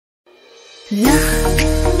La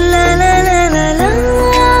la la la la la la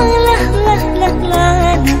la la la la la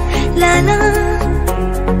la la la la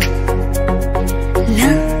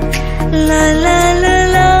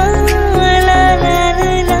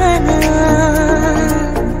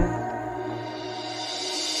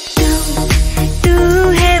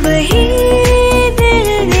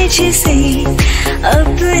जिसे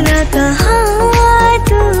अपना कहा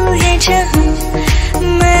तू है जहाँ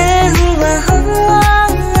मैं हूँ वहाँ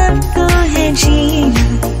अब तो है जीना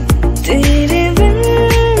तेरे बिन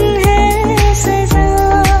है सजा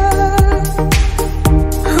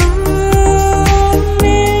हम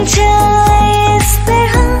मिल जाए इस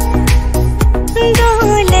तरह दो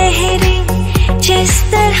लहरें जिस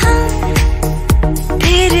तरह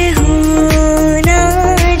फिर होना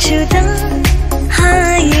जुदा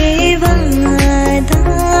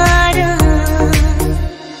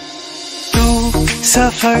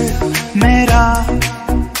सफर मेरा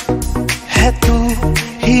है तू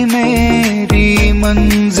ही मेरी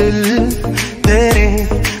मंजिल तेरे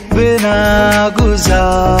बिना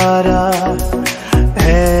गुजारा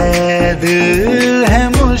है दिल है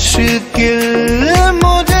मुश्किल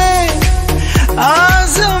मुझे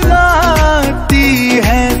आजमाती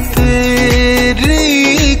है तेरी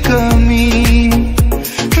कमी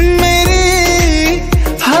मेरी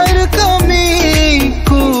हर कमी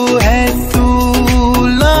को है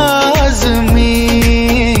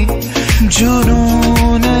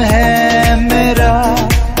जुनून है मेरा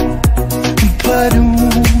भरूं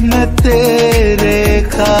मैं तेरे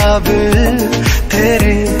काबिल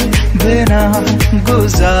तेरे बिना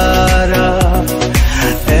गुजारा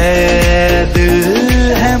ऐ दिल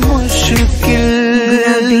है मुश्किल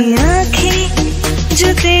गुलाबी आँखें जो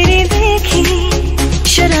तेरी देखी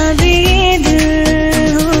शराबी दिल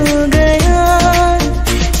हो गया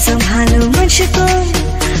संभालो मुझको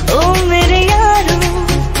ओ मेरे यारो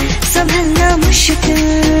संभलना मुश्किल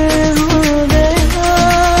हो गया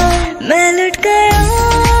मैं लुट गया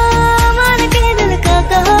मान के दिल का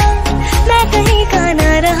कहा मैं कहीं का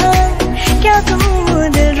ना रहा क्या कहूँ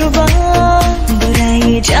दिलरुबा बुरा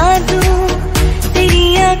ये जादू तेरी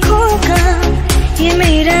आँखों का ये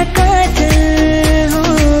मेरा कातिल हो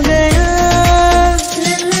गया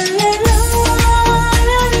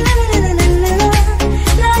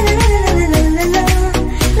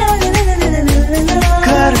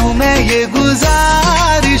ये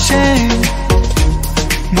गुजारिशें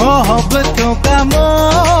मोहब्बतों का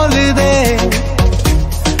मोल दे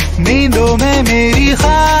नींदों में मेरी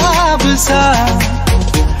ख्वाब सा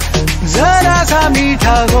जरा सा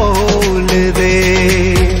मीठा घोल दे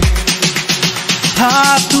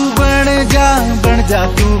हाँ तू बन जा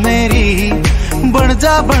तू मेरी बन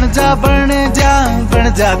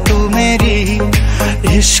जा तू मेरी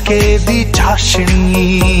इश्क़े दी चाशनी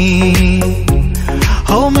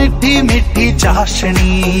हो मिठी मिठी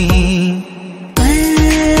चाशनी पल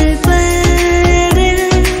पल दिल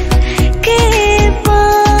के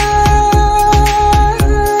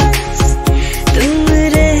पास तुम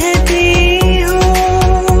रहती हो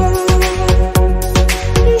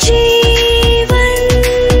जीवन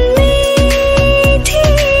मीठी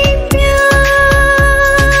प्यास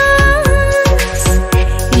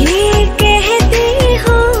ये कहती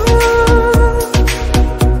हो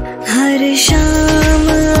हर शाम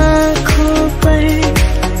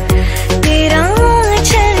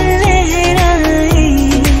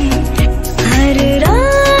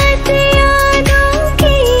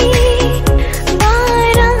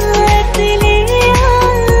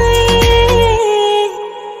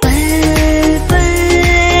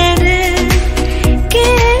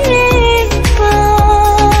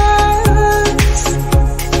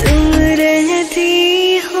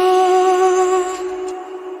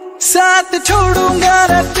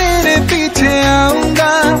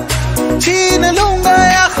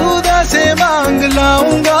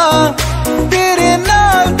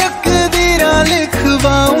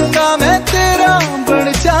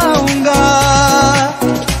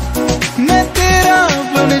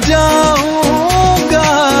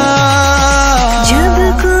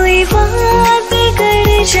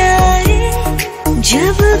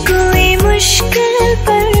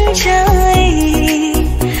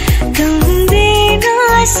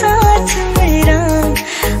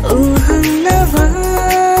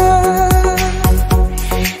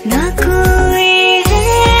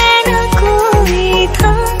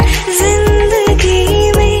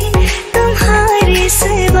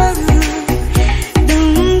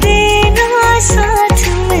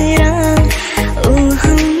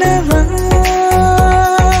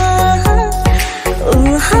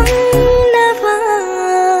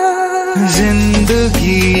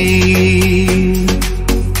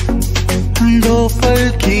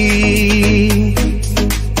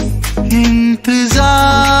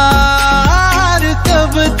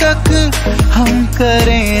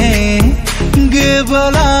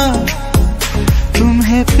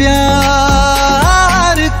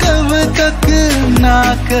प्यार कब तक ना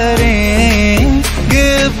करेंगे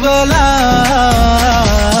भला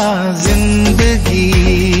जिंदगी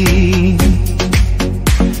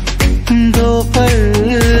दो पल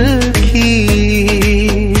की।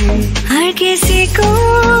 हर किसी को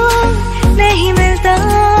नहीं मिलता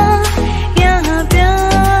यहाँ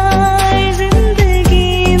प्यार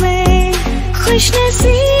जिंदगी में, खुश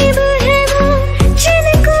नसीब है वो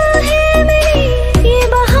जिनको है मेरी ये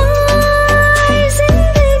बहार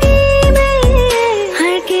जिंदगी में।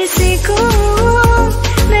 हर किसी को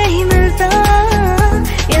नहीं मिलता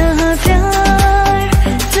यहाँ प्यार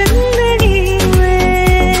जिंदगी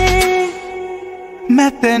में।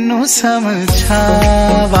 मैं तेनू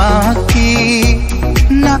समझावा की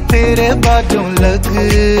ना तेरे बाजों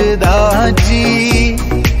लगदा जी,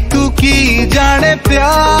 तू की जाने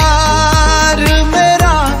प्यार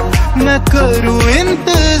मेरा मैं करूं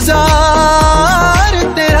इंतजार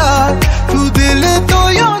तेरा। तू दिल तो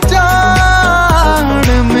यूं जान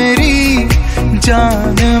मेरी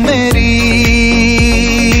जान मेरी।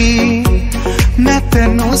 मैं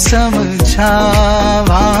तेनू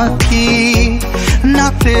समझावा की ना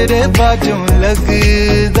तेरे बाजों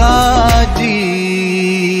लगदा जी।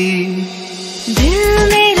 दिल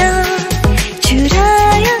मेरा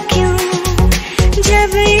चुराया क्यों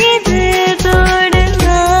जब ये दिल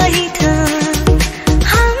तोड़ना ही था,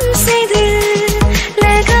 हमसे दिल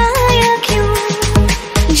लगाया क्यों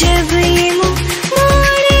जब ये मुँह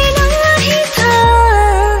मोड़ना ही था।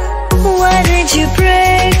 Why did you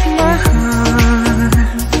break my heart?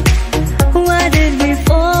 Why did we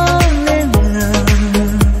fall in love?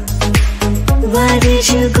 Why did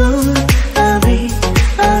you go away,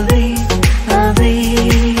 away, away?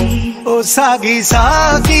 ओ सागी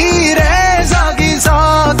सागी रे सागी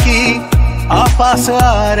सागी, आपस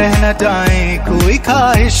आ रह न जाए कोई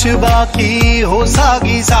ख्वाहिश बाकी। हो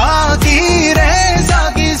सागी सागी रे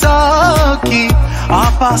सागी सागी,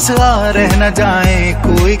 आपस आ रह न जाए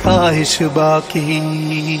कोई ख्वाहिश बाकी।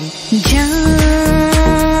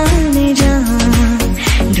 जाने जहाँ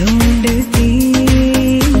ढूंढती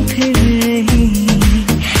फिर रही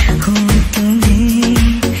हूँ तुम्हें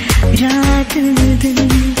रात दिन,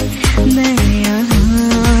 मैं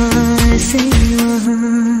यहाँ से वहाँ।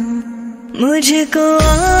 मुझको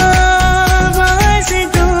आवाज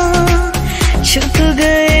दो, छुप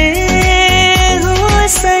गए हो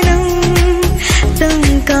सनम तुम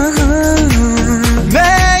कहाँ,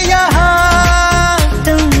 मैं यहाँ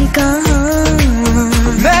तुम कहाँ,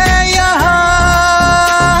 मैं यहाँ।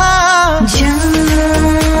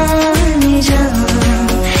 जाने जहाँ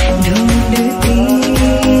ढूंढती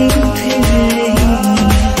फिर रही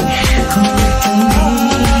हूँ तुम्हें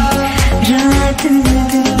रात दिन,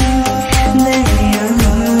 मैं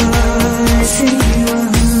यहाँ से वहाँ।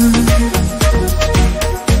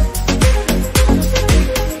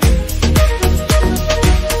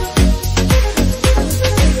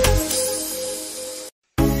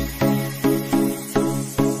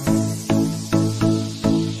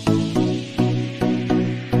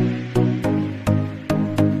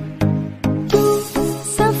 तू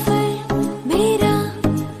सफर मेरा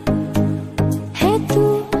है, तू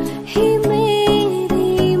ही मेरी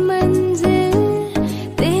मंजिल,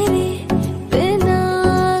 तेरे बिना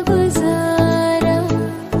गुजारा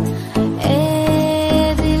ए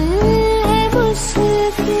दिल है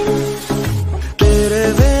मुश्किल। तेरे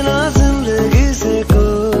बिना जिंदगी से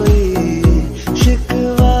कोई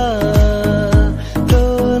शिकवा तो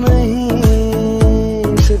नहीं,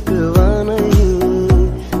 शिकवा नहीं,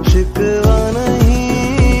 शिकवा नहीं,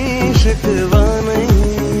 शिकवा नहीं।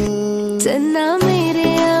 चन्ना मेरे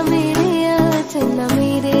या चन्ना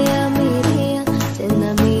मेरे या चन्ना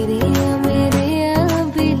मेरे या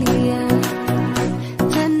बिलिया।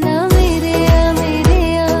 चन्ना मेरे या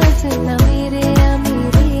चन्ना मेरे या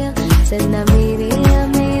चन्ना मेरे या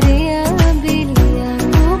बिलिया।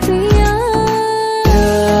 ओ पिया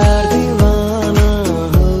प्यार दीवाना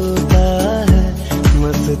होता है,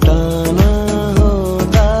 मस्ताना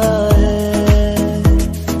होता है,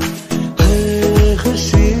 हर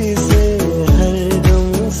खुशी से हर गम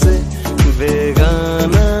से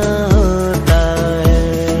बेगाना होता है।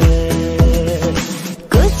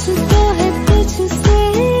 कुछ तो है तुझसे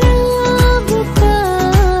राबता,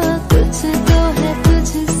 कुछ तो है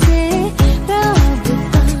तुझसे राबता,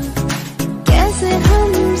 कैसे हम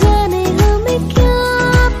जाने हमें क्या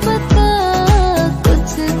पता। कुछ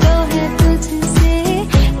तो है तुझसे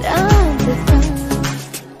राबता।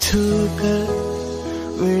 छूकर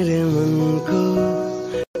मेरे मन को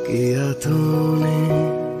किया तूने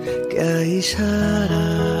क्या इशारा,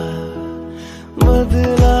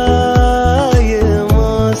 बदला ये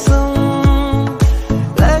मौसम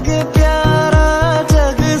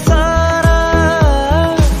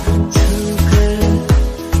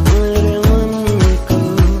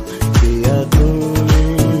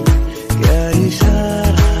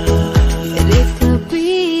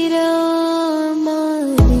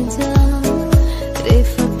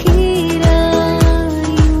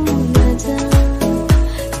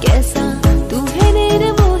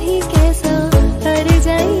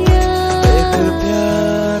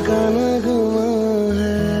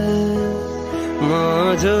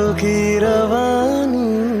मौजों की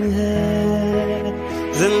रवानी है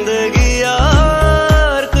जिंदगी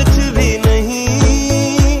यार कुछ भी नहीं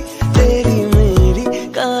तेरी मेरी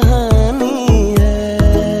कहानी है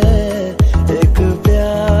एक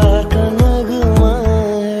प्यार का नगमा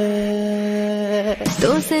है।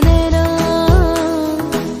 तो से नैना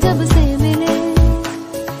जब से मिले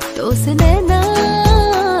तो से नैना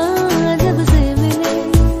जब से मिले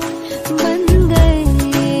बन गए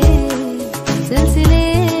सिलसिले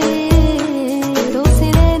तो से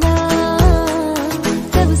नैना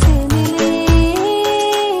जब से मिले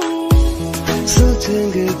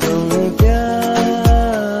सोचेंगे तुम प्यार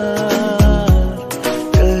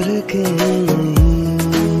करके नहीं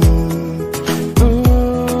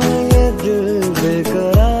ये दिल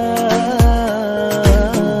बेकरार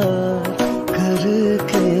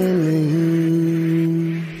करके नहीं।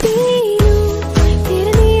 पी लूं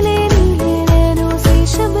तेरे नीले नीले नैनों से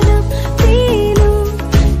शबनम पी लूं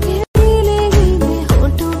तेरे नीले नीले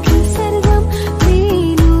होठों की सरगम पी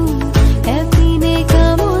लूं है पीने का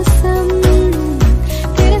मौसम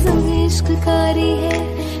तेरे संग इश्क कारी है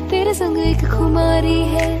तेरे संग एक खुमारी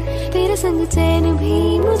है तेरे संग चैन भी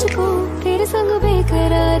मुझको तेरे संग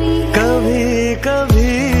बेकरारी है। कभी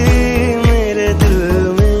कभी मेरे दिल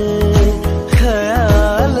में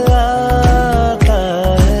ख्याल आता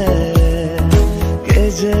है कि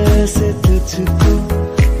जैसे तुझको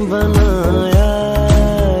बनाया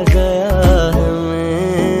गया है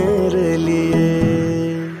मेरे लिए।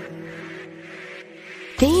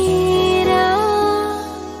 तेरा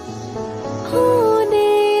होने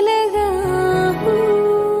लगा हूँ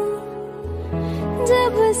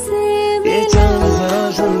जब से ये चांद जरा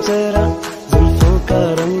संचेरा जुल्फों का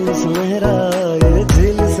रंग सुनहरा ये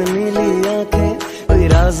झील से नीली आंखें कोई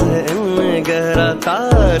राज है इनमें गहरा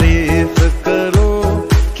तारीफ करूं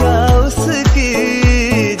क्या उसकी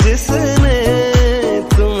जिसने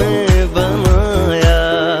तुम्हें बनाया।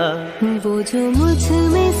 वो जो मुझ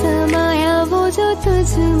में समाया वो जो तुझ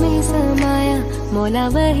में समाया मौला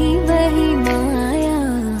वही वही माया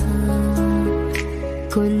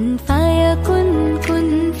कुन फाया कुन कुन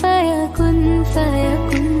फाया कुन फाया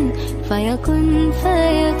कुन फाया कुन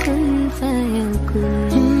फाया कुन फाया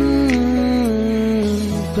कुन।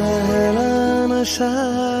 पहला नशा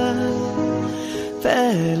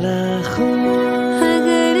पहला खुमार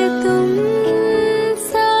अगर तुम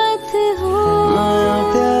साथ हो नया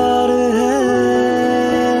प्यार है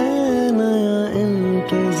नया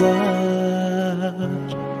इंतजार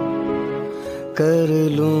कर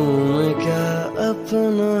लूं मैं क्या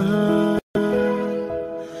अपना हाल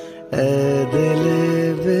ऐ दिल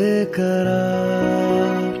बेकरार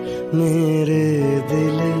मेरे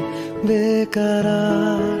दिल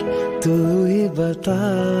बेकरार तू ही बता।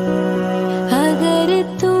 अगर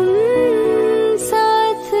तुम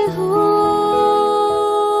साथ हो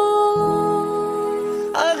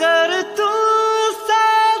अगर तू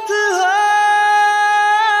साथ हो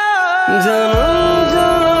जन्म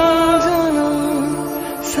जन्म जन्म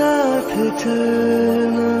साथ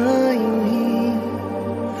चलना यूं ही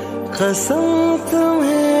कसम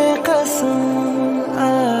तुम्हें कसम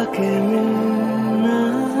आके मिलना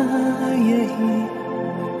यही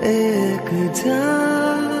एक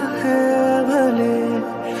जान है भले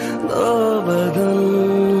दो बदन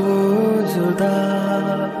जुदा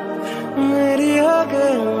मेरी होके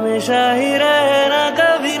हमेशा ही रहना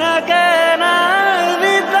कभी ना कहना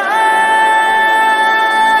अलविदा।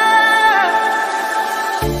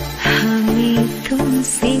 हमें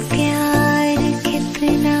तुमसे प्यार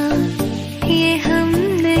कितना ये हम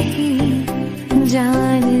नहीं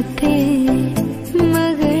जानते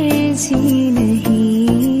मगर जी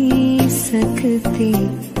नहीं सकते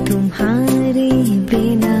तुम्हारे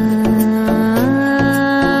बिना।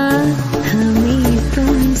 हमें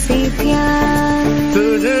तुमसे प्यार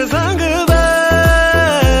तुझे संग बैठे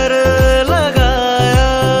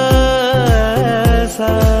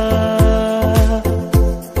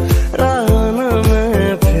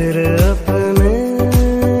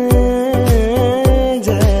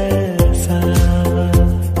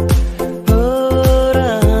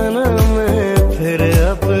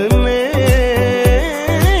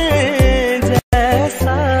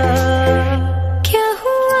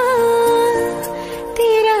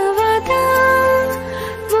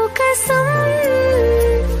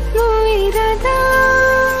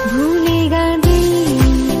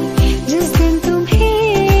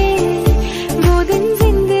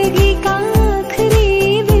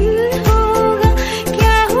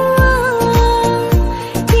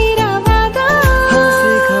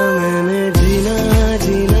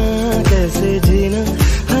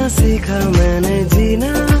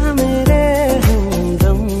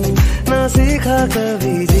सीखा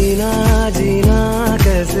कभी जीना जीना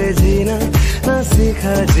कैसे जीना, ना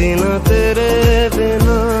सीखा जीना तेरे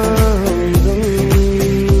बिना।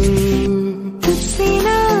 तुझसे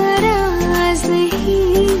नाराज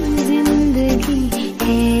नहीं जिंदगी,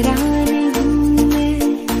 हैरान हूँ मैं,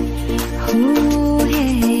 हूँ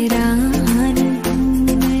हैरान हूँ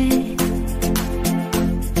मैं।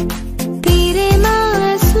 तेरे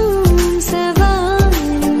मासूम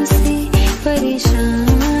सवालों से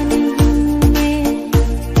परेशान हूँ मैं,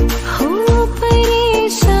 हूँ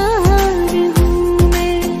परेशान हूँ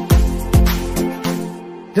मैं।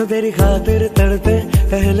 जो तेरी खातिर तड़पे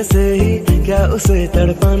पहले से ही, क्या उसे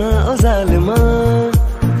तड़पाना ओ जालिमा,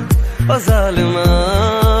 ओ जालिमा।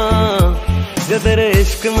 जो तेरे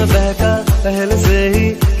इश्क में बहका पहले से ही,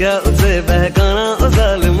 क्या उसे बहकाना ओ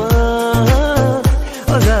जालिमा,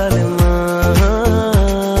 ओ जालिमा।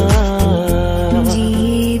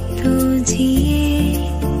 जिए तो जिए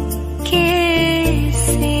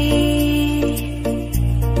कैसे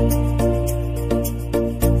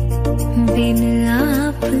बिन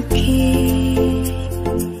आपके,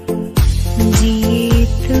 जिए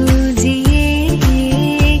तो जिए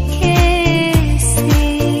कैसे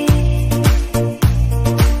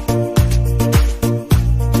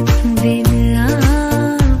बिन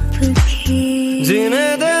आपके। जीने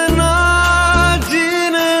देना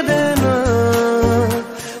जीने देना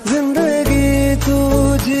जिंदगी तू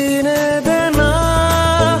जीने देना,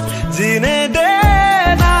 जीने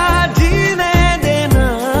देना जीने देना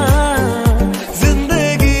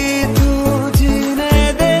जिंदगी तू जीने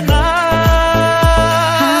देना।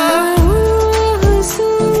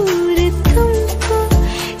 हुजूर तुमको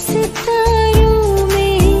सितारों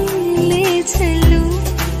में ले चलूं,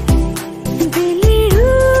 दिल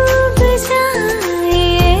डूब जाए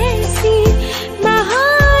ऐसी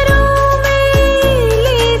बहारों में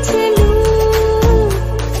ले चलूं।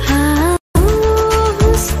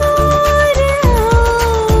 हुजूर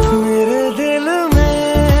मेरे दिल में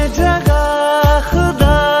जगह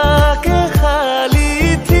खुदा के खाली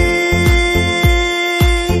थी,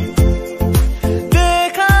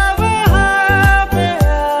 देखा वहाँ पे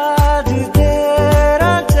आज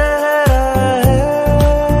तेरा चेहरा है।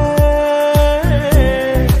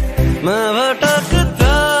 मैं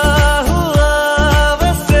भटकता हुआ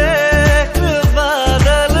बस एक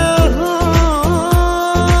बादल हूँ,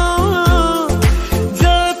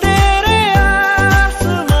 जो तेरे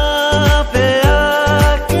आसमां पे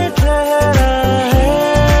आके ठहरा है।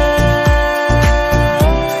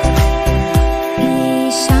 ये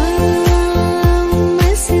शाम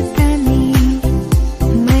मस्तानी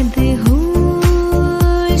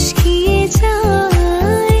मदहोश किए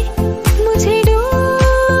जाए, मुझे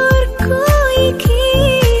डोर कोई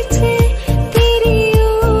खींचे तेरी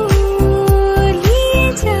ओर लिए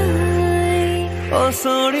जाए। ओ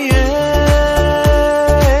सोनिए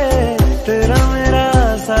तेरा मेरा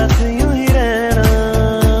साथ यूं ही रहना,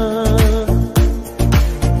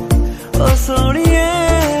 ओ सोनिए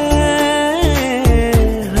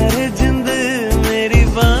हर जिंद मेरी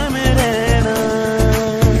बान रहना।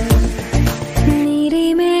 मेरे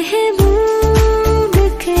महबूब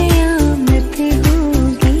कयामत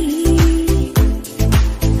होगी,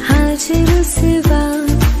 आज रुसवा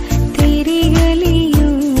तेरी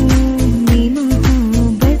गलियों में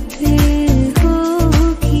मोहब्बत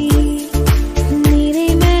होगी। मेरे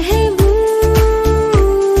महबूब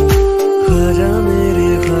ख्वाजा मेरे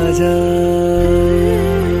ख्वाजा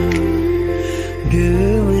दिल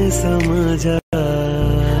में समा जा,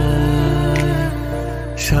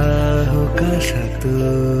 शाह का शतू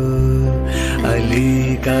अली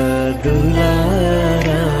का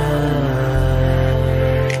दुलारा।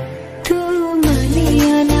 तू माने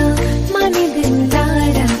या ना माने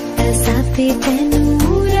दिलदारा, साथे तैनू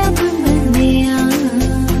रब मन्निया।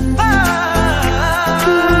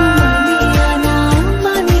 तू माने या ना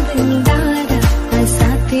माने दिलदारा,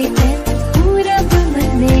 साथे तैनू रब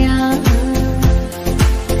मन्निया।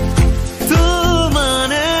 तू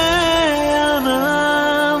माने या ना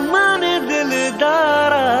माने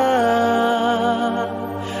दिलदारा,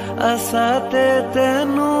 असा ते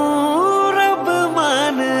तेनू रब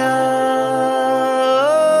मानिया।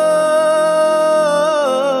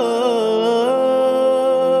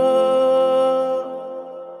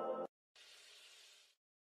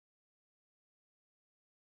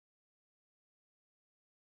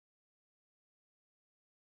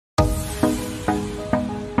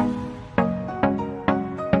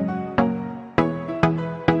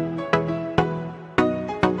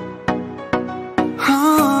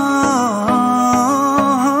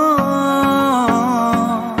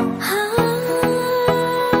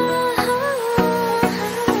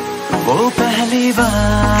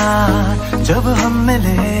 जब हम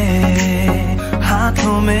मिले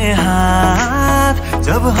हाथों में हाथ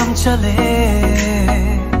जब हम चले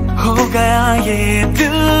हो गया ये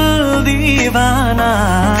दिल दीवाना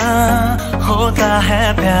होता है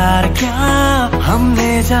प्यार क्या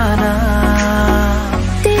हमने जाना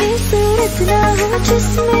तेरी सूरत ना हो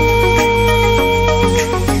जिसमें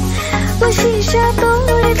वो शीशा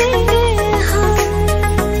तोड़ देंगे हम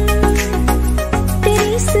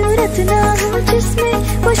तेरी सूरत ना हो जिसमें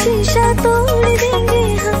वो शीशा तोड़ देंगे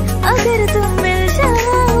हम अगर तुम मिल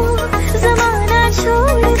जाओ जमाना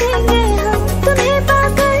छोड़ देंगे हम तुम्हें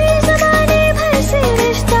पाकर जमाने भर से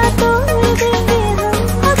रिश्ता तोड़ देंगे हम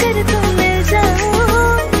अगर तुम मिल जाओ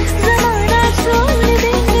जमाना छोड़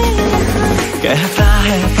देंगे हम कहता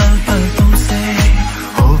है पल पल तुमसे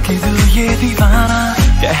हो के दिल ये दीवाना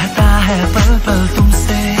कहता है पल पल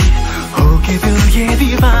तुमसे हो के दिल ये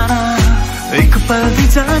दीवाना एक पल भी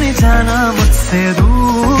जाने जाना मुझसे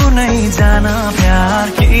दूर नहीं जाना प्यार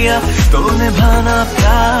किया तो निभाना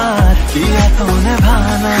प्यार किया तो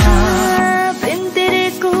निभाना बिन तेरे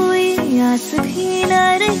कोई आस भी ना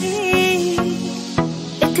रही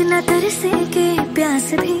इतना तरसे के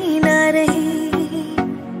प्यास भी ना रही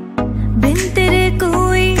बिन तेरे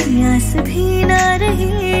कोई आस भी ना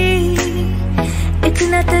रही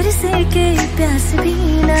इतना तरसे के प्यास भी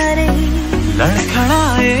ना रही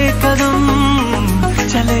लड़खड़ाए कदम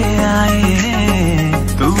चले आए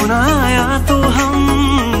तू ना आया तो हम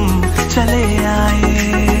चले आए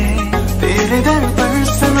तेरे दर पर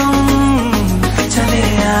सनम चले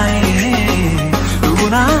आए तू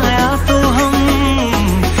ना आया तो हम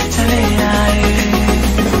चले आए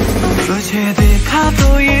तुझे देखा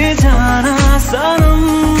तो ये जाना सनम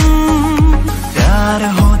प्यार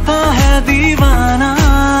होता है दीवाना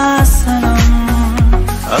सनम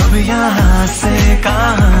अब यहाँ से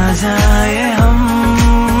कहाँ जाए हम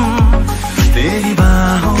तेरी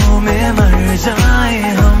बाहों में मर जाए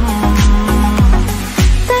हम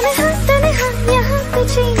तन्हा तन्हा यहाँ पे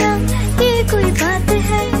जीना ये कोई बात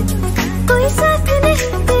है कोई साथ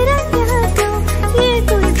नहीं तेरा यहाँ तो ये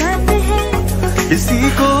कोई बात है किसी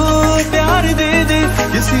को प्यार दे दे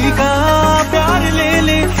किसी का प्यार ले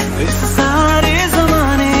ले इस सारे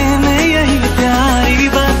जमाने में यही प्यारी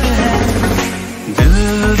बात है दिल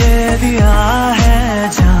दे दिया है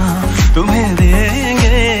जहाँ तुम्हें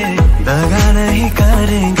देंगे दगा नहीं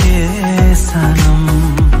करेंगे सनम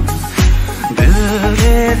दिल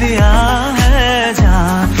दे दिया है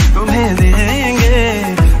जहाँ तुम्हें देंगे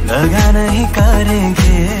दगा नहीं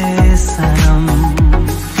करेंगे सनम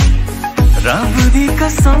रब दी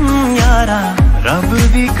कसम यारा रब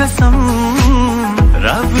दी कसम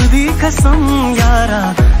रब दी कसम यारा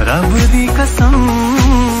रब दी कसम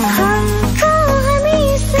हमको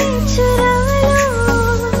हमें से चुरा लो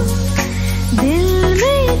दिल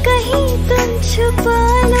में कहीं तुम छुपा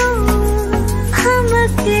लो हम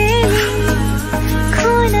अकेले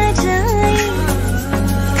खो न जाए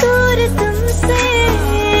दूर तुमसे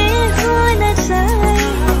हो न जाए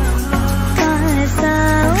पास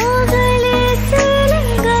आओ गले से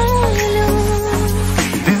लगा लो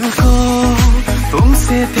दिल को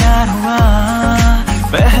तुमसे प्यार हुआ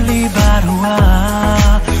पहली बार हुआ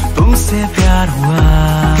तुमसे प्यार हुआ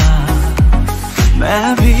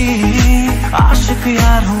मैं भी आशिक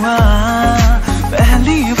यार हुआ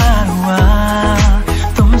पहली बार हुआ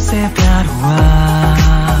तुमसे प्यार हुआ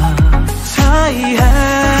छाई है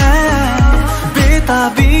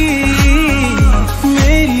बेताबी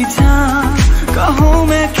मेरी जान कहो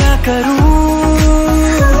मैं क्या करूं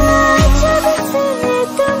जब से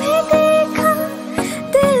तुम्हें देखा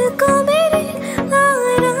दिल को मेरे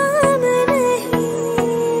आराम नहीं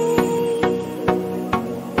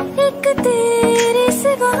एक तेरे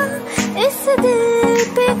सिवा इस दिल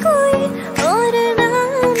पे कोई और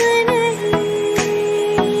नाम नहीं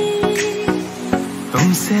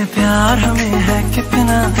तुमसे प्यार हमें है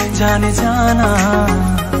कितना जाने जाना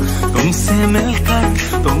तुमसे मिलकर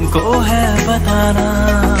तुमको है बताना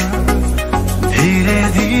धीरे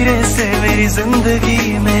धीरे से मेरी जिंदगी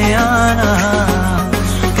में आना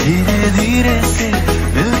धीरे धीरे से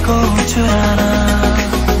दिल को चुराना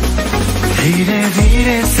धीरे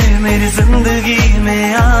धीरे से मेरी जिंदगी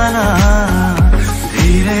में आना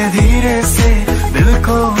धीरे धीरे से दिल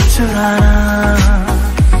को चुराना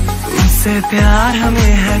तुमसे प्यार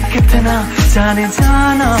हमें है कितना जाने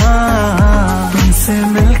जाना तुमसे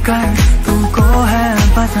मिलकर तुमको है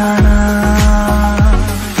बताना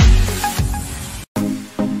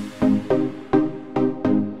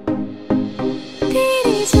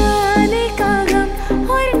तेरे जाने का गम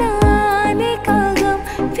और ना आने का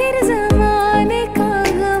गम फिर जमाने का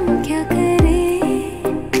गम क्या करे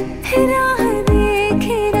राह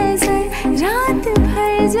देखे नजर रात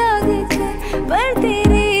भर जाग कर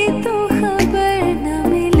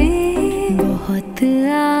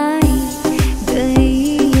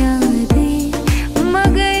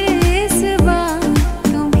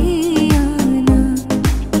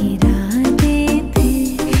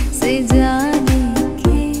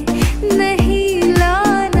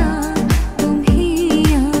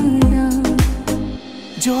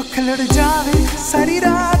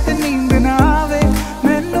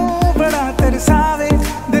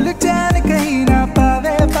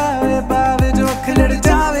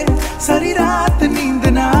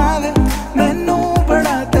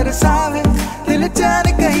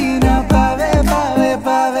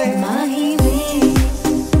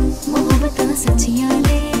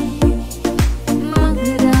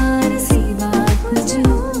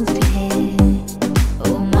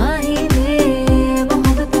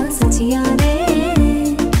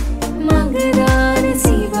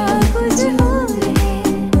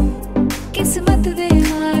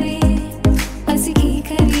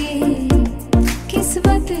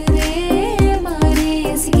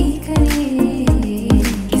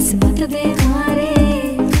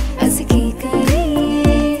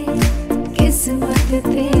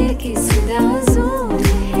किस राज़ों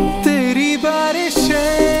में है। तेरी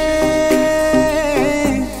बारिशें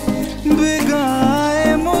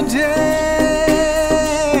भिगाए मुझे,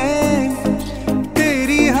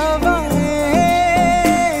 तेरी हवाएं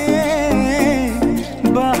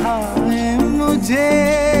बहाए मुझे।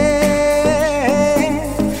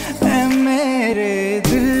 ऐ मेरे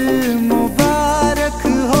दिल मुबारक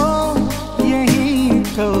हो, यही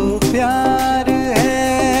तो प्यार है।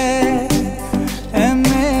 ऐ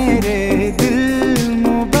मेरे दिल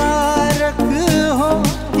मुबारक हो,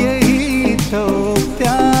 यही तो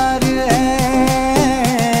प्यार है।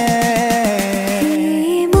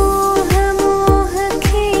 ये मोह मोह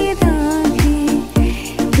के धागे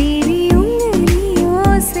तेरी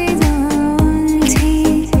उंगलियों से जाऊंझे,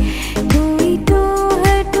 कोई टोह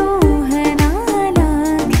टोह ना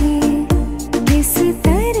लागे, किस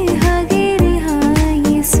तरह गिर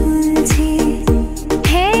ये सुलझे।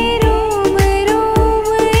 है रोम रोम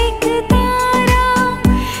एक तारा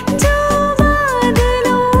जो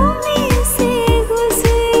बादलों में से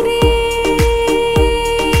गुजरे।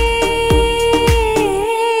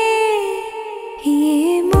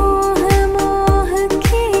 ये मोह मोह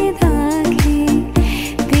के धागे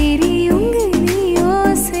तेरी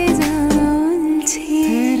उंगलियों से जाऊंझे।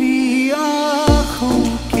 तेरी आँखों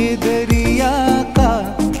के दरिया का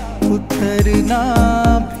उतरना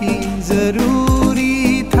भी जरूरी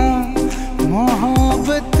था,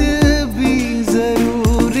 मोहब्बत भी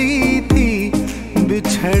जरूरी थी,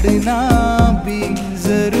 बिछड़ना भी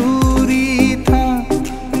जरूरी था।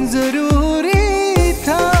 जरूरी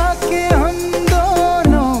था कि हम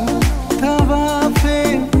दोनों तवाफ़े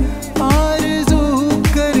आरज़ू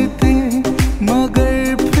करते, मगर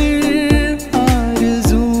फिर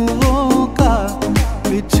आरज़ुओं का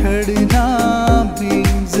बिछड़ना भी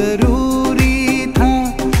जरूरी था।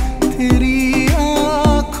 तेरी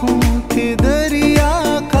आँखों के दरिया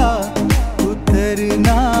का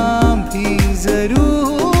उतरना भी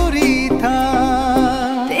जरूरी था।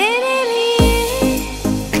 तेरे लिए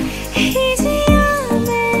ही जिया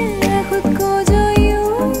मैं खुद को जो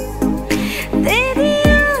यूं दे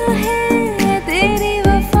दिया है, तेरी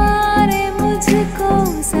वफा ने मुझको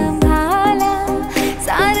संभाला,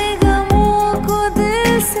 सारे गमों को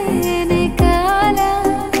दिल से निकाला।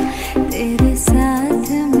 तेरे साथ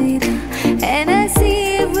मेरा है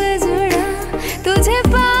नसीब जुड़ा, तुझे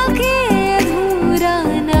पाके अधूरा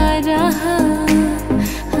ना रहा।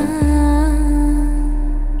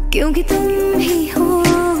 क्योंकि तुम ही हो,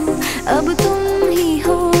 अब तुम ही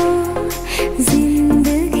हो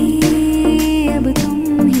जिंदगी, अब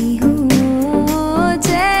तुम ही हो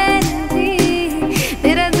चैन भी,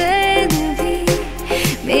 मेरा दर्द भी,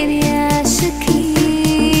 मेरी आशिकी,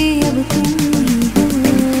 अब तुम ही हो।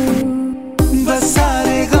 बस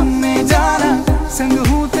सारे गम में जाना संग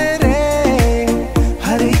हूँ तेरे,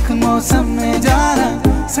 हर एक मौसम में जाना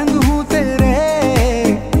संग हूँ तेरे।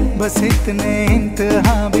 बस इतने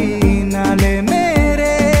इंतहा भी ना ले मेरे,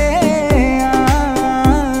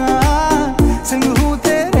 संग हूँ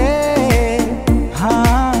तेरे,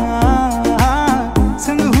 हाँ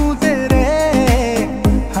संग हूँ तेरे,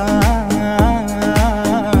 हाँ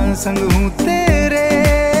संग हूँ तेरे।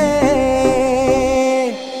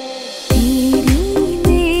 तेरी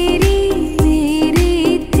मेरी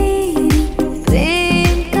मेरी तेरी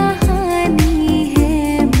प्रेम कहानी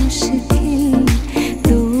है मुश्किल,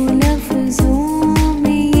 दो लफ्जों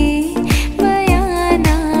में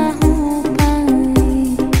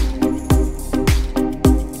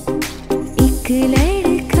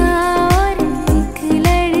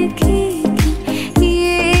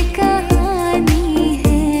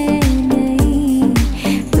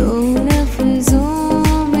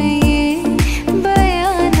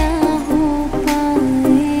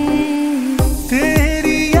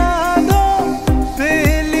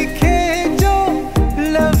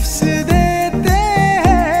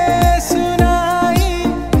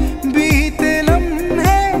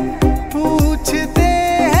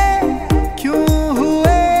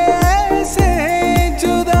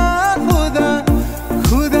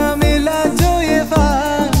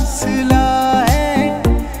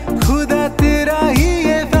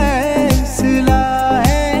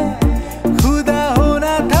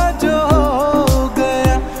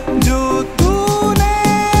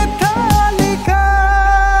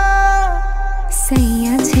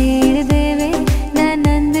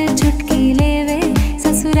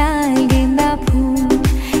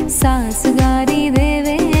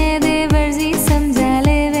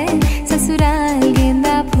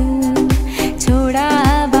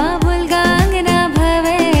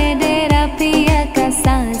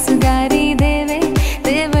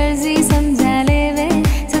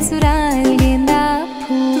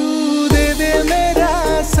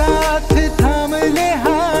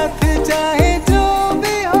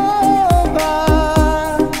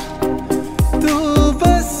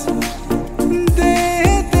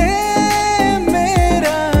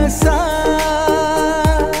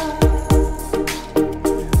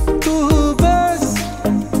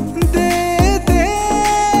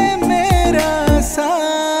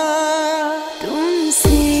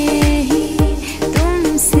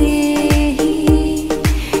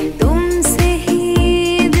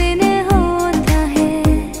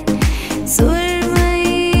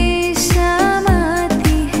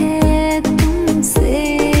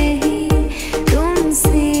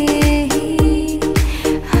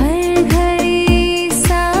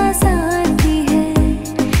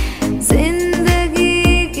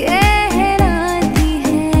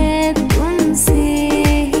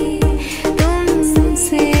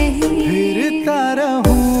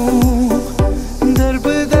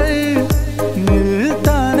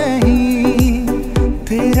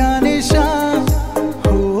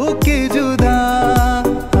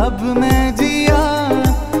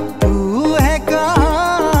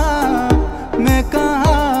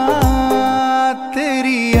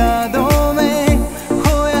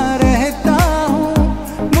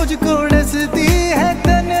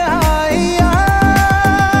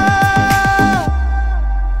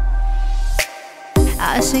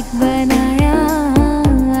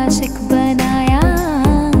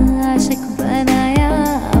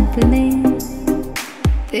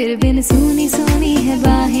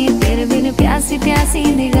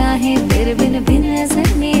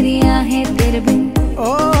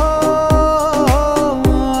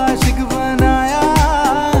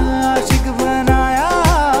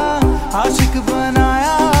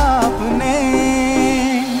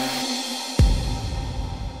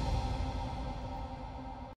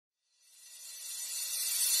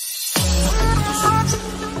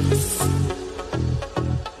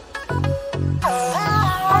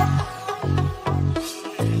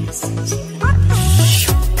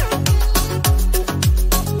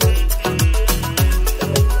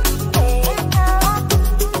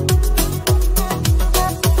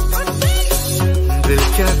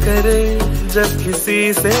करे जब किसी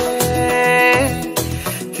से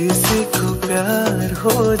किसी को प्यार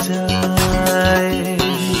हो जाए,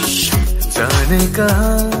 जाने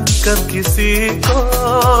कहाँ कब किसी को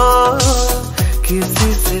किसी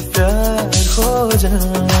से प्यार हो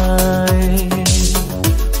जाए।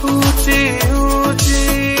 ऊंची ऊंची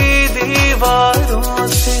दीवारों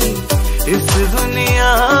से इस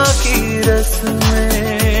दुनिया की रस्में,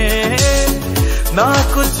 ना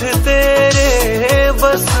कुछ तेरे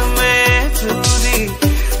बस में चूरी,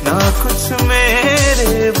 ना कुछ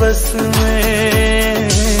मेरे बस में।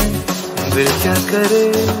 दिल क्या करे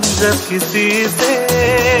जब किसी से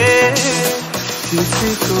किसी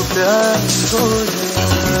को प्यार हो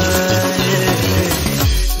जाए,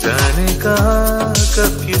 जाने कहाँ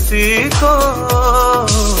कब किसी को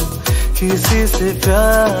किसी से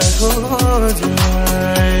प्यार हो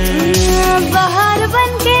जाए। बाहर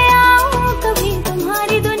बन के आऊं कभी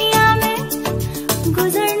तुम्हारी दुनिया में,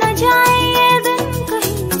 गुजर न जाए ये दिन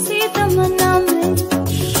कहीं सी तमन्ना में।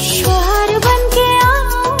 बाहर बन के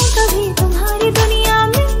आऊं कभी तुम्हारी दुनिया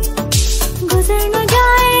में, गुजर न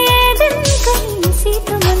जाए ये दिन कहीं सी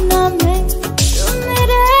तमन्ना में। तुम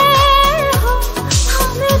मेरे हो, हाँ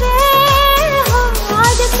मेरे हो,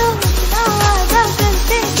 आज तो वादा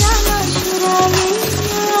करते जाना चुराए।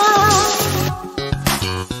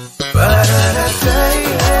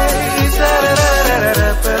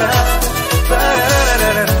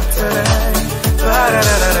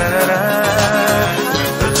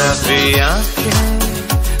 गुलाबी आँखें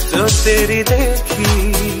जो तेरी देखी,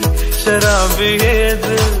 शराबी ये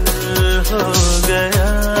दिल हो गया।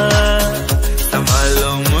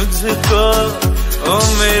 संभालो मुझको ओ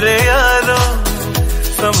मेरे यारों,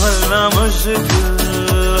 संभलना मुश्किल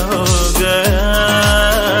हो गया।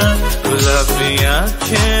 गुलाबी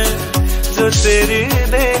आँखें जो तेरी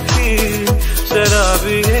देखी,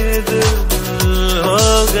 शराबी ये दिल हो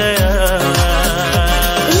गया।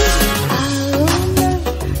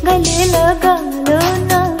 गले लगा लो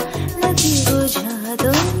ना, लगी बुझा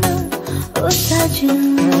दो ना ओ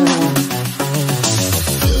सजना।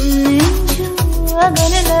 तुमने जो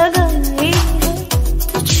अगर लगाई है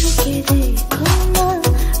तो छुके देखो ना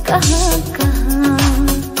कहाँ कहाँ।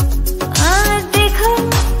 देखो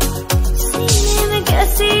सीने में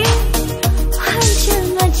कैसी हलचल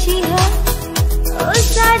मची है ओ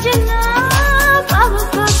सजना। पाप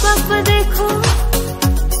पाप देखो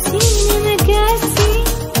सीने में कैसी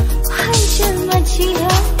हलचल मची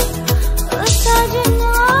है ओ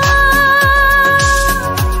सजना।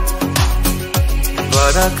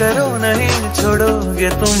 वादा करो नहीं छोड़ोगे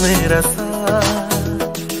तुम मेरा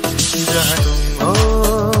साथ, जहाँ तुम हो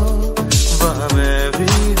वहाँ मैं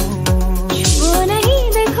भी हूँ। वो नहीं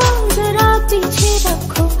देखो जरा पीछे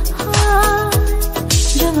रखो हाथ,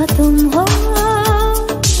 जहाँ तुम हो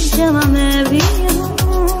जहाँ मैं भी हूँ।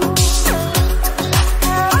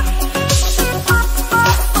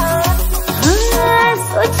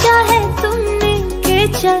 सोचा है तुमने के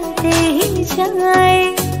चलते ही जाए,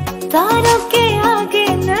 तारों के आगे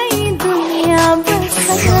नई दुनिया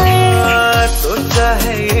बसाए। सोचा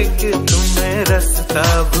है ये कि तुम्हें रास्ता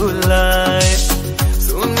भुलाए,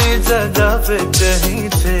 सुनी जगह पे कहीं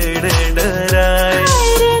छेड़े डराए।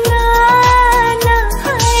 हायरे ना ना,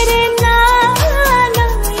 हायरे ना ना,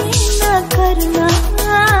 ये ना करना।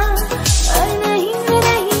 नहीं नहीं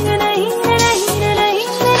नहीं नहीं नहीं नहीं।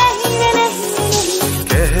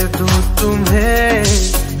 कह दूं तुम्हें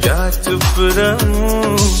या चुप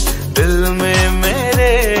रहूं, दिल में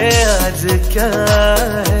मेरे आज क्या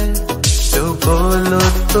है। जो बोलो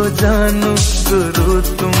तो जानू, गुरु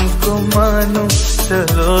तुमको मानू,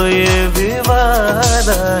 चलो ये भी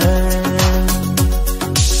वादा है।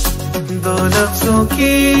 दो लफ्जों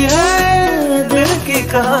की है दिल की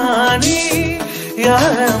कहानी, या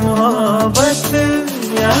है मोहब्बत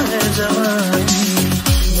या है जवानी।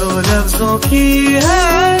 दो लफ्जों की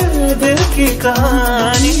है दिल की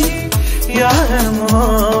कहानी, या है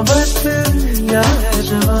मोहब्बत या है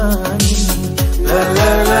जवानी। ला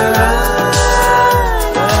ला ला ला।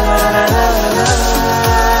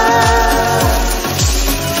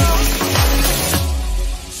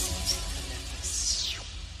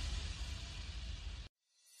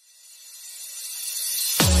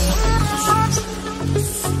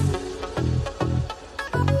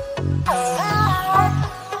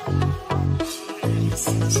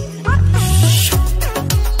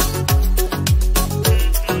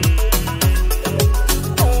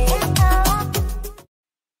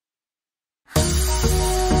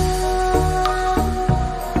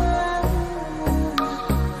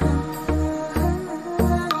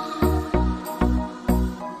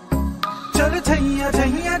 छैया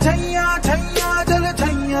छैया छैया छैया, चल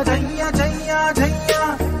छैया छैया छैया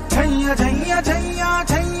छैया। छैया छैया छैया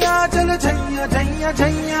छैया चल छैया छैया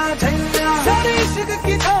छैया छैया सारे इश्क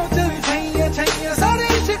की छाव चल छैया छैया सारे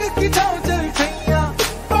इश्क की छाव चल छैया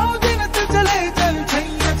पाँव जन्नत चले चल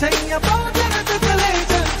छैया छैया पाँव जन्नत चले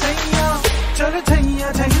चल छैया चल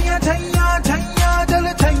छैया छैया छैया छैया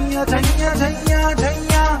चल छैया छैया छैया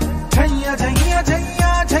छैया छैया छैया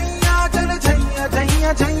छैया छैया चल छैया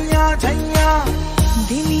छैया छैया छैया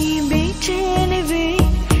दिली बेचैन वे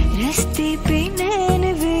रास्ते पे नैन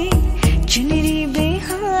वे चुनरी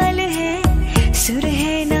बेहाल है सुर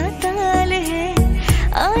है ना ताल है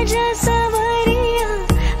आजा सवारिया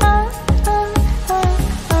आ आ आ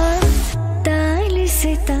आ ताल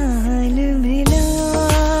से ताल मिला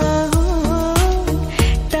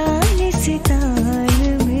ताल से ताल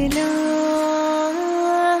मिला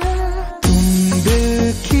तुम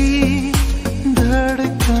दिल की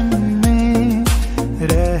धड़कन में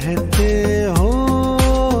रहते हो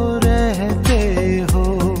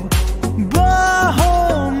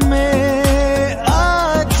बाहों में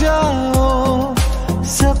आ जाओ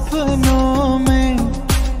सपनों में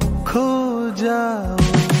खो जाओ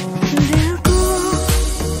दिल को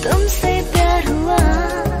तुमसे प्यार हुआ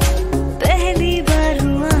पहली बार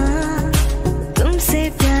हुआ तुमसे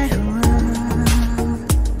प्यार हुआ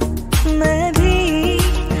मैं भी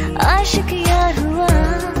आशिक यार हुआ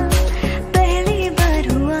पहली बार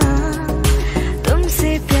हुआ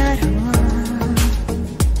तुमसे प्यार हुआ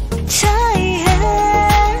छाई है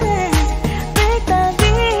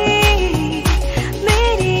बेताबी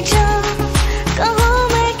मेरी जान कहूँ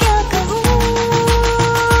मैं क्या कहूँ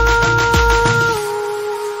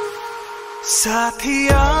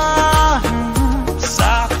साथिया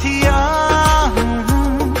साथिया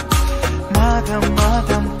मादम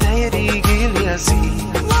मादम तेरी गिलियासी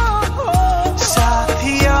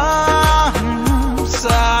साथिया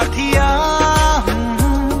साथिया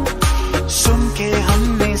सुन के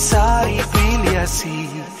हमने सारी पीलियासी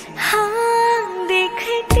हाँ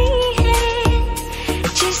देखती है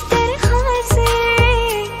जिस तरह से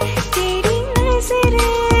तेरी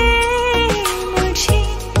नजरें मुझे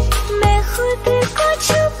मैं खुद को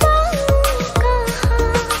छुपाऊं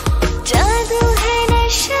कहाँ जादू है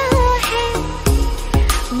नशा है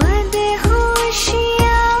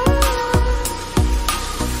मदहोशियाँ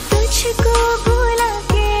तुझको बुला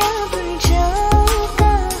के अब जाऊं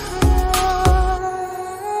कहाँ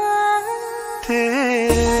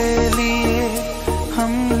तेरे लिए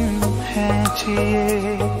हम हैं जिए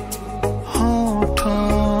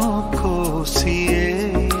होठों को सिए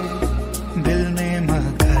दिल में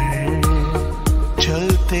मगर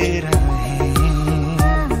चलते रहें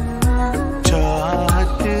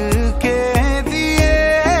चाहत के दिए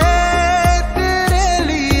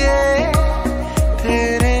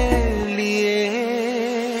तेरे लिए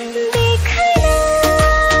देखना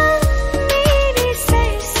मेरे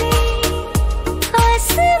सर से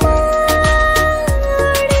आसमां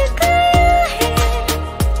उड़ गया है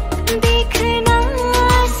देखना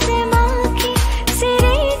आसमां के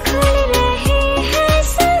सिरे खुल रहे हैं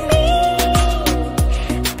ज़मीन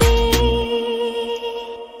पे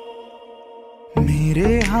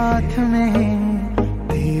मेरे हाथ में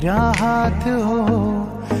तेरा हाथ हो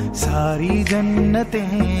सारी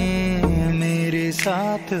जन्नतें मेरे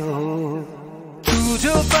साथ हो तू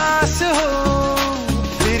जो पास हो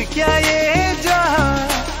फिर क्या ये जहां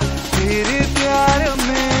तेरे प्यार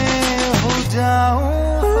में हो जाऊं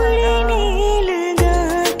उड़ने लगा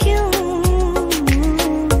क्यों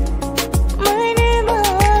मन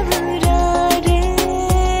बावरा रे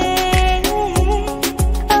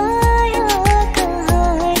आया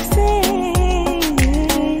कहाँ से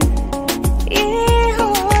ये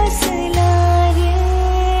हौसला रे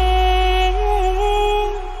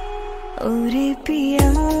ओरे पिया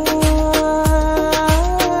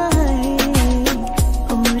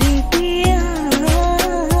ओरे पिया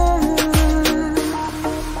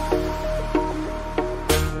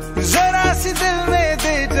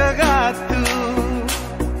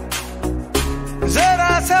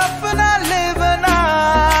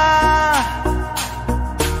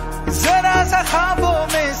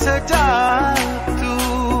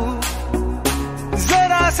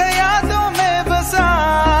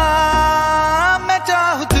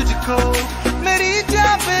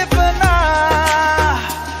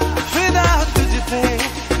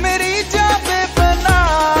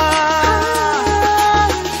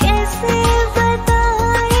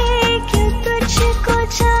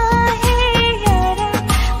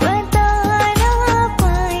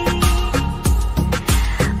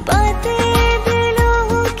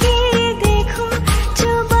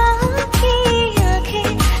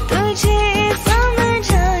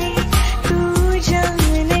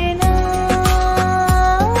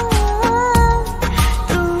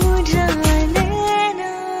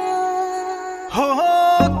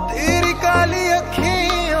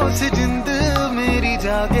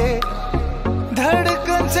जागे,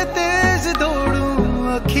 धड़कन से तेज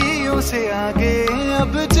दौड़ूं अखियों से आगे।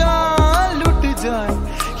 अब जान लुट जाए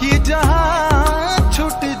ये जहां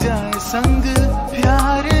छूट जाए, संग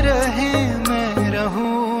प्यार रहे मैं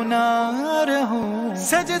रहूं ना रहूं।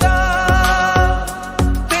 सजदा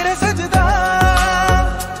तेरा सजदा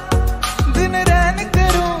दिन रैन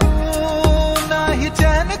करूं ना ही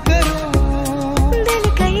चैन करूं। दिल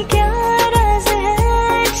का ये क्या राज है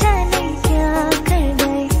जाने क्या कर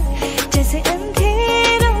गए, जैसे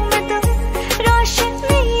अंधेरों में तुम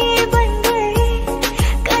रोशनी बन गए।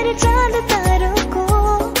 कर चांद तारों को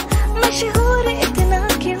मशहूर इतना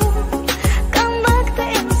क्यों, कम वक्त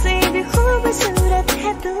इनसे भी खूबसूरत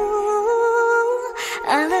है तू।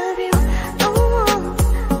 I love you, ooh,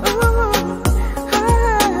 ooh,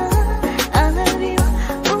 I love you,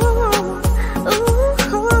 ooh,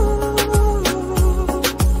 ooh।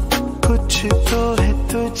 कुछ तो है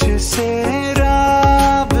तुझसे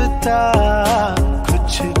राबता,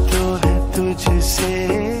 कुछ तो है तुझसे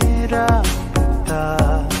राबता।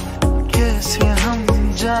 कैसे हम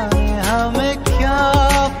जाने हमें क्या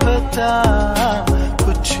पता,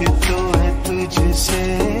 कुछ तो है तुझसे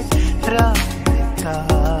राबता।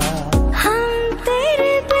 हम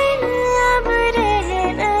तेरे बिन अब रह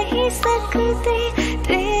नहीं सकते,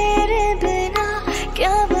 तेरे बिना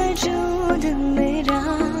क्या वजूद मेरा।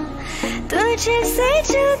 तुझसे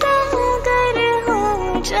जुदा अगर हो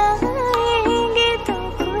जाएंगे तो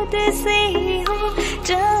खुद से ही हो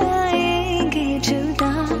जाएंगे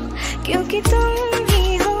जुदा। क्योंकि तुम ही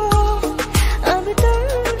हो, अब तुम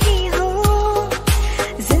ही हो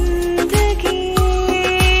जिंदगी,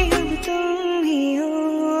 अब तुम ही हो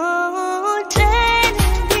चैन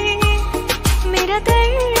भी, मेरा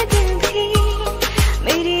दर्द भी,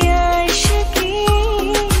 मेरी आशिकी,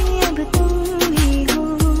 अब तुम ही हो।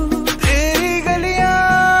 तेरी गलियां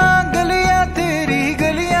गलियां तेरी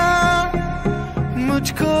गलियां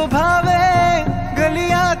मुझको भावे,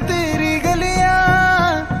 गलियां तेरी गलियां,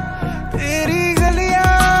 तेरी गलियां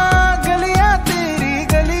गलियां तेरी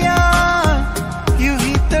गलियां यूं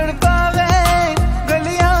ही तड़पावे,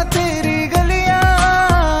 गलियां तेरी गलियां।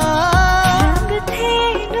 रंग थे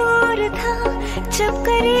नूर था जब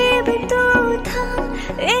करीब तू था,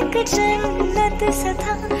 एक जन्नत सा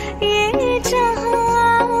था ये जहां।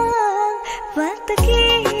 वक्त की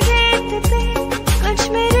रेत पे कुछ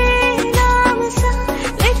मेरे नाम सा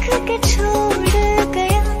लिख के छोड़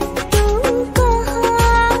गया तू कहाँ।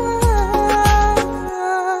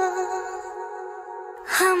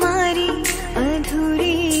 हमारी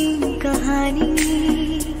अधूरी कहानी,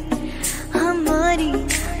 हमारी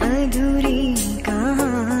अधूरी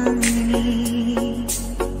कहानी।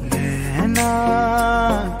 नैना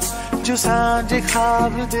जो सांझ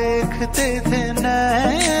ख्वाब देखते थे,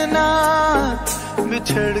 नैना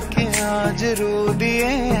बिछड़ के आज रो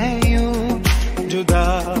दिए हैं यूं। जुदा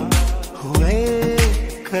हुए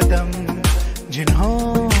कदम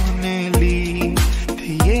जिन्होंने ली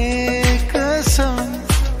थी ये कसम,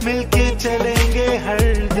 मिलके चलेंगे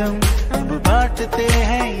हरदम। अब बांटते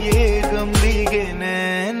हैं ये गम भीगे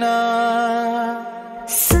नैना।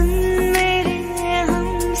 सुन मेरे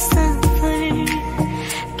हम सफर,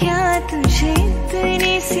 क्या तुझे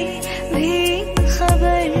इतनी सी भी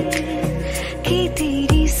खबर कि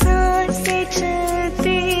तेरी सांसें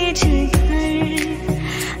चलती जिधर,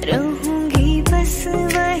 रहूंगी बस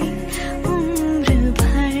वही उम्र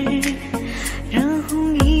भर,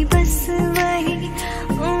 रहूंगी बस वही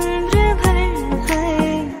उम्र भर है।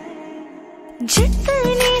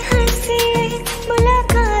 जितनी हंसी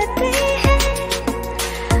मुलाकातें हैं,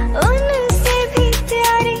 उनसे भी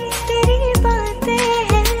प्यारी तेरी बातें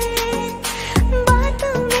हैं।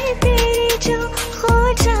 बातों में तेरी जो खो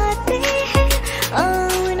जाते हैं,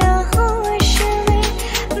 आओ ना होश में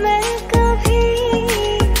मैं कभी,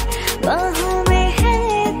 बाहों में है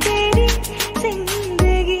तेरी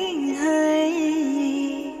जिंदगी है।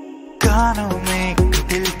 कानों में एक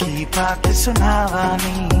दिल की बात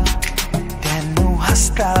सुनावानी, तेनू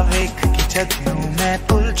हंसता वेख के जदनू मैं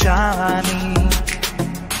भुल जावानी।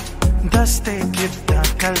 दसते कितना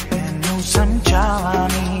कल तेनू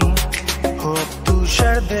समझावानी, हो तू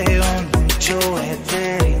शर्दे ओनू जो है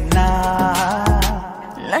तेरी ना।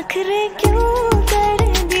 नखरे क्यों कर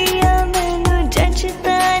दिया मैनू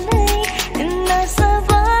जचता नहीं, इन्ना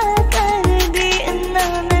सवाल कर दी इन्ना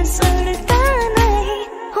मैं सुनता नहीं।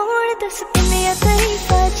 होड़ दस किन्नियां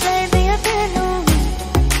तारीफां चाहिदियां तैनू,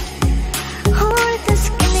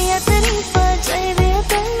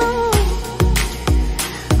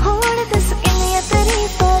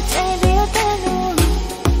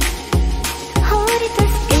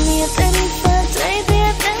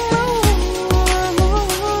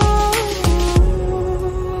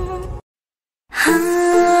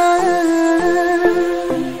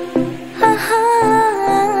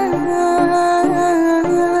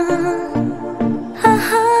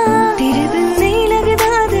 तेरे बिन नहीं लगता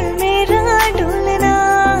दिल मेरा डोलना,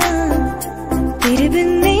 तेरे बिन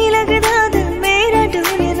नहीं लगता दिल मेरा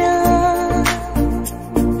डोलना।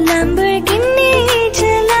 लैम्बोर्गिनी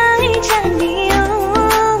चलाई जानी ओ,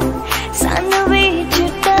 सानू वे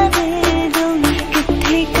चुट्टा दे दो,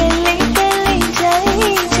 किथे कले कले जाई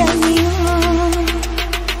जानी ओ।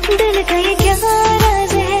 दिल का ये क्या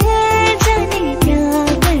राज है, जाने क्या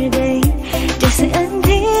कर गई, जैसे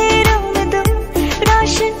अंधेरों में तुम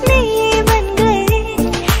रोशनी बन गए।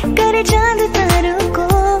 कर चांद तारों को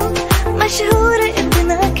मशहूर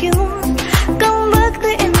इतना क्यों, कम वक्त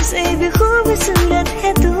इनसे भी खूबसूरत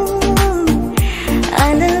है तू।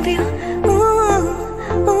 I love you,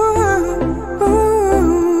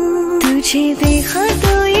 तुझे देखा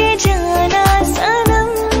तो ये जाना सनम,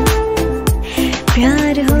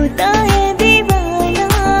 प्यार होता है दीवाना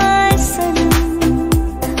सनम।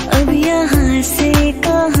 अब यहाँ से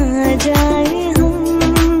कहाँ जाए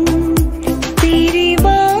हम, तेरी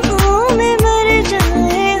बाहों में मर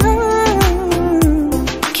जाए हम।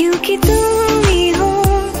 क्योंकि तुम ही हो,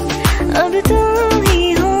 अब तुम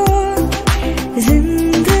ही हो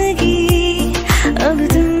जिंदगी, अब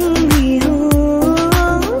तुम ही हो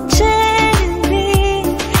चैन भी,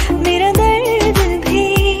 मेरा दर्द भी,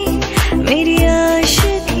 मेरी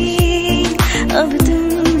आशिकी, अब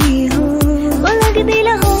तुम ही हो। वो लगदी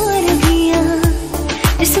लाहौर दिया,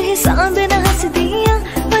 जिस हिसाब ना हंस दिया,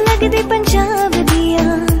 वो लगदी पंजाब दिया,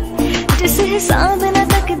 जिस हिसाब ना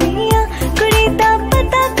तक दिया। कुड़ी दा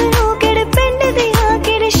पता करो केड़े पिंड दिया,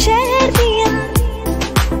 केड़े शहर दिया।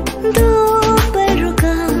 दो पर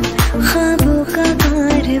रुका ख्वाबों का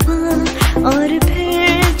कारवां, और फिर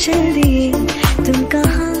चल दिए तुम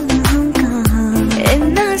कहाँ हम कहाँ।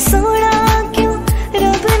 इतना सोना क्यों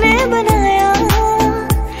रब ने बनाया,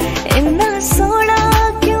 इतना सोना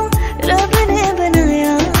क्यों रब ने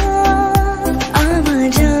बनाया। आवा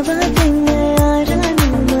जावा दिन यारा नु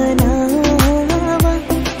मनावा,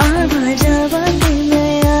 आवा जावा दिन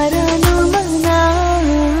यारा नु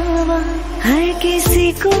मनावा। हर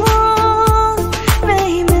किसी को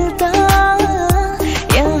नहीं मिलता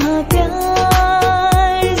यहाँ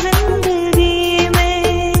प्यार जिंदगी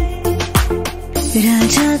में।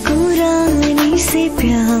 राजा को रानी से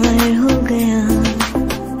प्यार हो गया,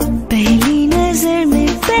 पहली नजर में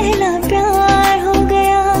पहला प्यार हो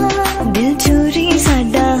गया। दिल चोरी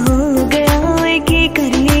साडा हो गया, ओए की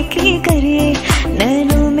करिए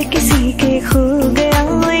नैनों में किसी के खो गया।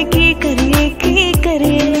 ओए की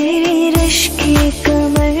करिए मेरे रश की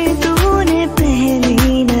कमर तूने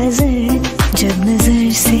पहली नजर, जब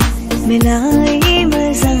नजर से मिलाई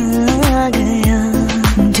मजा आ गया।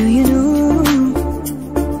 Do you know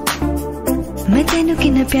मैं तेनू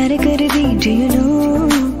कितना प्यार कर दी, do you know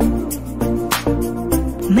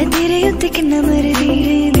मैं तेरे उत्ते कितना मर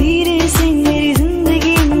धीरे धीरे से मेरी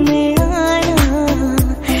जिंदगी में आना,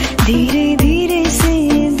 धीरे धीरे से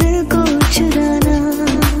दिल को चुराना।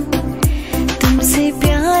 तुमसे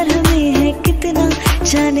प्यार हमें है कितना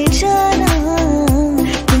जाने जाना,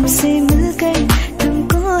 तुमसे मिलकर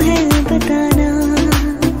तुमको है बताना।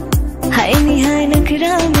 हाय नेहा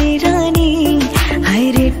नखरा मेरा नी, हाय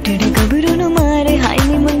रेटेड गबरू नु मारे, हाय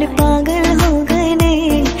नी मुंडे पागल हो गए ने,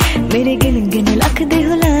 मेरे गिन गिन लख दे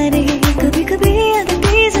हुलारे। कभी कभी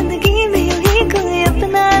आदती जिंदगी में यूं कोई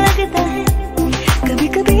अपना लगता है, कभी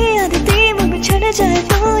कभी आदती मुझ में छड़ जाए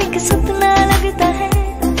तो एक सपना लगता है।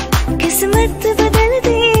 किस्मत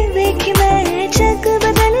बदलती देखी मैं, जग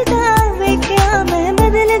बदलता देखा मैं,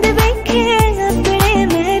 बदल दे देखे अपने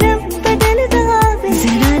में रब बदलता।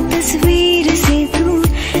 जरा तस्वीर से तू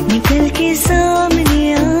निकल के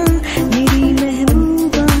सामने आ, मेरी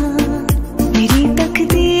महबूबा, मेरी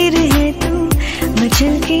तकदीर है तू,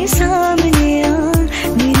 मचल के सामने आ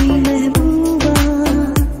मेरी महबूबा।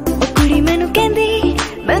 ओ कुड़ी मैनू कहंदी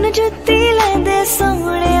मैनू जुत्ती लैंदे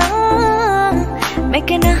सोहणिया, मैं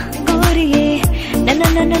कहना गोरिए ना ना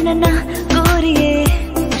ना ना ना गोरिए।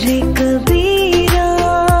 रे कबीरा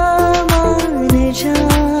मान जा,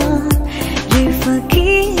 रे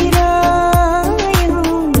फकीरा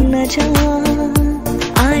यूं न जा।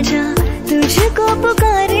 आजा तुझको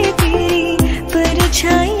पुकारे तेरी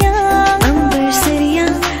परछाइयाँ, अंबर सरिया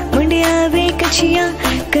मुंडिया वे कचिया,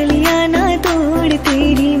 कलियां ना तोड़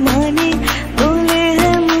तेरी माँ ने बोले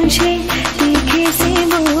है मुझे तीखे से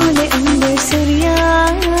बोले। अंबर सरिया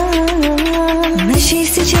नशे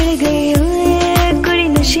से चढ़ गए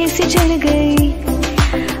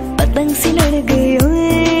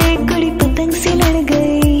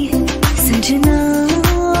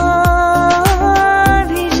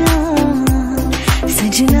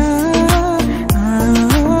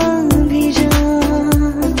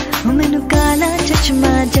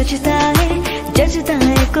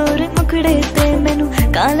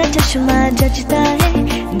चश्मा जचता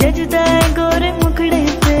है गोरे मुखड़े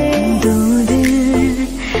पे। दो दिल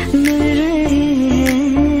मिल रहे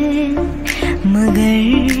हैं मगर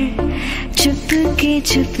चुपके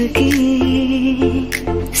चुपके,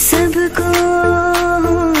 सबको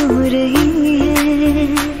हो रही है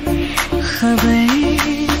खबर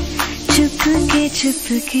चुपके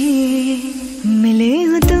चुपके। मिले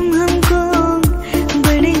हो तुम हमको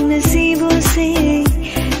बड़े नसीबों से,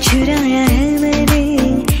 चुराया है मैंने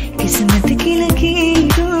किस्मत की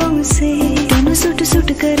लकीरों से। तेनू सुट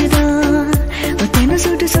सुट करदा ओ तेनू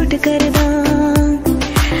सुट सुट करदा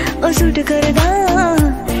ओ सुट करदा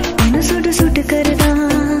तेनू सुट सुट करदा।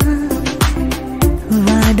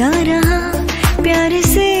 वादा रहा प्यार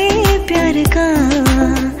से प्यार का,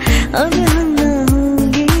 अब हम ना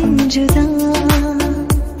होंगे जुदा।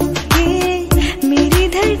 ये मेरी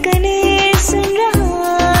धड़कने सुन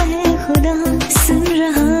रहा है खुदा, सुन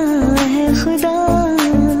रहा है खुदा।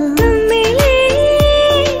 तुम मिले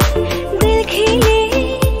दिल खिले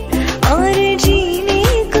और जीने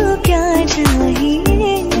को क्या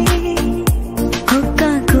चाहिए।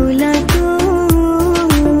 कोका कोला तू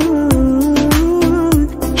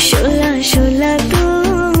शोला शोला तू।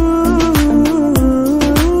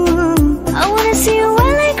 I wanna see you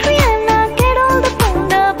well like Rihanna, get all the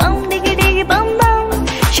bummed up, diggy diggy bum bum.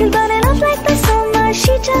 She'll burn it up like the summer,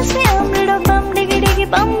 she tells me I'm rid of bum diggy diggy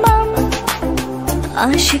bum bum.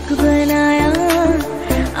 आशिक बनाया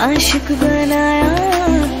आशिक बनाया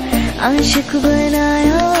आशिक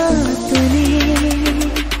बनाया तूने,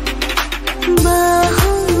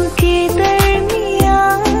 बाहों के दरमियां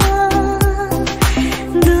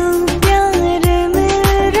दो प्यार मिल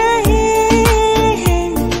रहे हैं।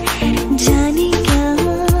 जाने क्या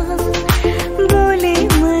बोले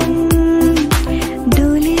मन,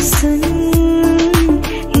 डोले सुन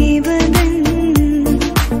ये बदन।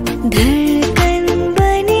 धड़कन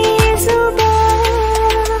बनी जुबां,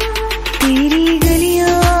 तेरी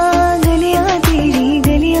गलियां गलियां तेरी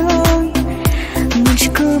गलियां,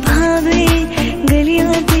 मुझको भावे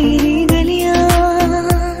गलियां तेरी गलियां।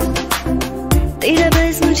 तेरा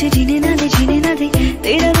बस मुझे जीने ना दे जीने ना दे,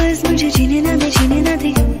 तेरा बस मुझे जीने ना दे जीने ना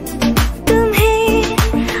दे। तुम्हें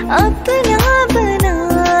अपना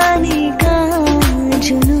बनाने का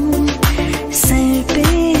जुनून सर पे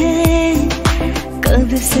है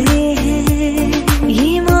कब से है।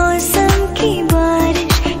 ये मौसम की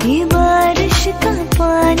बारिश, ये बारिश का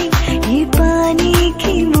पानी, ये पानी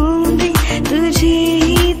की बूंदे तुझे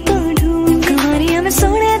ही तो ढूंढ। कवारियां में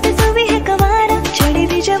सोने ते तू भी है कवारा, चढ़ी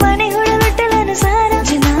दी जवानी हुड़ लुटला न सारा।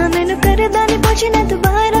 जिना मैनू कर दानी पहुंची ना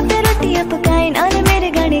दोबारा, ते रोटियां पकाए नाल मेरे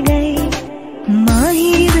गाने गए।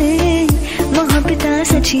 माही वे वहाँ पिता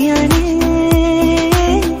सचिया ने,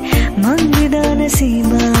 मंगदा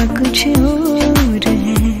नसीबा कुछ और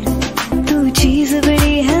है। तू चीज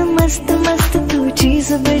बड़ी है मस्त मस्त, तू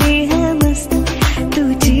चीज बड़ी है मस्त, तू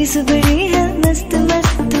चीज बड़ी है मस्त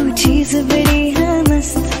मस्त, तू चीज बड़ी है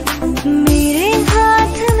मस्त। मेरे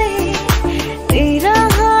हाथ में तेरा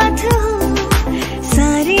हाथ हो,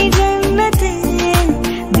 सारी जन्नतें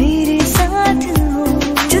मेरे साथ हो।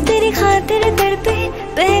 जो तेरी खातिर तड़पे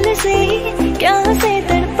पहले से ही, क्या उसे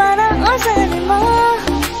तड़पाना ओ जालिमा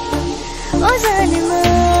ओ जालिमा।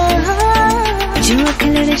 जो अख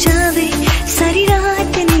लड़ जावे सारी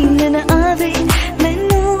रात नींद न आवे,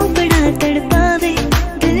 मैनू बड़ा तड़पावे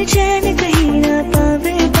दिल चैन कहीं ना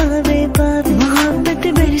पावे पावे पावे। मोहब्बत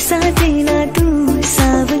बरसा देना तू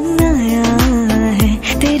सावन आया है,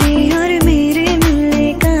 तेरे और मेरे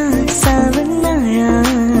मिलने का सावन आया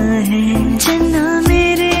है। चन्ना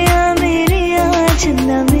मेरे आ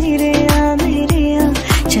चन्ना मेरे आ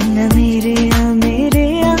चन्ना मेरे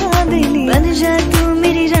आ बेली। बन जा तू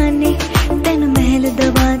मेरी रानी, तेन महल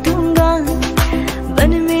दबा दूंगा।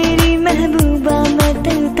 बन मेरी महबूबा, मैं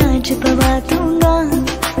तेन ताज पवा दूंगा।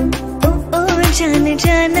 ओ जाने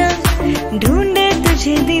जाना ढूंढे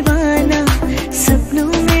तुझे दीवाना,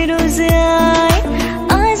 सपनों में रोज आए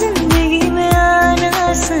आ जिंदगी में आना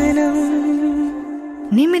सनम।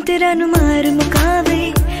 नी मैं तेरा नुमार मुकावे,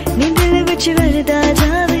 नी दिल विच वरदा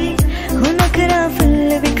जावे, हो नखरा फुल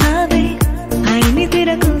विखावे। आई नी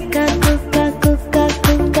तेरा Coca Coca Coca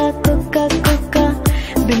Coca Coca Coca,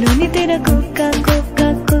 below नी तेरा Coca Coca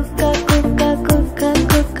Coca Coca Coca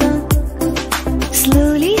Coca.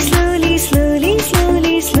 Slowly slowly slowly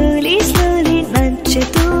slowly slowly slowly नच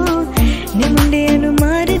तू, नी मुंडे नु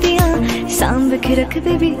मार दिया सांभ के रख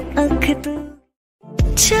बेबी अख तू।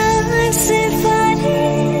 चाँद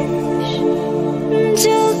सिफारिश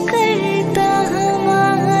जो करता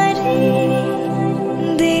हमारी,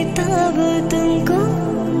 देता वो तुमको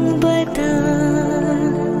बता।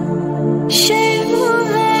 शर्मो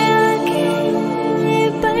है आगे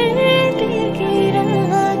पर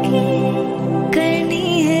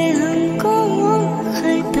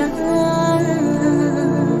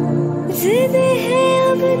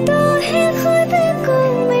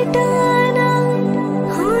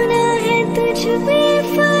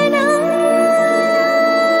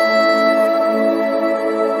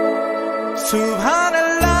सुभान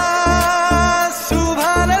अल्लाह,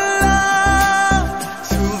 सुभान अल्लाह,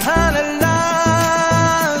 सुभान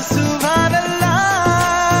अल्लाह, सुभान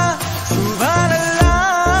अल्लाह, सुभान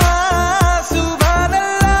अल्लाह, सुभान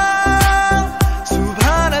अल्लाह,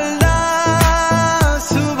 सुभान अल्लाह,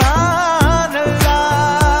 सुभान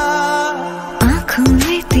अल्लाह। आँखों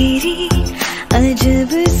में तेरी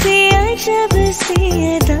अजब सी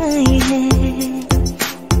अदाएं हैं,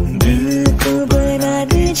 दिल को बना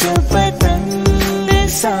दे जो पतंग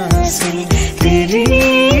सांसें तेरी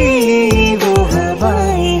वो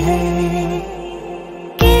हवाएं हैं।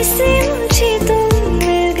 कैसे मुझे तुम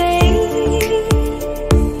मिल गई,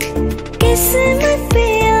 किस्मत पे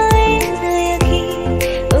आए ना यकीन,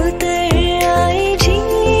 उतर आए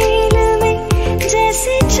झील में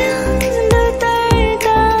जैसे चांद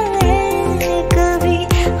उतरता है कभी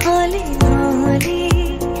हौले हौले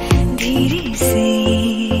धीरे से।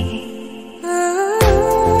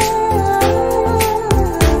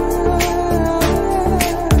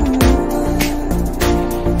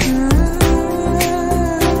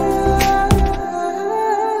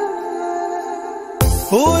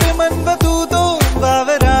 और मन बतू तो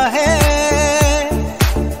बावरा है,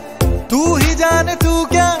 तू ही जाने तू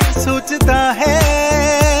क्या सोचता है,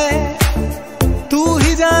 तू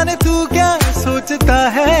ही जाने तू क्या सोचता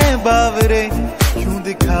है बावरे। क्यों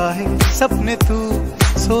दिखा है सपने तू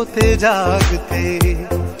सोते जागते,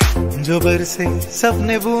 जो बरसे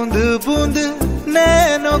सपने बूंद बूंद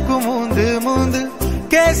नैनों को मूंद मूंद।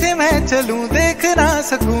 कैसे मैं चलूं देख ना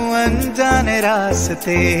सकूं अनजाने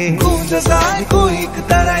रास्ते। गूंज सा है कोई एक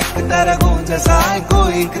तरह गूंज सा है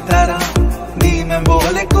कोई एक तरह, दी में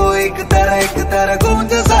बोले कोई एक तरह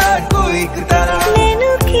गूंज सा है कोई एक तरह।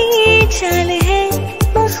 नैनों की चाल है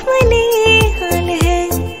मखमली हाल है,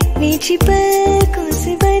 नीची पलकों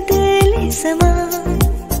से बदले समा।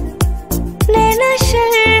 नैना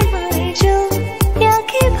शर्माए जो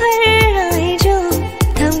आंखें भर आए जो,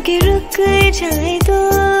 थम के रुक जाए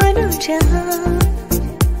दोनों जहां।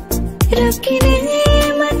 रब की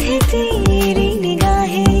नेमत है तेरी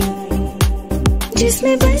निगाहें,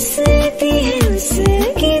 जिसमें बसती है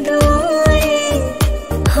उसकी दुआएं।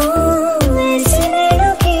 हो ऐसे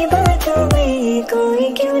नैनों की बातों में कोई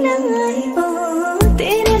क्यों ना आए। ओ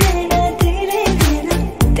तेरे नैना तेरे नैना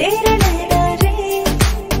तेरे नैना रे,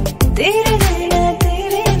 तेरे नैना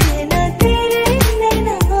तेरे नैना तेरे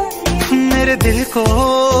नैना रे। मेरे दिल को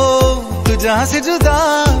तू जहां से जुदा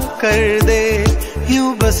कर दे, यूं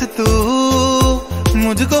बस तू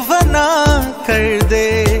मुझको फना कर दे।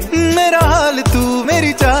 मेरा हाल तू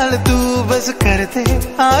मेरी चाल तू बस कर दे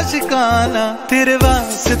आशिकाना। तेरे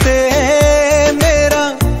वास्ते मेरा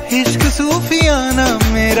इश्क सूफियाना,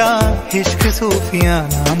 मेरा इश्क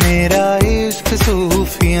सूफियाना, मेरा इश्क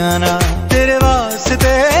सूफियाना। तेरे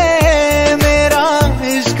वास्ते मेरा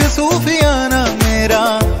इश्क सूफियाना, मेरा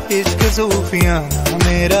इश्क सूफियाना,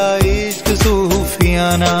 मेरा इश्क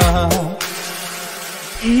सूफियाना।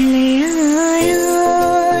 ले आया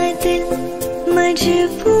दिल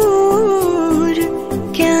मजबूर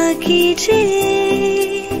क्या कीजिए,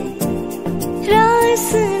 रास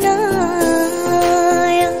ना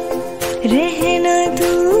आया रहना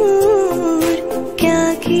दूर क्या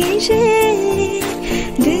कीजिए।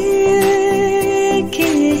 दिल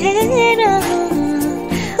कह रहा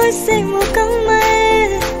उसे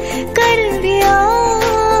मुकम्मल कर दिया,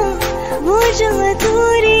 वो जो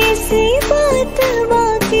अधूरी सी बात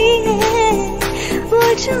बाकी है, वो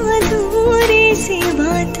जो अधूरी सी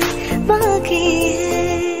बात बाकी है।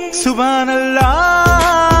 सुभान अल्लाह,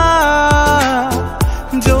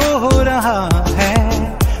 जो हो रहा है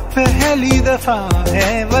पहली दफा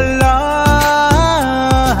है वल्लाह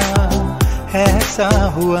ऐसा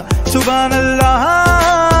हुआ। सुभान अल्लाह,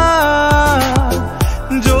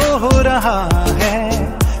 जो हो रहा है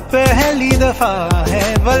पहली दफा है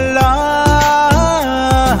वल्लाह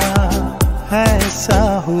ऐसा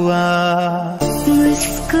हुआ।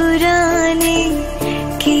 मुस्कुराने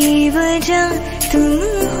की वजह तुम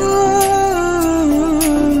हो,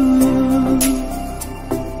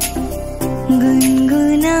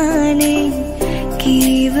 गुनगुनाने की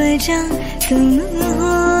वजह तुम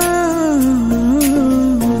हो।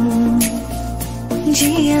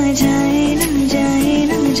 जिया जाए ना जाए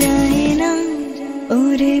ना जाए ना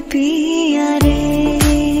और पिया रे,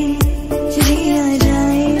 जिया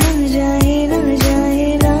जाए ना जाए ना जाए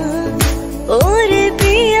ना और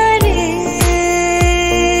पिया रे,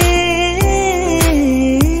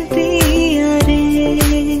 पिया रे।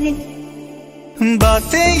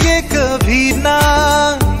 बातें ये कभी ना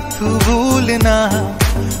तू भूलना,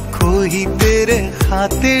 कोई तेरे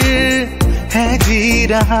खातिर है जी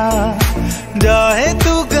रहा। जाए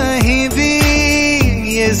तू कहीं भी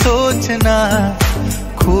ये सोचना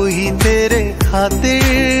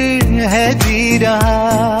खातिर है जी रहा।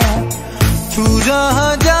 तू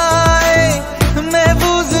जहाँ जाए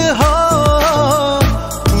महफूज हो,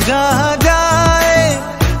 तू जहाँ जाए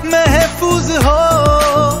महफूज हो,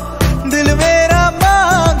 दिल मेरा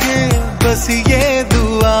मांगे बस ये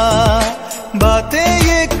दुआ। बातें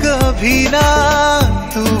ये कभी ना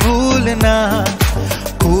तू भूलना,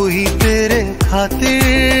 कोई तेरे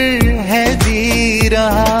खातिर है जी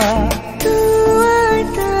रहा। तू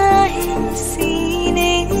आता है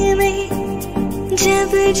सीने में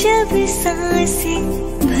जब जब सांसें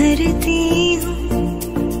भरती हूँ,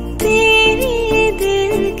 तेरे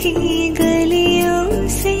दिल की गलियों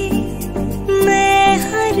से मैं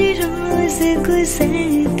हर रोज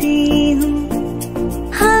गुजरती हूँ।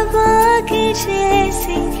 हवा के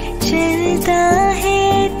जैसे चलता है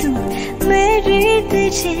तू, मैं रेत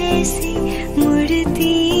जैसे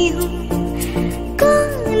मुड़ती हूँ।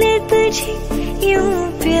 कौन तुझे यूं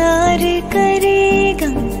प्यार करेगा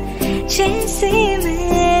जैसे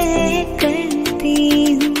मैं करती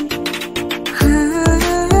हूँ।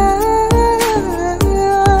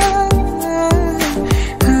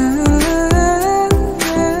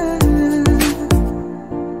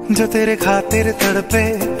 जो तेरे खातिर तड़पे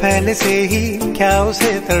पहले से ही, क्या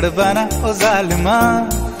उसे तड़पाना ओ जालिमा,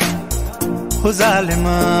 ओ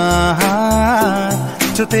जालिमा।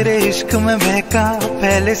 जो तेरे इश्क में बहका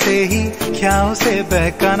पहले से ही, क्या उसे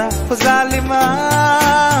बहकाना ओ जालिमा,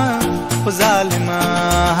 ओ जालिमा।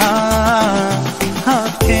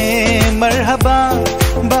 आँखें मरहबा,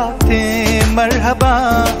 बातें मरहबा,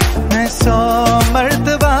 मैं 100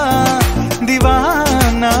 मर्तबा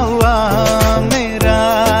दीवाना हुआ। मेरा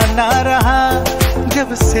ना रहा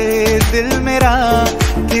जब से दिल मेरा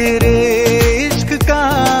तेरे इश्क का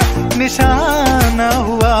निशाना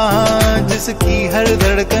हुआ। जिसकी हर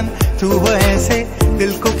धड़कन तू हो ऐसे,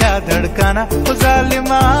 दिल को क्या धड़काना ओ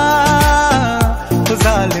जालिमा, ओ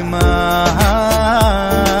जालिमा।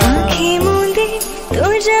 आँखें मूंदे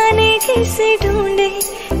तो जाने किसे ढूंढे,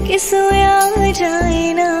 कि सोया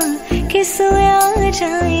जाए ना, कि सोया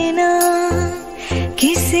जाए ना।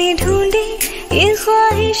 किसे ढूंढे ये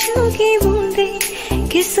ख्वाहिशों की बूंदे,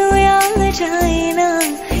 कि सोया जाए ना,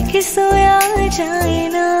 कि सोया जाए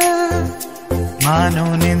ना। मानो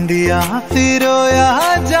निंदिया फिर रोया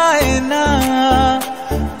जाए ना,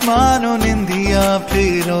 मानो निंदिया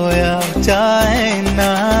फिर रोया जाए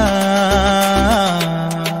ना।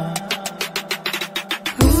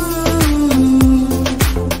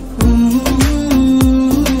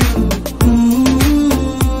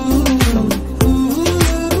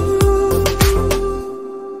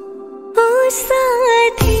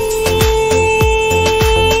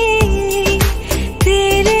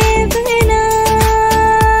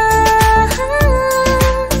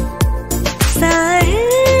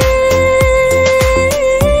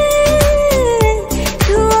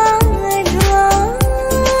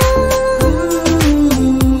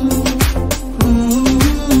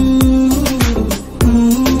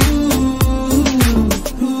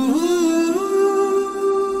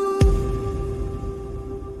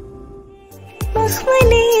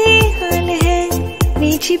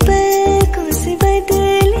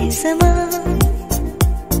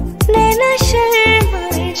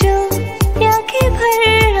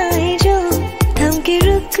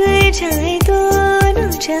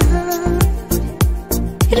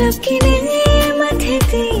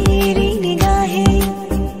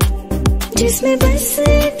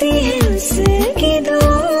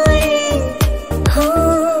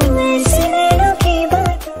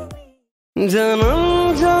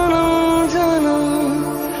 जन्म जन्म जन्म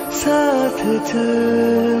साथ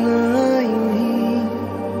चलना यूं ही,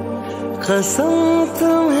 कसम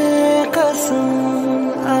तुम्हें कसम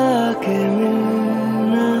आके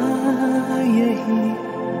मिलना यही।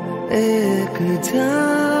 एक जा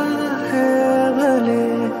है भले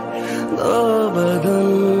दो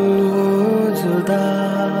बदन जुदा,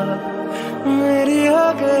 मेरी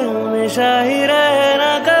होके हमेशा ही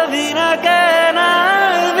रहना, कभी ना कहना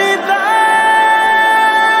अलविदा।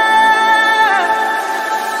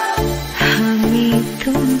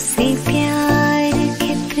 तुमसे प्यार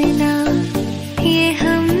कितना ये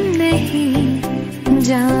हम नहीं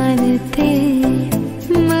जानते,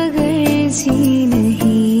 मगर जी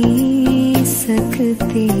नहीं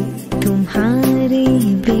सकते तुम्हारे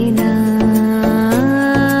बिना।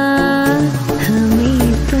 हमें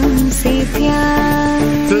तुमसे प्यार,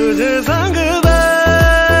 तुझे संग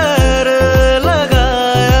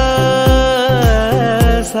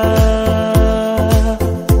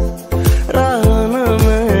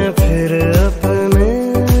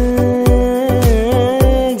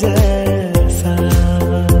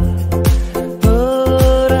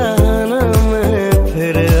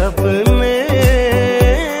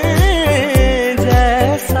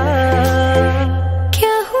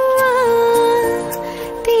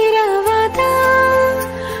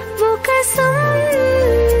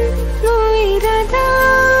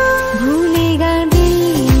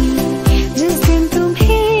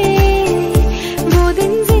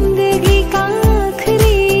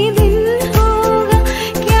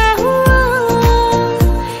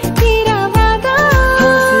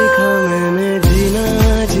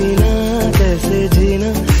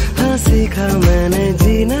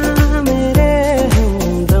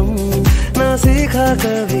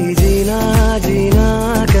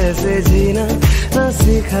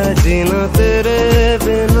जीना तेरे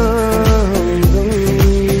बिना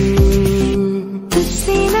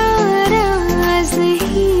तुझसे नाराज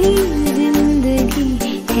ही जिंदगी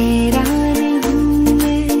हैरान हूँ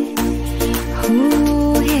मैं,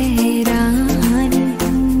 हैरान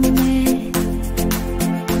हूँ मैं।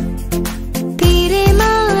 तेरे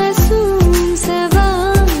मासूम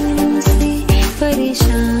सवालों से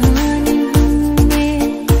परेशान हूँ मैं,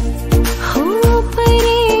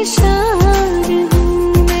 परेशान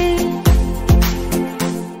हूँ मैं।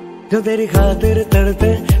 जो तेरी खातिर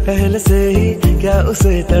तड़पे पहले से ही, क्या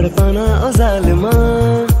उसे तड़पाना ओ जालिमा,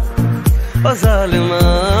 ओ जालिमा।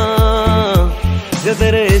 जो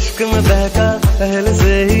तेरे इश्क में बहका पहले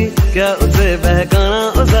से ही, क्या उसे बहकाना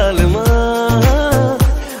ओ जालिमा,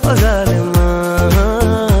 ओ जालिमा।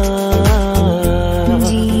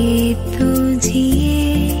 जिए तो जिए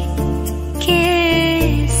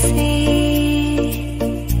कैसे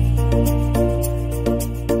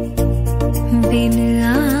बिन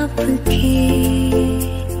आपके,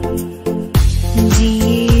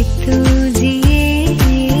 जिए तो जिए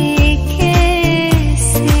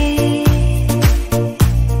कैसे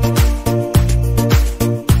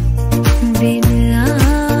बिन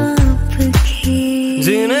आपके।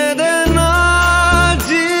 जीने देना,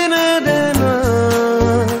 जीने देना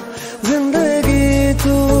जिंदगी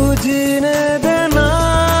तू, जीने देना,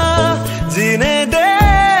 जीने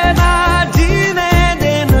देना, जीने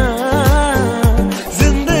देना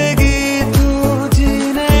जिंदगी तू,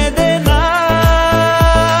 जीने देना।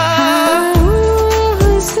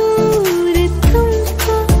 हुजूर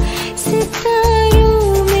तुमको सितारों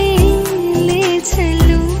में ले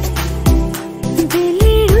चलूं, दिल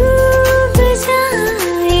डूब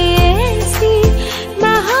जाए ऐसी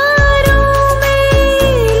बहारों में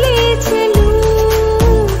ले चलूं।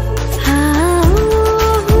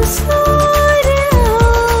 हुजूर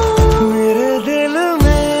मेरे दिल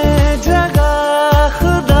में जगह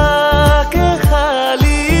खुदा के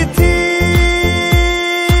खाली थी,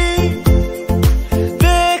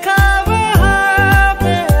 देखा वहाँ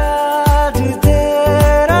पे आज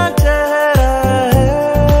तेरा चेहरा है।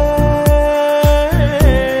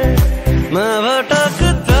 मैं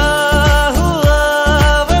भटकता हुआ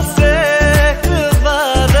बस एक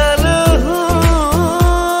बादल हूँ,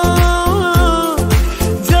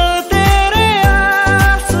 जो तेरे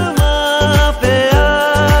आसमां पे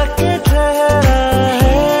आके ठहरा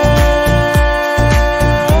है।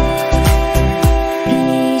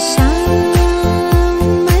 ये शाम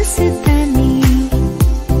मस्तानी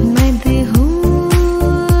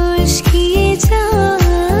मदहोश किए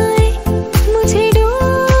जाए, मुझे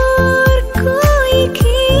डोर कोई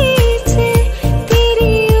खींचे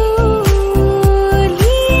तेरी ओर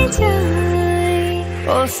लिए जाए।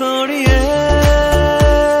 ओ सोनिए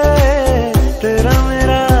तेरा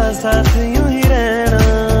मेरा साथ यूं ही रहना,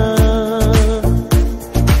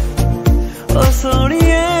 ओ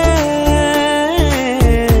सोनिए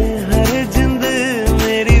हर जिंद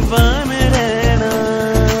मेरी बान रहना।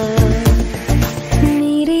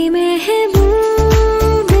 मेरे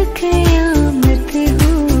महबूब कयामत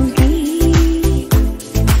होगी,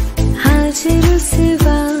 आज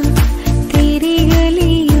रुसवा तेरी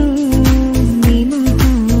गलियों में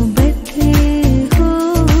मोहब्बत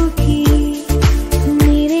होगी।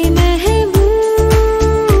 मेरे महबूब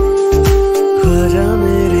ख्वाजा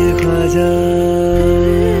मेरे ख्वाजा,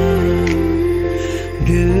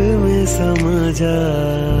 दिल में समा जा,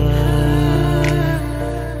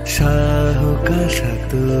 शाह का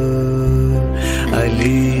शतू,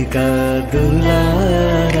 अली का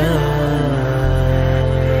दुलारा।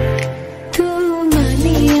 तू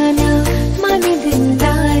माने या ना माने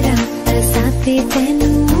दिलदारा, साथे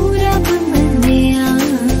तेनू रब मन्निया।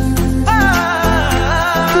 तू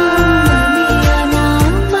माने या ना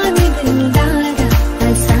माने दिलदारा,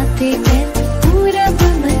 साथे तेनू रब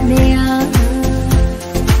मन्निया।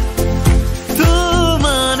 तू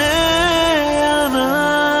माने या ना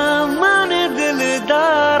माने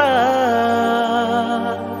दिलदारा,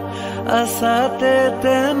 असा ते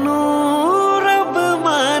तेनू रब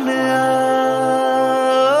मानिया।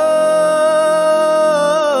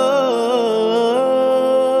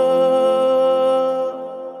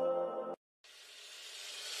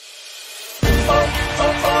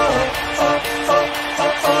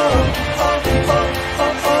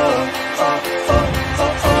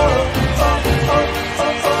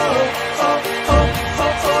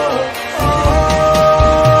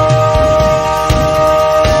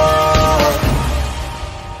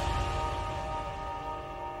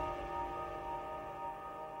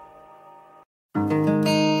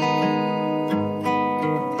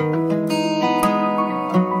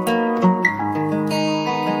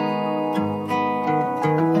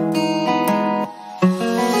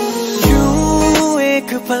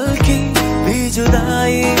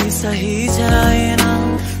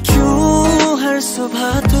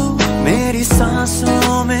 सुबह तू मेरी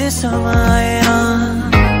सांसों में समाए ना।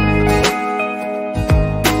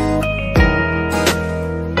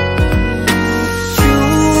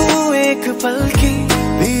 क्यों एक पल की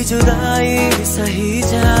भी जुदाई सही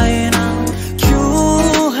जाए ना।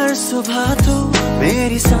 क्यों हर सुबह तू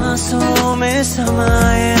मेरी सांसों में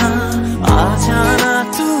समाए ना। आ जाना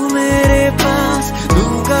तू मेरे पास,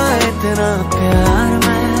 दूंगा इतना प्यार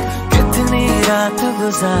मैं। कितनी रात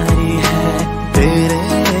गुजारी है तेरे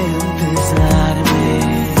इंतजार में।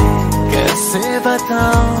 कैसे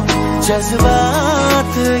बताऊं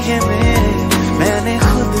जज्बात ये मेरे, मैंने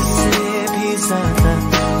खुद से भी ज्यादा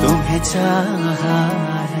तुम्हें चाहा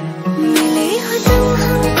है। मिले हो तुम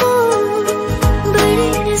हमको बड़े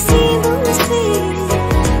नसीबों से,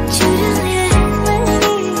 चुराया है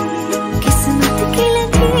मैंने किस्मत के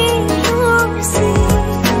लकीरों से।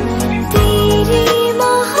 तेरी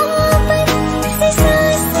मोहब्बत से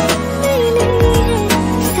सांसें मिली है,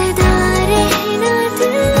 सदा रहना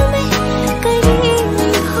दिल में करीब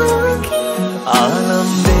होके। आलम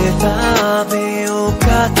बेताबियों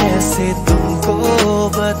का कैसे तुमको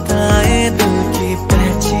बताए, दिल की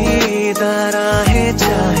पेचीदा राहें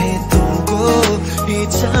चाहे तुमको भी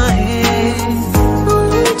चाहे। ओ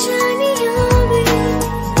जानिया वे,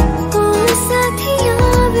 ओ साथिया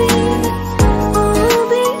वे, ओ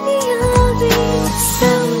बेलिया वे।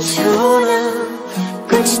 समझो ना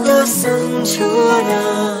कुछ तो समझो ना।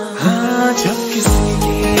 हाँ जब किसी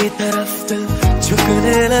की तरफ दिल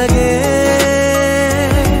झुकने लगे,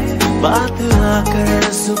 बात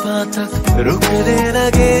आकर सुबह तक रुकने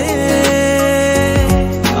लगे।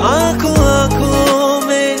 आंखों आंखों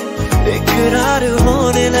में इकरार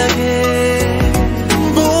होने लगे।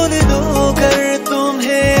 बोल दो कर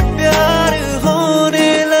तुम्हें प्यार होने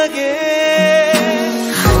लगे।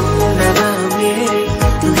 हमनवा मेरे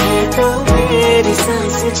तू है तो मेरी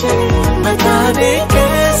सांस चले। बता दे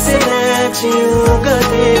कैसे मैं जीऊंगा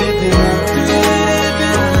तेरे बिना।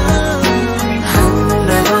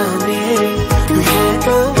 हमनवा मेरे तू है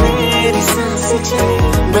तो मेरी सांस चले।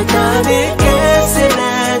 बता दे कैसे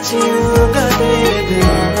मैं जीऊंगा तेरे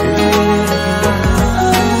बिना।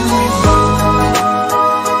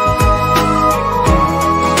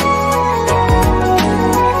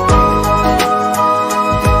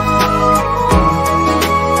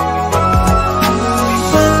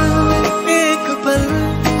 एक पल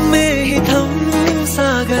में ही थम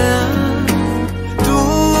सा गया तू,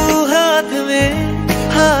 हाथ में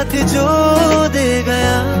हाथ जो दे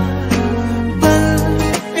गया। पल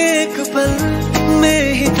एक पल में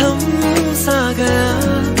ही थम सा गया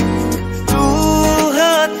तू,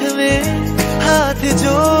 हाथ में हाथ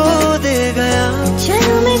जो दे गया।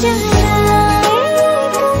 चलो मैं जाए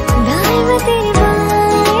दाएं में तेरी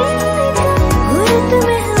बाएं, हुर्रत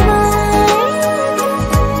में हवाएं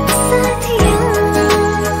साथिया।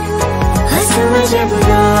 हंस में जब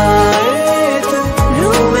गाए तू,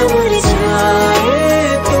 रूह में मुरझाए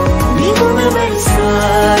तू, भीगू में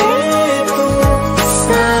बरसाए तू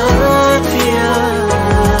साथिया।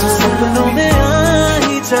 तू सपनों में आ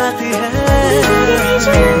ही जाती है,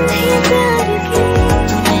 प्यार की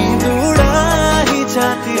तू नींद उड़ा ही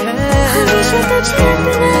जाती है। हमेशा तुझे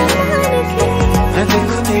अपना मान के मैं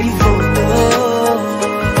देखूं तेरी फोटो,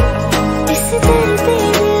 इस तरह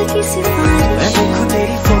तेरे की सिफारिश। मैं देखूं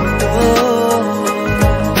तेरी फोटो,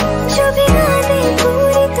 जो भी गा दे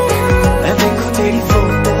पूरी तरह। मैं देखूं तेरी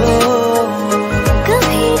फोटो,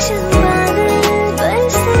 कभी जब बादल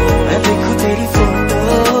बरसे, मैं देखूं तेरी फोटो।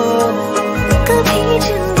 कभी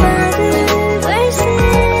जब बादल बरसे।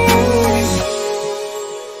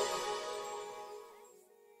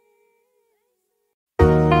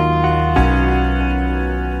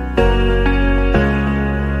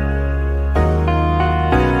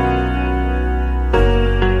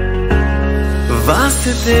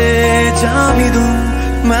 वास्ते जा भी दूं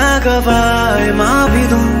मैं, गवाए माँ भी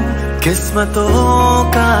दूं, किस्मतों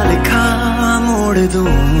का लिखा मोड़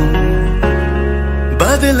दूं।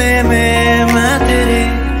 बदले में मैं तेरे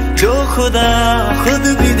जो खुदा खुद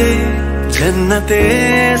भी दे, जन्नते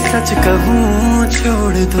सच कहूँ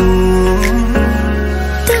छोड़ दूं।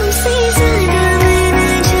 तुमसे ज्यादा मैं न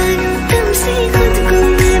जानूं, तुमसे खुद को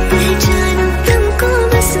मैं पहचानूं, तुमको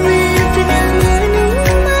बस मैं अपना मानूं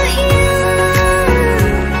माहिया।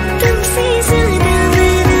 तुमसे ज्यादा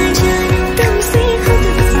मैं न जानूं, तुमसे खुद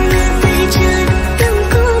को मैं पहचानूं,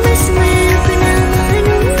 तुमको बस मैं अपना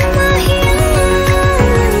मानूं माहिया।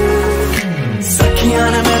 सखियां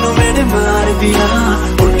ने मैंने मार दिया,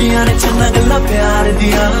 उल्टियां ने चन्ना गल्ला प्यार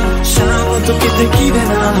दिया। शाम तो किते की दे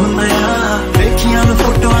नाल होना, अखियां में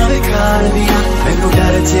फोटो बेकार दिया मैनू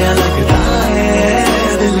डर जिहा लगदा है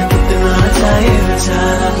दिल कितना चाहे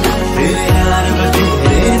बेचारा तेरे यार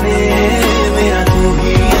बथेरे ने मेरा तू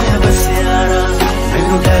ही है बस यारा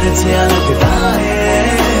मैनू डर जिहा लगदा है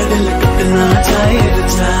दिल कितना चाहे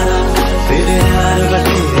बेचारा तेरे यार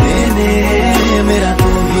बथेरे ने मेरा तू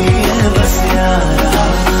ही है बस यारा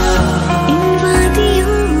इन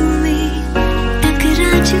वादियों में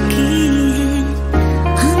टकरा चुकी है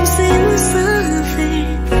हमसे मुसाफिर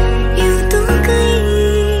यूं तो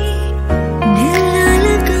कहीं दिल ना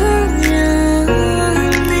लगाया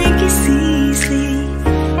मैं किसी से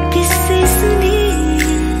किससे सुने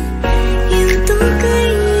यूं तो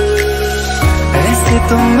कहीं ऐसे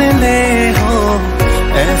तुम मिले हो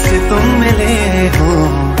ऐसे तुम मिले हो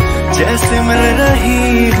जैसे मिल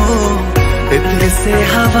रही हो इत्र से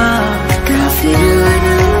हवा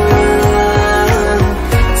काफिराना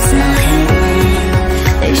सा है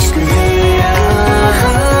इश्क है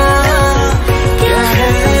क्या है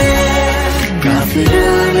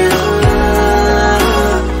काफिराना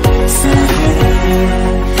सा है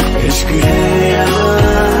इश्क है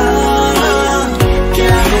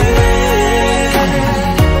क्या है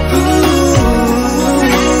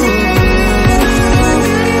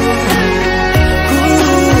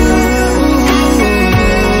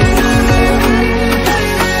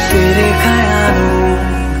तेरे ख्यालों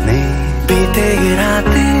में बीते ये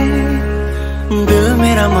रातें दिल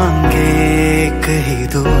मेरा मांगे एक ही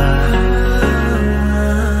दुआ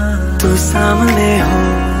तू सामने हो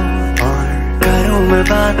और करूं मैं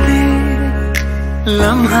बातें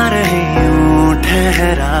लम्हा रहे यूं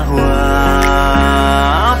ठहरा हुआ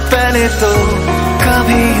पहले तो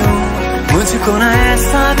कभी यूं मुझको न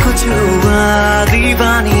ऐसा कुछ हुआ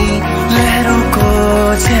दीवानी लहरों को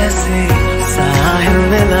जैसे साहिल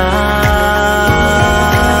मिला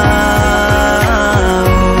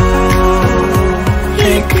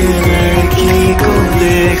एक लड़की को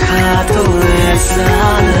देखा तो ऐसा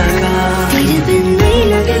लगा तेरे बिन नहीं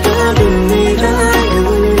लगता दिल मेरा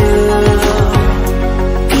ढूंढना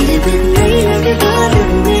तेरे बिन नहीं लगता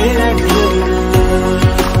दिल मेरा ढूंढना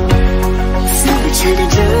सब छड़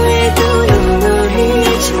जाए तो ना ही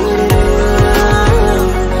छोड़ना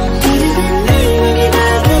तेरे बिन नहीं लगता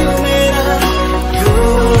दिल मेरा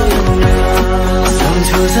ढूंढना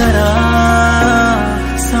समझो जरा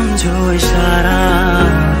समझो इशारा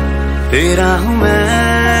तेरा हूँ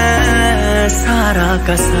मैं सारा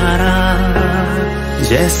का सारा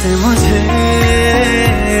जैसे मुझे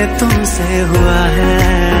तुमसे हुआ है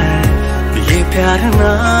ये प्यार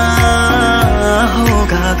ना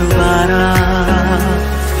होगा दोबारा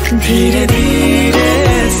धीरे धीरे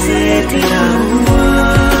से तेरा हुआ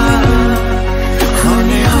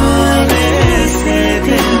होने होने से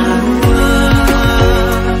तेरा हुआ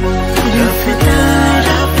रफ्ता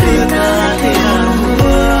रफ्ता तेरा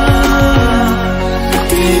हुआ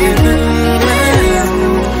तेरे बिन मैं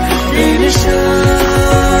हूँ बेनिशान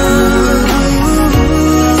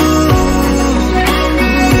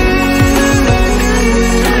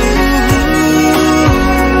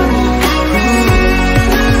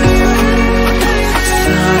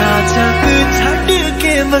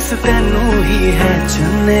बस तेनू ही है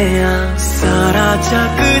चुनिया सारा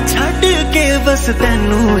जग छड़ के बस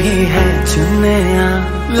तेनू ही है चुनिया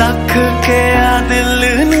लख के आ दिल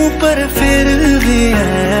नू पर फिर भी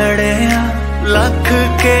अड़िया लख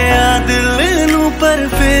के आ दिल नू पर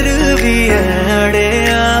फिर भी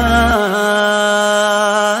अड़िया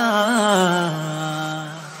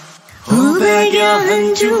हो गया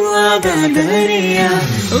हंजुआ दा दरिया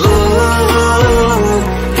ओ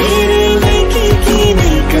तेरे लेके की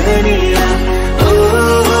नहीं करिया ओ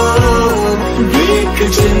देख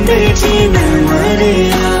जिंदे जी न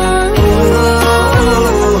मरिया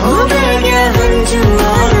हो गया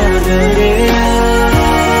हंजुआ दा दरिया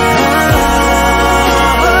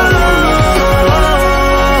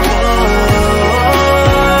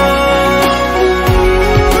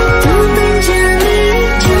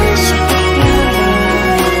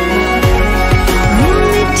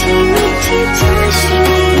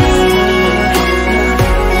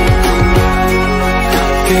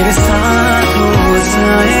तेरे साथ हो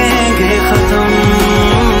जाएंगे खत्म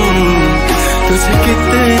तुझे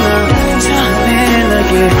कितना चाहने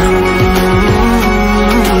लगे हम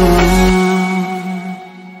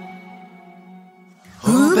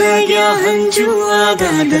हो गया हंजुआ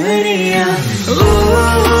दा दरिया ओ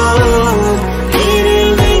तेरे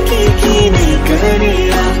लेके की नहीं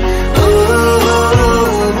करिया ओ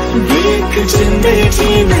देख जिंदे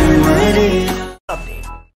जी न मरिया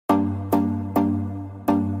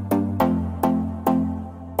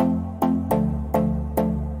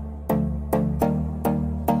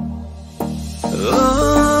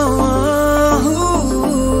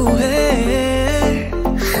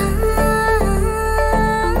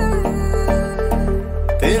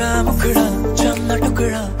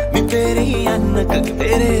नी तेरी अनक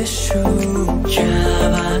तेरे शू। क्या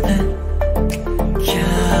बात है,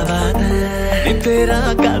 क्या बात है। नी तेरा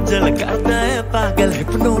काजल करता है पागल,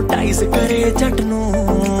 हिप्नोटाइज करे जट नू।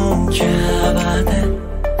 क्या बात है,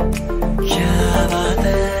 क्या बात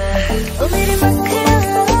है। ओ मेरे मखना,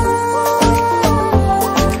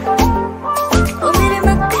 ओ मेरे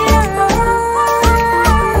मखना,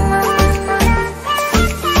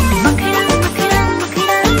 मखना मखना मखना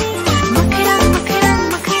मखना मखना मखना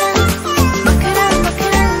मखना मखना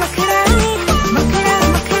मखना मखना मखना।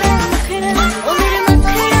 ओ मेरे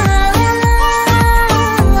मखना,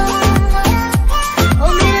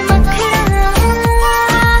 ओ मेरे मखना।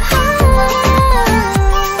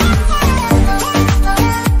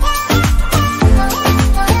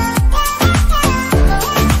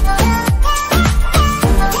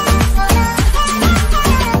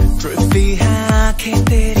 ट्रिपी है आंखें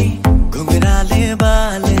तेरी, घुंघराले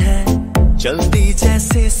बाल है, चलती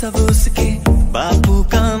जैसे सब उसके बापू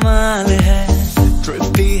का माल है।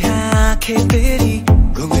 ट्रिपी है आंखें तेरी,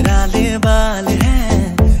 घुंघराले बाल है,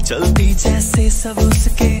 चलती जैसे सब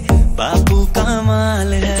उसके बापू का माल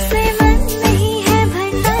है। तुझसे मन नहीं है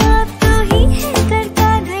भरना, अब तो ही है करता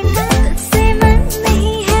धरना। तुझसे मन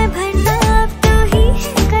नहीं है भरना, अब तो ही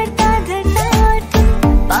है करता धरना। और तुम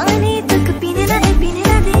पानी तक पीने ना दे, पीने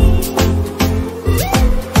ना दे।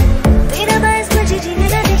 तेरा बस मुझे जीने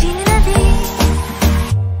ना दे, जीने ना दे।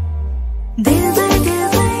 दिल भर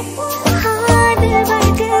हाँ दिल भर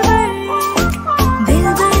दिल भर, दिल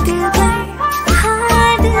भर दिल भर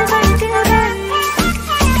हाँ दिल भर दिल भर,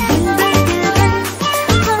 दिल भर दिल भर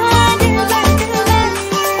हाँ दिल भर दिल भर,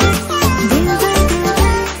 दिल भर दिल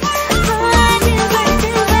भर हाँ दिल भर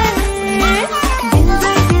दिल भर, दिल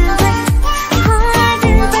भर दिल भर हाँ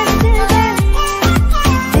दिल भर दिल भर,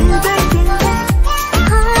 दिल भर दिल भर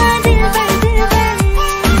हाँ दिल भर दिल भर।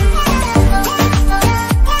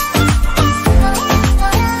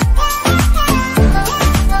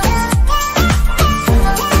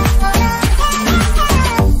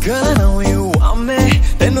 Girl, I know you want me,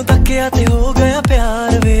 तेनू तकिया ते हो गया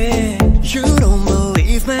प्यार वे। You don't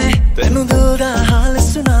believe me, तेनू दिल दा हाल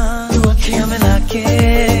सुना। तू अखियां मिला के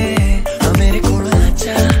हाँ मेरे कोल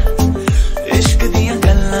आजा, इश्क दियां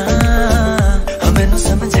गल्लां हाँ मैनू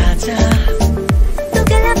समझा जा। तू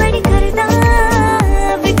गला बड़ी करदा,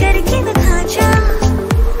 वे करके दिखा जा।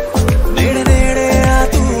 नेड़े नेड़े आ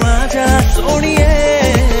तू आजा सोनिए।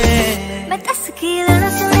 मैं कस के लाना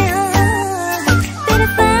सुनिया, तेरे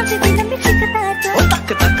पैर पे भी लंबी चिकता तो। ओ तक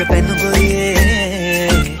तक तेनू गोरिए,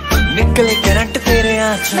 निकले करंट तेरे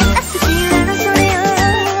आँचों। मैं कस के लाना सुनिया,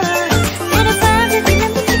 तेरे पैर पे भी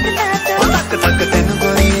लंबी चिकता तो। ओ तक तक तेनू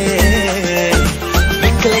गोरिए,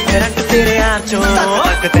 निकले करंट तेरे आँचों।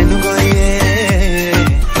 तक तेनू गोरिए,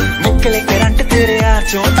 निकले करंट तेरे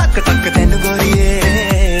आँचों। तक तक तेनू गोरिए,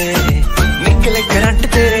 निकले करंट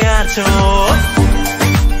तेरे आँचों।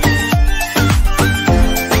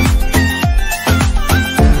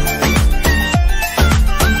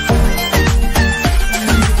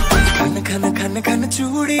 खन खन खन खन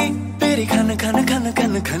चूड़ी तेरी, खन खन खन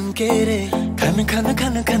खन खन के रे, खन खन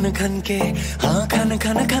खन खन खन के, हाँ खन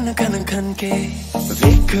खन खन खन खन के।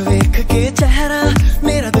 वेख वेख के चेहरा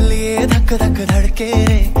मेरा दिल ये धक धक धड़के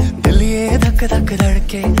रे, दिल ये धक धक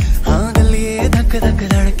धड़के, हाँ दिल ये धक धक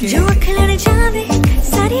धड़के। जो खिलड़ जावे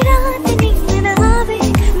सारी रात नींद न आवे,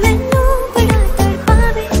 मैनू बड़ा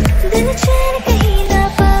तड़पावे, दिल चैन कहीं ना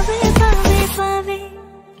पावे पावे पावे।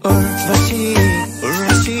 Urvashi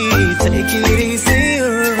Urvashi take it easy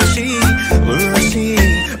Urvashi Urvashi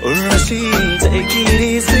Urvashi take it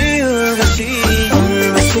easy Urvashi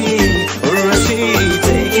Urvashi Urvashi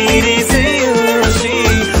take it easy Urvashi.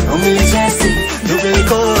 उंगली जैसी दुबली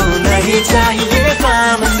को नहीं चाहिए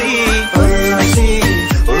pharmacy. Urvashi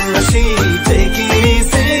Urvashi take it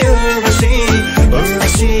easy Urvashi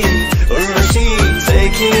Urvashi Urvashi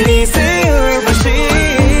take it easy Urvashi.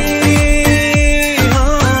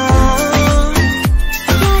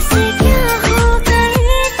 कैसे क्या हो गए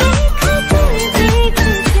देखते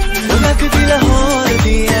देखते, लग दिल होर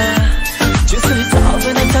दिया जिस हिसाब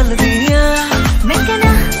ने चल दिया। मैं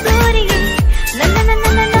कहना गोरिये ना ना ना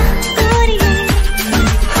ना ना ना गोरिये।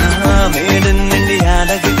 हाँ मेड इन इंडिया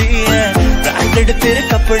लगती है, ब्रांडेड तेरे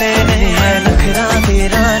कपड़े हैं, नखरा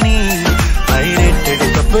तेरा नी हाई रेटेड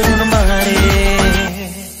कपड़ों मारे।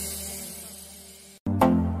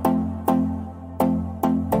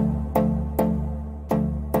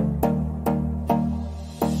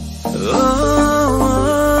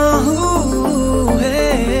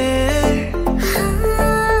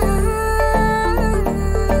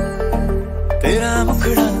 तेरा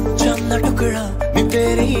मुखड़ा चंदा टुकड़ा नी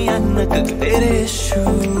तेरी अनक तेरे शू।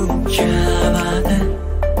 क्या बात है,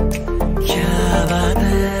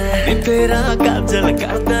 तेरा काजल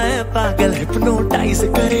करता है पागल, हिप्नोटाइज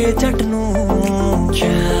करे जट नू।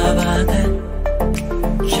 क्या बात है,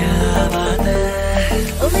 क्या बात है।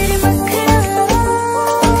 ओ मेरे मखना,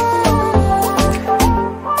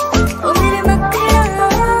 ओ मेरे मखना,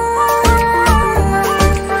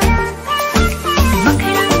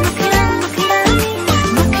 मखना मखना मखना मखना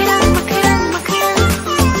मखना मखना मखना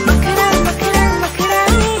मखना मखना मखना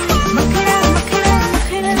मखना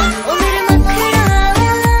मखना। ओ मेरे मखना,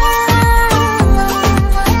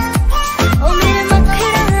 ओ मेरे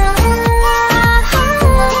मखना।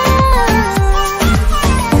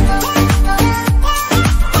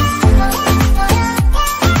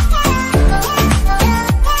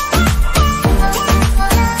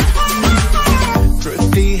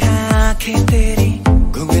 ट्रिपी है आंखें तेरी,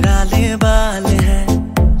 घुंघराले बाल है,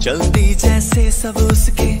 चलती जैसे सब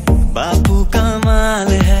उसके बापू का माल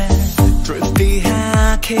है। ट्रिपी है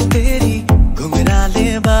आंखें तेरी, घुंघराले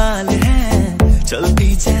बाल है, चलती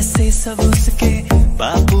जैसे सब उसके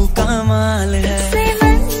बापू का माल है। तुझसे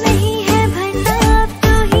मन नहीं है भरना, अब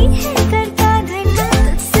तो ही है करता धरना।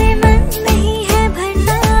 तुझसे मन नहीं है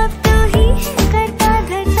भरना, अब तो ही है करता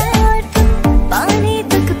धरना। और तुम पानी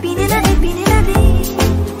तक पीने ना दे, पीने ना दे।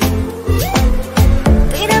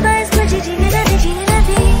 तेरा बस मुझे जीने ना दे, जीने ना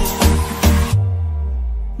दे।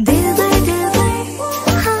 दिल भर,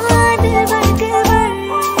 हाँ दिल भर, दिल भर।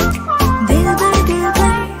 दिल भर,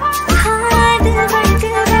 हाँ दिल भर,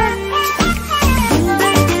 दिल भर। दिल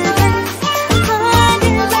भर, दिल भर, हाँ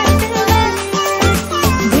दिल भर, दिल भर।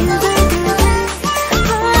 दिल भर, दिल भर,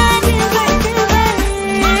 हाँ दिल भर, दिल भर।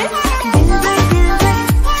 दिल भर, दिल भर,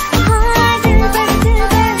 हाँ दिल भर, दिल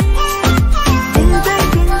भर। दिल भर,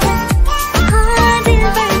 दिल भर, हाँ दिल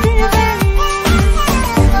भर, दिल भर।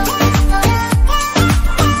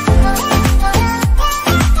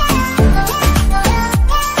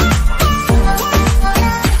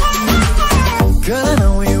 Girl, I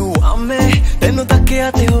know you want me, तेनू तकिया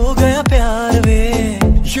ते हो गया प्यार वे।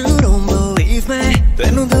 You don't believe me,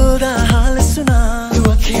 तेनू दिल दा हाल सुना। तू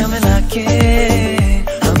अखियां मिला के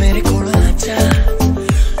हाँ मेरे कोल आजा,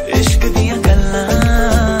 इश्क दियां गल्लां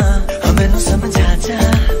हाँ मैनू समझा जा।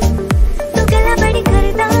 तू गला बड़ी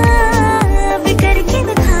करदा, वे करके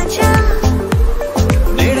दिखा जा।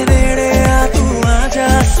 नेड़े नेड़े आ तू आजा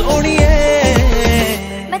सोनिए।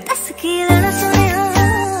 मैं दस के लड़ा सुनिया,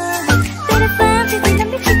 तेरे पैर दी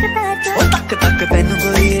लंबी चिकता जा। ओ तक तक तेनू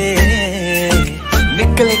गोलिए,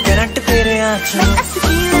 निकले करंट तेरे आँचों। मैं दस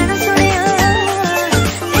के लड़ा सुनिया,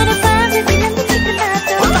 तेरे पैर दी लंबी चिकता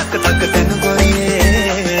जा। ओ तक तक तेनू गोलिए,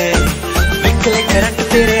 निकले करंट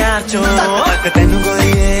तेरे आँचों। तक तेनू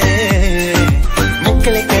गोलिए,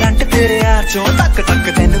 निकले करंट तेरे आँचों। तक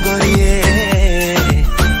तक तेनू गोलिए,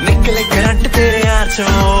 निकले करंट तेरे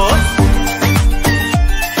आँचों।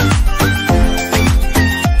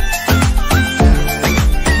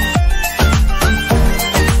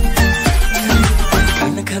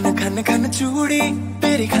 खन खन खन खन चूड़ी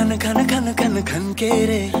तेरी, खन खन खन खन खन के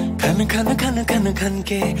रे। खन खन खन खन खन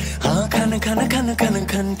के, हाँ खन खन खन खन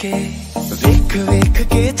खन के। वेख वेख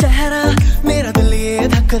के चेहरा मेरा दिल ये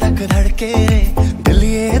धक धक धड़के रे। दिल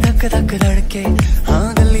ये धक धक धड़के, हाँ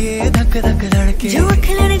दिल ये धक धक धड़के। जो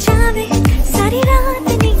खिलण जावे सारी रात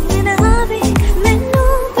नींद न आवे, मैनू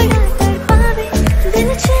बड़ा तड़पावे, दिल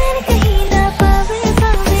चैन कहीं ना पावे,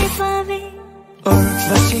 पावे पावे।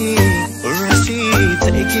 Urvashi Urvashi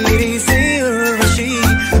take it easy Urvashi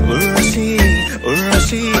Urvashi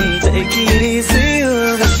Urvashi take it easy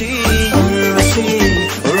Urvashi Urvashi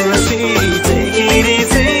Urvashi take it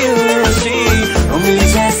easy Urvashi. उंगली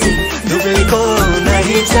जैसी दुबली को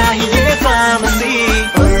नहीं चाहिए pharmacy.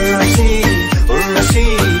 Urvashi Urvashi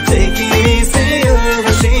take it easy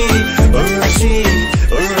Urvashi Urvashi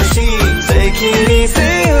Urvashi take it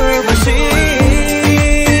easy Urvashi.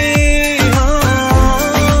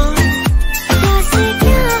 कैसे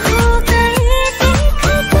क्या हो गए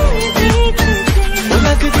देखते देखते।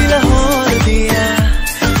 लग दिल होर दिया,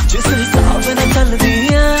 जिस हिसाब ने चल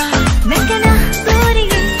दिया। मैं कहना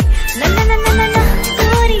तोरिए, ना ना ना ना ना ना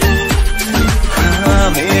तोरिए। हाँ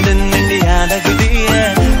मेड इन इंडिया लगती है,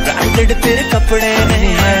 ब्रांडेड तेरे कपड़े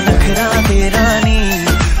नहीं है। नखरा तेरा नी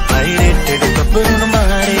हाई रेटेड कपड़ों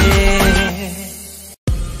मारे।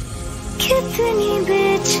 कितनी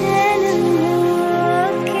बेचैन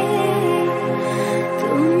होके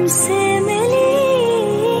तुमसे मिली,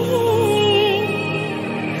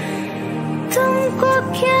 तुमको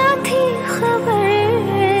क्या थी खबर,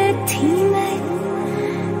 थी मैं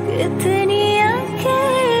कितनी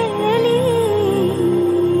अकेली।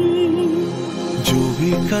 जो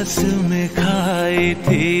भी कसमें खाई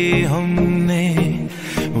थी हमने,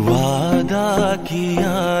 वादा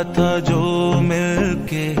किया था जो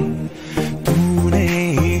मिलके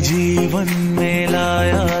जीवन में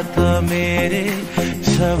लाया था मेरे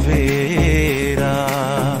सवेरा।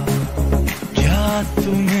 क्या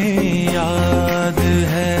तुम्हें याद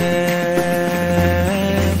है?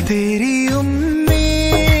 तेरी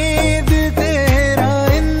उम्मीद तेरा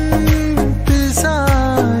इंतजार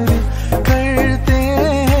करते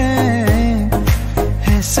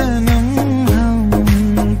हैं सनम,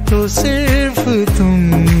 हम तो सिर्फ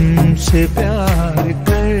तुमसे प्यार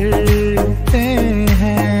करते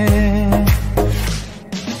हैं।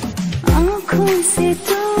 आँखों से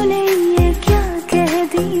तूने ये क्या कह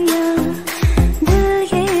दिया, दिल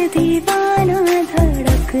ये दीवाना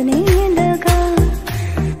धड़कने लगा।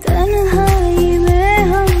 तन्हाई में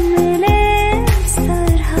हम मिले इस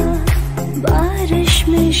तरह, बारिश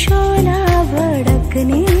में शोला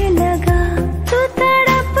भड़कने लगा। तू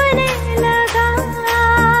तड़पने लगा,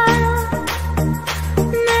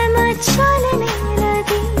 मैं मचलने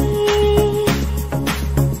लगी।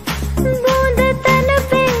 बूंद तन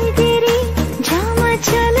पे गिरी, जाम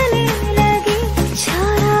चलने लगी। छा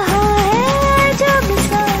रहा है जब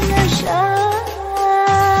सा नशा।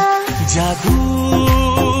 जादू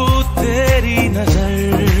तेरी नजर,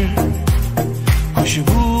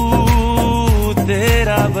 खुशबू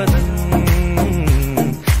तेरा बदन।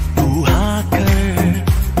 तू हाँ कर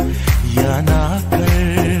या ना कर,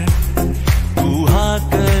 तू हाँ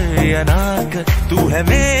कर या ना कर। तू है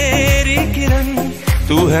मेरी किरण,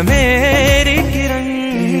 तू है मेरी किरण।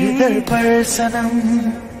 तेरे दर पर सनम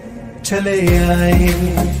चले आए,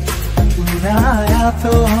 तू ना आया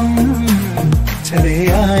तो हम चले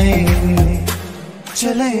आए,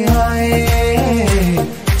 चले आए,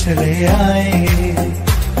 चले आए।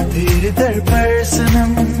 तेरे दर पर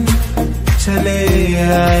सनम चले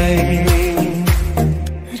आए।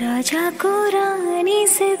 राजा को रानी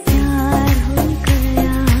से प्यार हो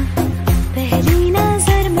गया, पहली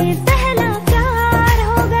नजर में पहला प्यार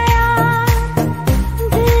हो गया।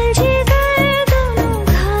 दिल जिगर दोनों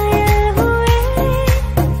घायल हुए,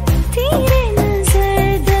 तेरे नजर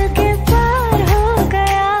दिल के पार हो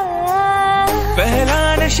गया। पहला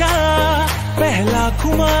नशा पहला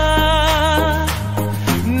खुमार,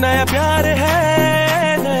 नया प्यार है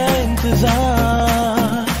नया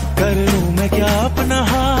इंतजार। कर लूं मैं क्या अपना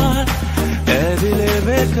हाथ, ऐ दिले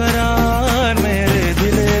बेकरार, मेरे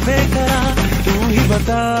दिले बेकरार। तू ही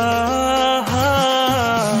बता।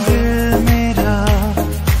 दिल मेरा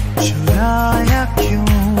चुराया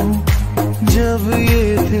क्यों, जब ये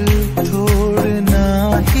दिल तोड़ना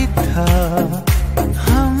ही था।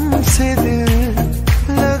 हमसे दिल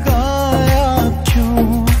लगाया क्यों,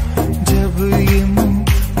 जब ये मुंह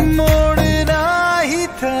मोड़ना ही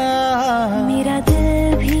था। मेरा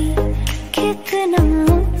दिल भी कितना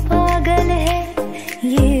पागल है,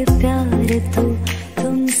 ये प्यार तो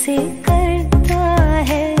तुमसे करता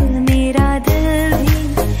है। मेरा दिल भी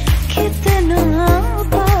कितना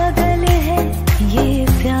पागल है, ये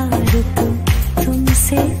प्यार तो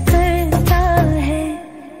तुमसे करता है।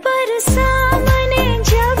 पर सामने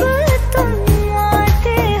जब तुम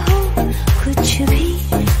आते हो, कुछ भी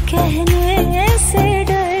कहने से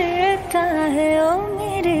डरता है। ओ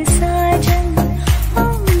मेरे साजन, ओ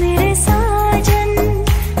मेरे साजन,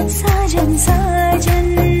 साजन साजन,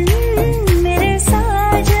 मेरे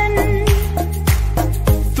साजन।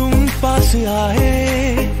 तुम पास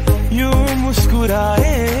आए यूं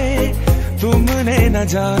मुस्कुराए, तुमने न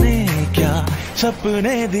जाने क्या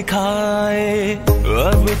सपने दिखाए।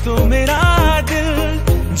 अब तो मेरा दिल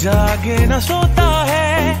जागे न सोता है,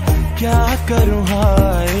 क्या करूं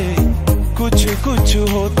हाय कुछ कुछ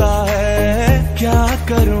होता है। क्या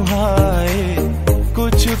करूं हाय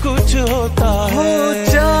कुछ कुछ होता हो है।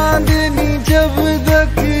 चांदनी जब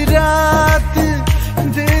तक रात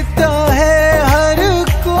देता है हर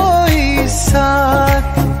कोई साथ,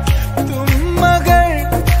 तुम मगर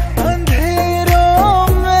अंधेरों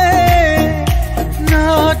में ना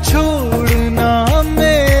छोड़ना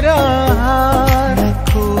मेरा हाथ। न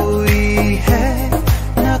कोई है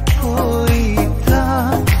न कोई था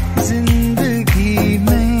जिंदगी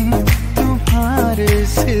में तुम्हारे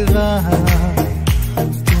सिवा।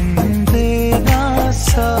 तुम देना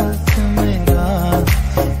साथ मेरा,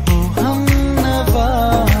 ओ हमनवा।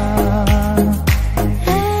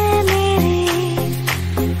 ऐ मेरे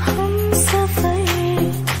हमसफर,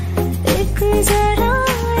 एक जरा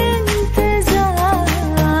इंतजार।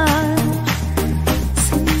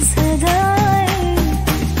 सुन सदाएं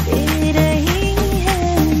दे रही है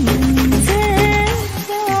मंज़िल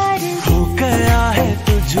प्यार हो गया है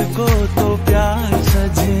तुझको तो प्यार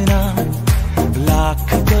सजना, लाख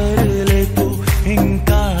कर ले तू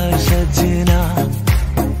इनकार सजना।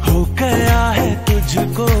 हो गया है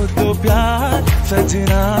तुझको तो प्यार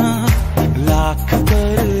सजना, लाख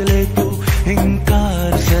कर ले तू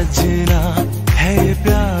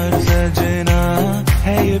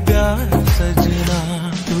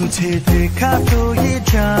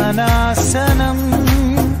दीवाना सनम,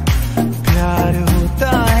 प्यार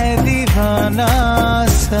होता है दीवाना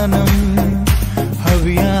सनम। अब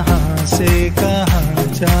यहाँ से कहाँ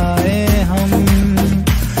जाए हम,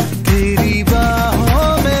 तेरी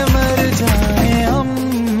बाहों में मर जाए हम।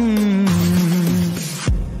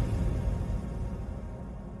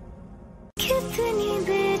 कितनी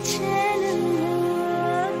बेचैन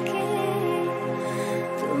होके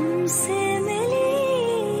तुमसे मिली,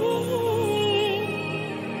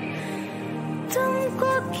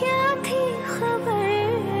 तुमको क्या थी खबर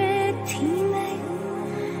थी नहीं।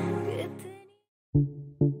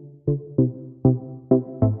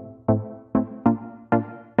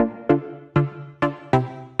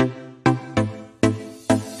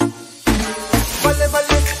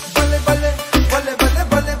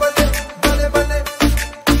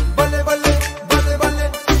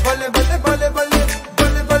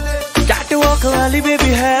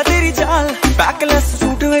 बेबी है तेरी चाल, बैकलेस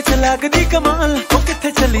सूट विच लगदी कमाल। ओ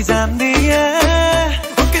किथे चली जांदी है,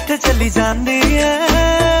 ओ किथे चली जांदी है।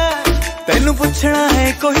 तेनू पुछना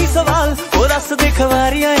है कोई सवाल, ओ दस दे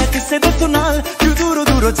खवारी आया किसे दे तू नाल। क्यों दूरों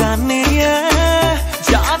दूरों जानी है,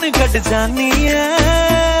 जान कट जानी है।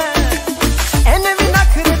 एने भी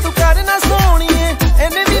नखरे तू करना सोनिए,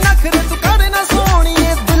 एने भी नखरे तू करना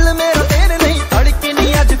सोनिए। दिल मेरा तेरे नहीं धड़के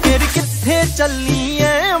नहीं, अज फिर किथे चली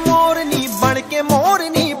है मोरनी बन के,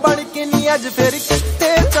 मोरनी बन के नी अज फिर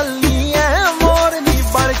किथे चली है मोरनी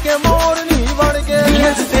बन के, मोरनी बन के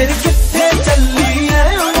अज फिर किथे चली है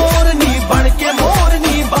मोरनी बन के,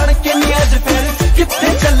 मोरनी बन के नी अज फिर किथे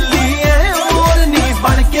चली है मोरनी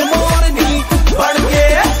बन के, मोरनी बन के।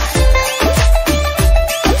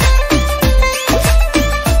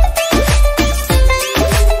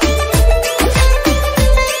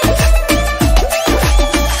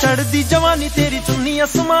 चढ़दी जवानी तेरी चुन्नी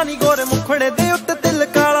आसमानी, गोरे मुखड़े दे उत्ते तिल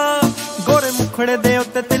काला, गोरे मुखड़े दे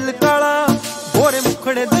उत्ते तिल काला, गोरे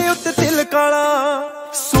मुखड़े दे उत्ते तिल काला।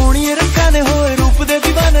 सोहणिए रंगां ने होए रूप दे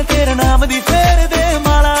दीवाने, तेरे नाम दी फेर दे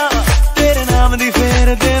माला, तेरे नाम दी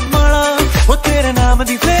फेर दे माला, ओ तेरे नाम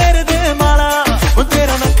दी फेर दे माला। ओ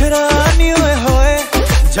तेरा नखरा नी होए होए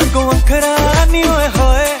जग्गों अखरा नी होए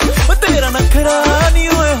होए, ओ तेरा नखरा नी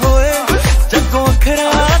होए होए जग्गों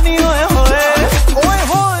अखरा नी होए होए। ओए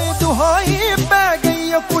होए दुहाई पै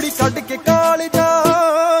गई ओ कुड़ी कट के काल जा,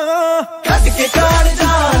 कट के काल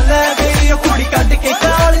जा ले गई ओ कुड़ी कट के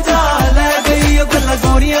काल जा ले गई। ओ गल्लां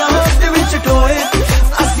गोरियां दे विच टोए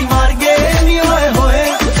असी मार गए नी होए होए,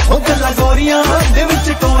 ओ गल्लां गोरियां दे विच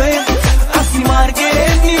टोए असी मार गए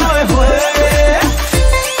नी होए होए।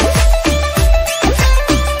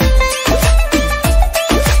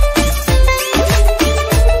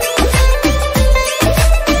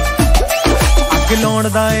 लाउण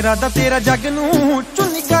दा इरादा तेरा जग नू,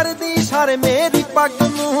 चुन्नी करदी इशारे मेरी पग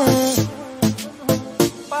नू,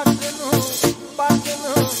 पग नू, पग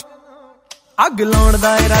नू। अग लाउण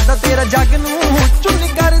दा इरादा तेरा जग नू, चुन्नी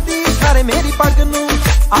करदी इशारे मेरी पग नू।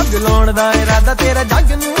 अग लाउण दा इरादा तेरा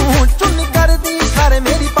जग नू, चुन्नी करदी इशारे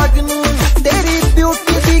मेरी पग नू। तेरी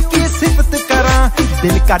ब्यूटी दी की सिफत करा,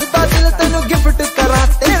 दिल करदा दिल तेनू गिफ्ट करा।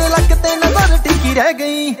 तेरे लक ते नजर टिकी रह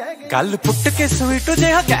गई, गल पुट के स्वीट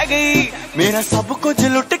जिहा कह गई, मेरा सब कुछ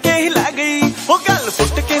लुट के ही लै गई। ओ गल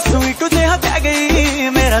पुट के स्वीट जिहा कह गई,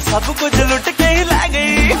 मेरा सब कुछ लुट के ही लै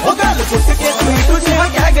गई। ओ गल पुट के स्वीट जिहा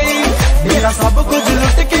कह गई, मेरा सब कुछ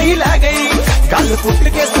लुट के ही लै गई। गल पुट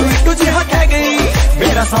के स्वीट जिहा कह गई,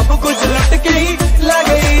 मेरा सब कुछ लुट के ही लै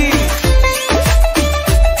गई।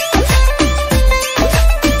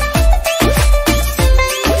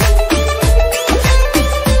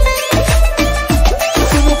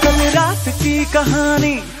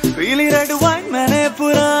 कहानी पीली रेड वाइन मैंने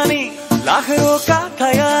पुरानी, लाख रोका था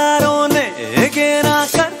यारों ने के ना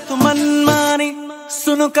कर तू मनमानी।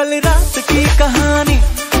 सुनो कल रात की कहानी,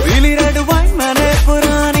 पीली रेड वाइन मैंने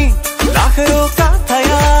पुरानी, लाख रोका था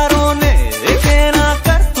यारों ने के ना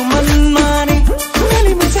कर तू मनमानी।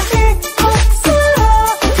 मिली मुझे एक अप्सरा,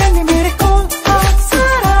 कहने मेरे को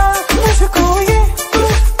अप्सरा, मुझको ये तू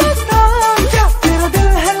बता, क्या तेरा दिल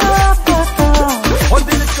है लापता। और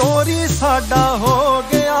दिल चोरी साडा हो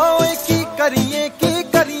गया, ओए की करिए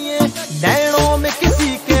नैनों में किसी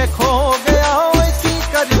के खो गया। ओए की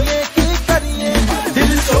करिए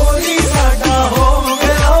दिल चोरी साडा हो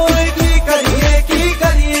गया, ओए की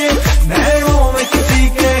करिए नैनों में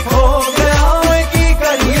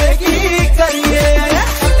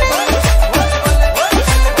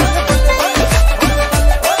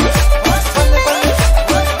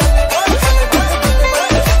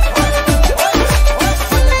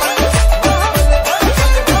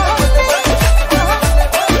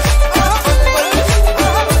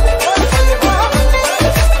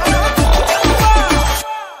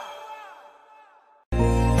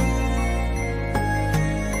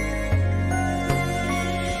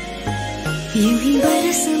यूं ही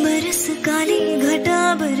बरस बरस काली घटा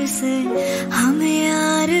बरसे, हम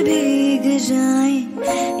यार भीग जाए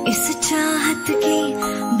इस चाहत की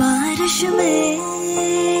बारिश में।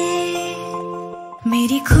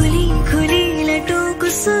 मेरी खुली खुली लटों को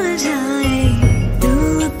सुलझाए तू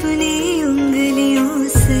अपनी उंगलियों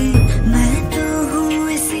से, मैं तो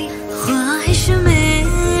हूँ इसी ख्वाहिश में।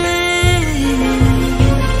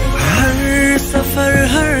 हर सफर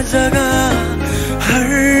हर जगह हर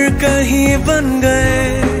कहीं बन गए,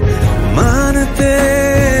 मानते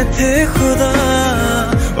थे खुदा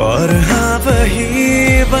और हाँ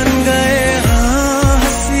वही बन गए। हाँ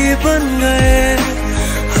हंसी बन गए,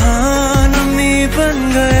 हाँ नमी बन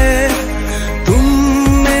गए, तुम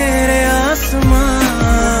मेरे आसमां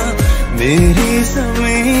मेरी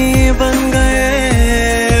ज़मीं बन गए।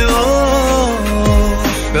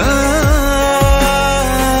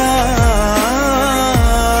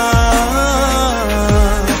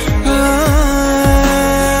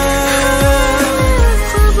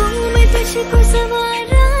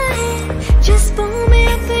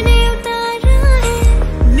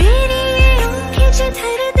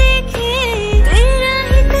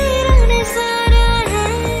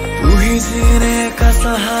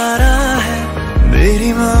 सहारा है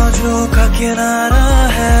मेरी मौजों का किनारा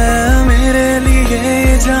है, मेरे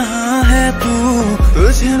लिए जहाँ है तू,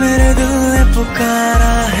 तुझे मेरे दिल ने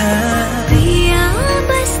पुकारा है। पिया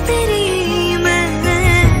बस तेरी मैं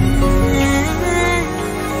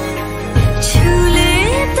छू ले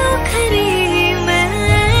तो खरी मैं,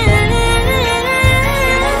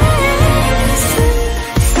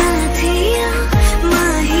 साथिया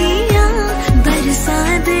माहिया बरसा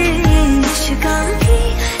दे इश्क़ की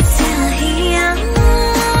स्याहियाँ।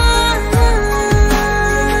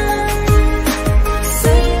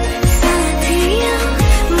 साथिया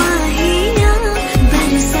माहिया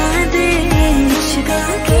बरसा दे इश्क़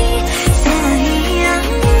की स्याहियाँ।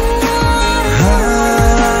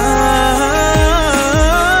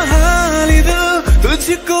 हाली दिल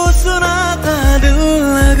तुझको सुनाता दिल,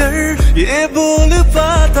 अगर ये बोल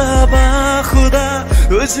पाता बाखुदा,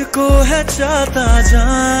 तुझको है चाहता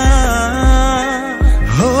जान।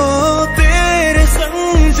 हो तेरे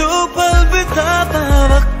संग जो पल बिताता,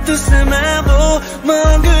 वक्त से मैं वो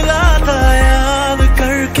मांग लाता, याद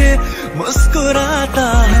करके मुस्कुराता।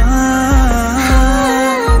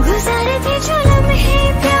 गुज़ारे थे जो लम्हे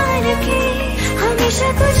प्यार के, हमेशा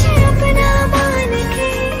तुझे अपना मान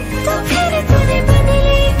के, तो फिर तूने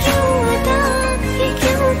बदली क्यों अता, ये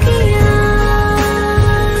क्यों किया।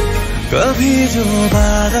 कभी जो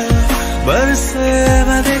बादल बरसे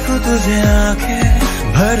मैं देखूं तुझे आंखें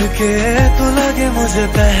भर के, तो लगे मुझे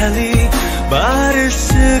पहली बारिश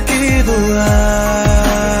की दुआ।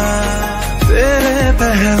 तेरे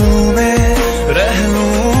पहलू में रह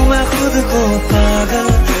लूं मैं खुद को पागल,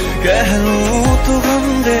 कह लूं तू गम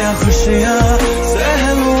दे खुशियाँ सह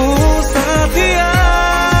लूं साथिया।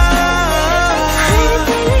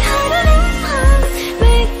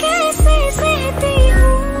 मैं कैसे सहती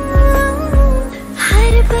हूँ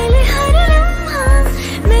हर पल हर लम्हा,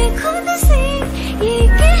 मैं खुद से ये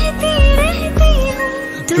कहती रहती हूँ,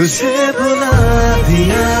 तुझे भुला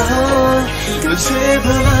दिया हो, तुझे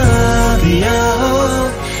भुला दिया हो,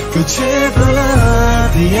 तुझे भुला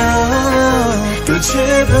दिया हो, तुझे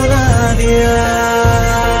भुला दिया।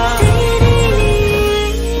 तेरे लिए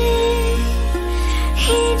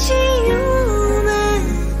ही जीऊँ मैं,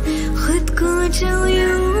 खुद को जो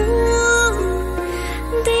यूँ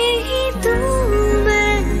दे ही दूँ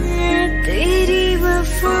मैं, तेरी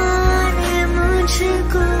वफा ने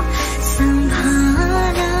मुझको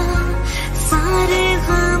संभाला, सारे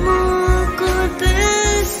गमों को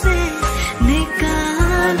दिल से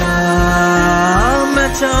निकाला। मैं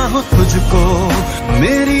चाहूँ तुझको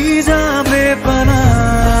मेरी जान बेपना,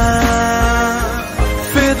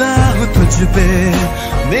 फिदा हूँ तुझ पे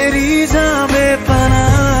मेरी जान बेपना,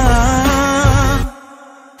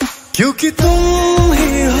 क्योंकि तुम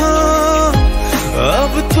ही हो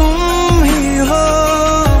अब तुम ही हो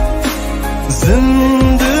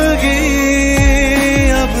जिंदगी,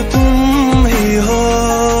 अब तुम ही हो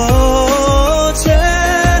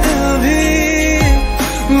चैन भी,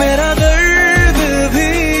 मेरा दर्द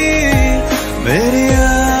भी, मेरी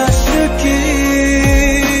आशिकी,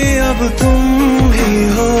 अब तुम ही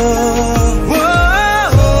हो।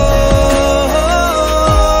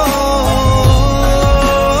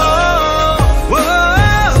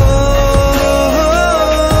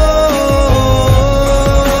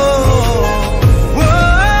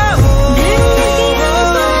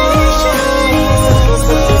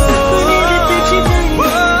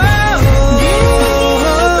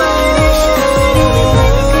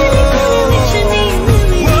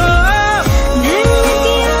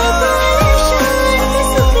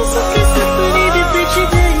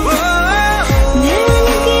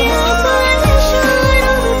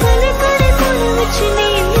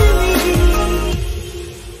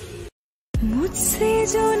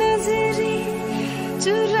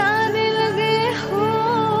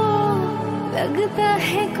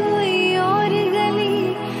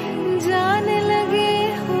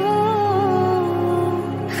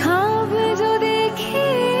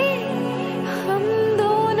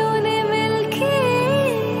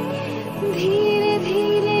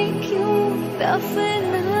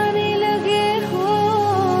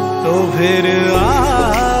 तो फिर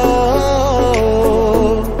आओ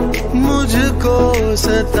मुझको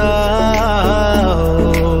सताओ,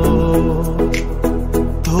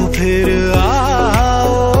 तो फिर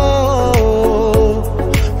आओ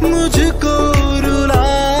मुझको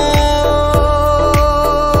रुलाओ,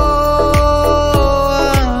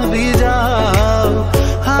 आ भी जाओ,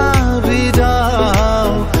 आ भी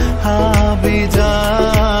जाओ, आ भी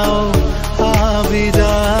जाओ, आ भी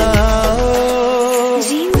जाओ।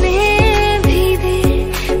 जीने भी दे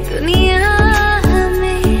दुनिया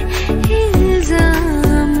हमें,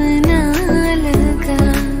 इल्जाम ना लगा।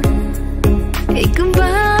 एक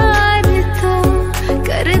बार तो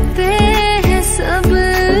करते हैं सब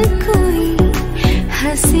कोई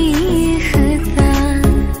हंसी खता,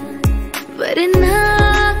 वरना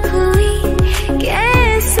कोई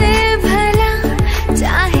कैसे भला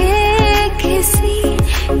चाहे किसी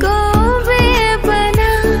को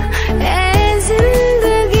बेपना। ऐ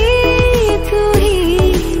जिंदगी तू ही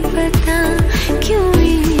बता, क्यों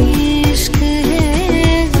इश्क है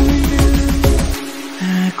गुनाह।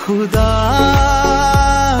 ऐ खुदा,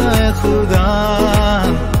 ऐ खुदा,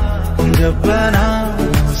 जब बना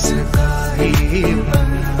उसका ही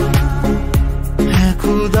बना। ऐ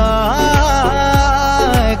खुदा,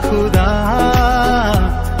 ऐ खुदा,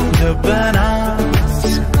 जब बना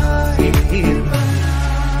उसका ही बना।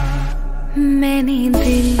 मैंने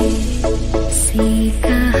दिल से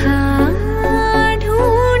कहा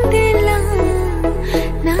ढूंढ ला,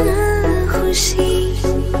 ना खुशी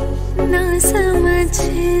ना समझ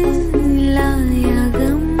लाया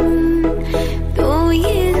गम, तो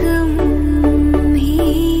ये गम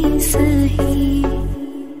ही सही।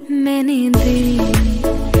 मैंने दिल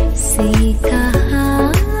से कहा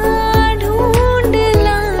ढूंढ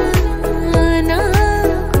ला, ना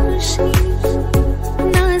खुशी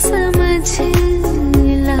ना समझ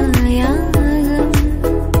लाया गम,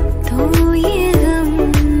 तो ये गम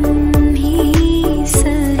ही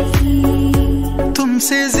सही।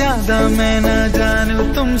 तुमसे ज्यादा मैं न जानूं,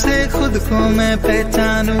 तुमसे खुद को मैं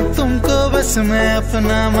पहचानूं, तुमको बस मैं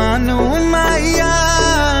अपना मानूं। माया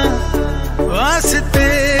वास्ते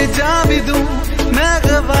जा भी दूं, मैं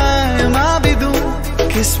गवाह मां भी दूं,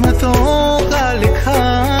 किस्मतों का लिखा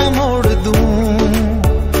मोड़ दूं।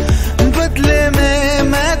 बदले में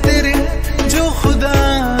मैं तेरे जो खुदा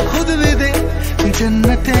खुद भी दे,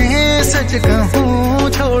 जन्नतें सच कहूँ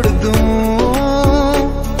छोड़ दूं।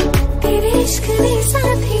 तेरे इश्क ने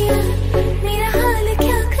साथिया मेरा हाल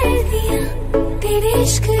क्या कर दिया, तेरे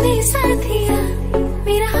इश्क ने साथिया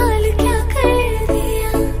मेरा हाल क्या कर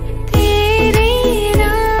दिया। तेरे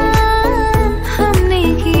नाम हमने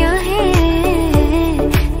किया है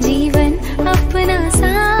जीवन अपना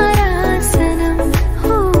सारा सनम,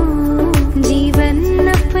 हो जीवन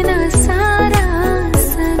अपना सारा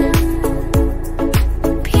सनम।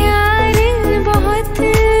 प्यार बहुत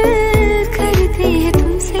करते हैं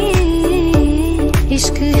तुमसे,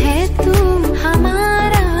 इश्क है तू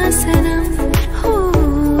हमारा सनम, हो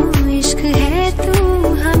इश्क है तू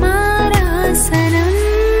हमारा सनम।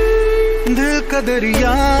 दिल का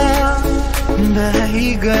दरिया बह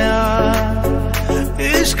ही गया,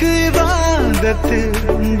 इश्क इबादत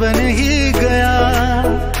बन ही गया।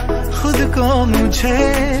 खुद को मुझे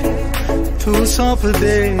तू सौंप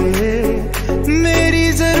दे, मेरी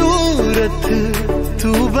जरूरत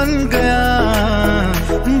तू बन गया।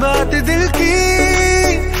 बात दिल की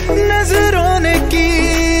नजरों ने की,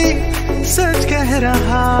 सच कह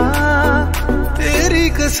रहा तेरी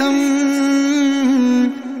कसम।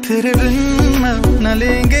 तेरे बिन न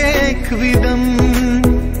लेंगे एक भी दम,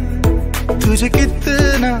 तुझे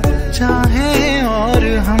कितना चाहें और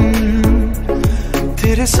हम,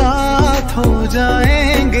 तेरे साथ हो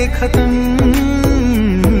जाएंगे खत्म।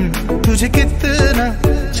 तुझे कितना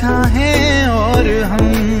चाहें और हम।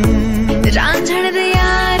 रांझण रे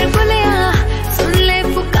यार बुलिया, सुन ले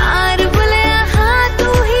पुकार बुलिया, हाँ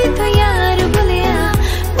तू ही तो यार बुलिया।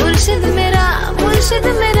 मुर्शिद मेरा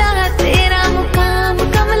तेरा मुकाम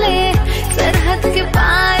कमले, सरहद के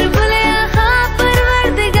पार बुलिया, हाँ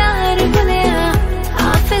परवरदिगार बुलिया।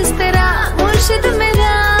 हाफिज तेरा मुर्शिद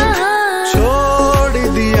मेरा। छोड़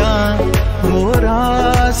दिया वो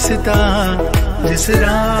रास्ता जिस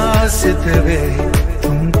रास्ते पे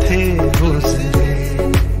तुम थे गुजरे,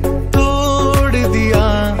 तोड़ दिया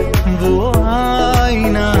वो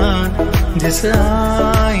आईना जिस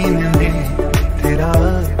आईने में तेरा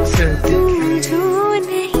सत्य। जो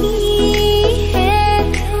नहीं है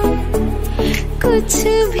कुछ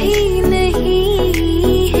भी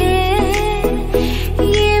नहीं है,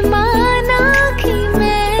 ये माना कि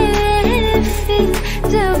महफिल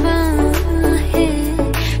जवां है,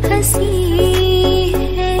 हंसी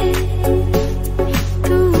है।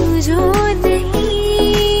 तू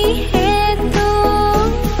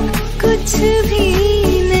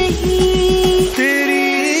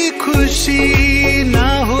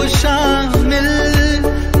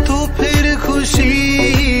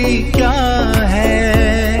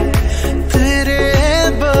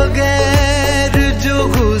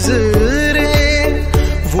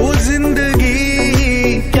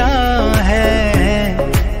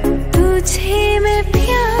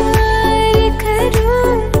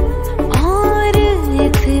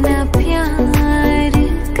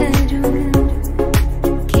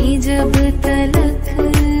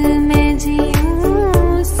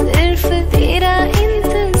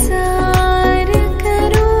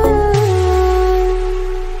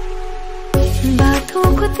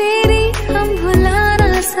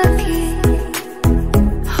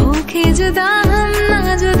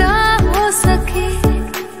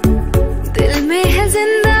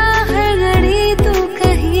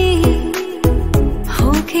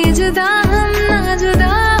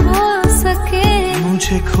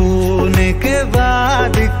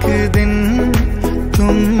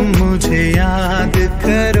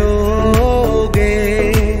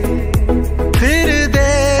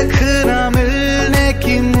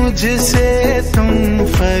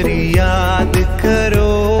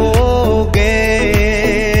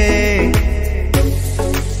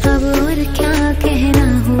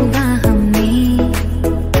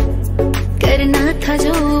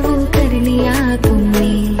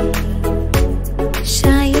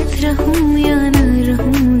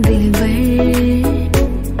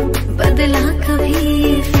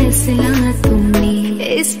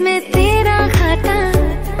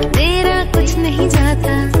कुछ नहीं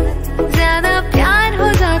जाता, ज्यादा प्यार हो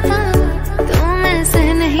जाता तो मैं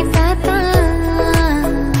सह नहीं पाता।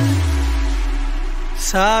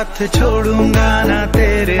 साथ छोड़ूंगा ना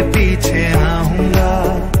तेरे पीछे आऊंगा,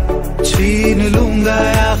 छीन लूंगा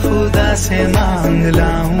या खुदा से मांग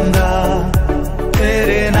लाऊंगा,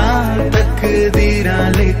 तेरे नाम तकदीरा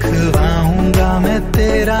लिखवाऊंगा, मैं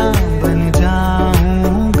तेरा बन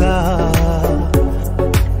जाऊंगा,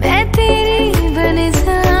 मैं तेरी बन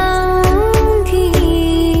जाऊंगी।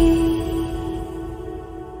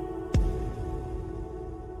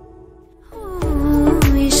 ओ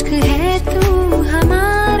इश्क है तू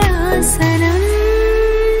हमारा सनम,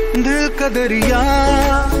 दिल का दरिया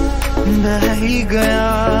बह ही गया,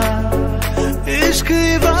 इश्क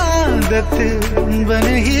इबादत बन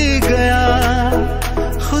ही गया,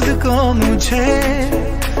 खुद को मुझे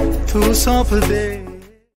तू सौंप दे।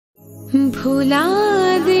 भुला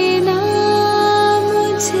देना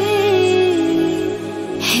मुझे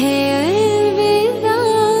है अलविदा,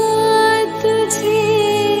 तुझे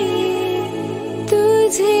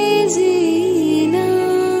तुझे जीना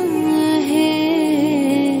है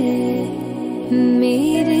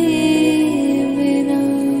मेरे बिना।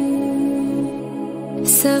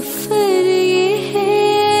 सफर ये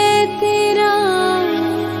है तेरा,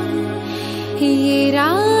 ये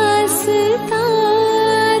रास्ता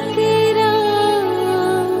तेरा,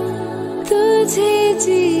 तुझे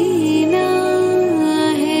जीना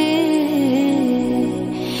है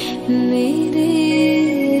मेरे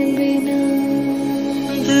बिना।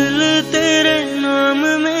 दिल तेरे नाम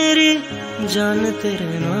मेरी जान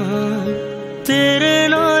तेरे नाम, तेरे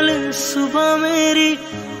नाल सुबह मेरी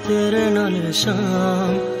तेरे नाल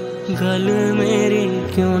शाम, गल मेरी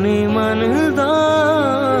क्यों नहीं मनदा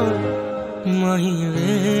माही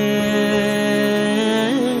वे,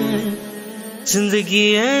 जिंदगी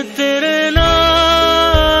है तेरे नाल,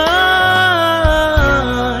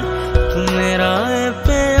 तू मेरा है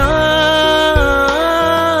प्यार,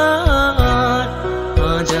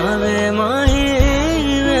 आ जावे माही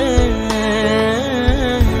वे,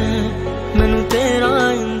 मैनू तेरा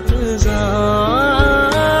इंतजार।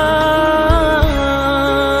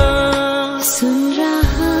 सुन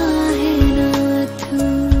रहा है ना तू,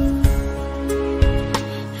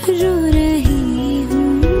 रो रही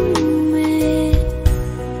हूँ मैं,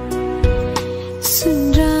 सुन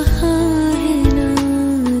रहा है ना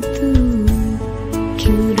तू,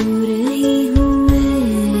 क्यों रो रही हूँ मैं।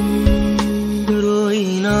 रोई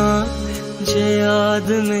ना जे याद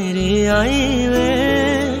मेरी आई वे,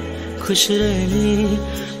 खुश रही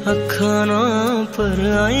अखा ना पर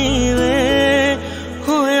आई वे,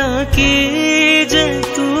 होया कि जे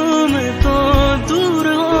तू मैं तो दूर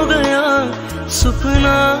हो गया,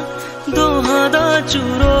 सुपना दोहा दा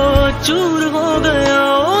चूरो चूर हो गया,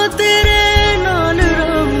 ओ तेरे नाल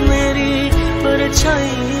रब मेरी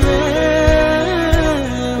परछाई वे,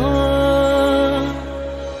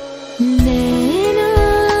 नैना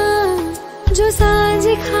जो साँझ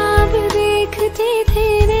ख्वाब देखते थे,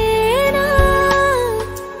 नैना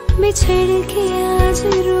बिछड़ के आज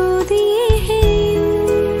रो दिए हैं,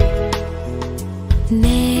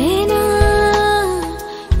 नैना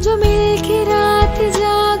जो मिलके रात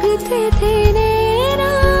जागते थे,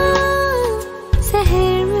 नैना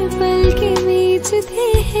शहर में पल के बीचते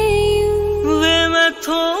हैं। वे मैं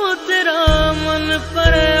थो तेरा मन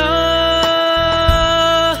परया,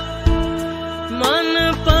 मन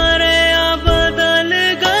परया बदल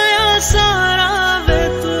गया सारा, वे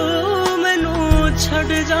तू मैनू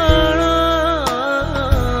छड़ जाना,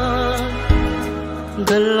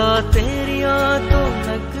 गल्ला तेरिया तो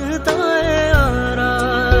लगता है यारा,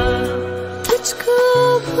 तुझको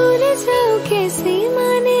भूल जाऊं कैसे,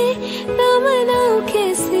 माने ना मनाऊं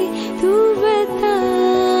कैसे, तू बता,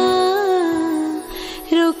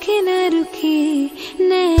 रुके ना रुके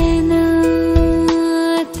नैना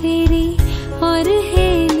तेरी, और है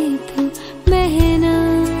नहीं तू बहना,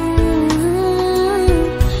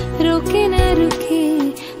 रुके ना रुके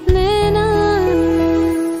नैना।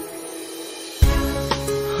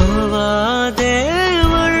 हवा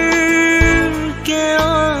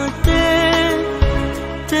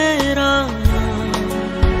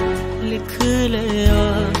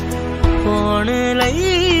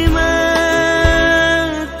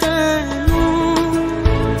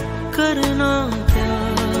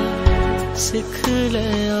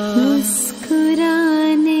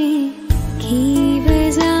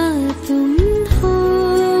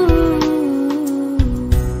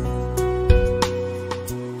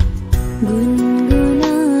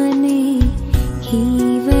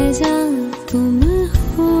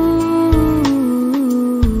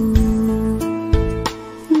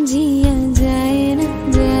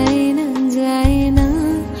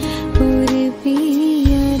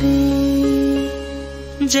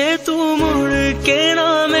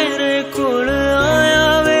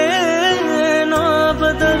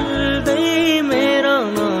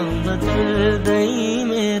दई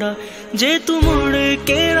मेरा, जे तू मुड़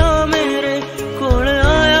के ना मेरे कोल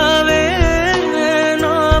आया वे,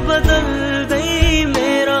 ना बदल दई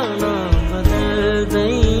मेरा, ना बदल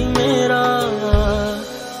दई मेरा।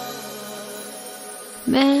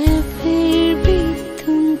 मैं फिर भी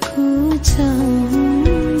तुमको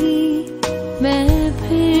चाहूंगी, मैं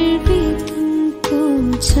फिर भी तुमको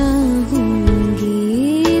चाहूंगी,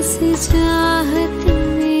 इस चाहत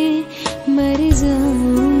में मर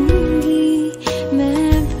जाऊंगी,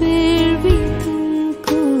 मैं फिर भी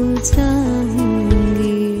तुमको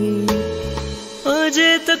चाहूंगी।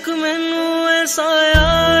 अजे तक मैनू ऐसा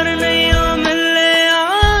यार नहीं मिले,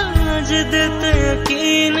 आज देते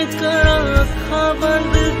यकीन करा अखा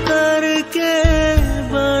बंद करके,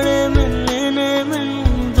 बड़े मिलने ने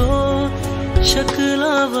मैनू दो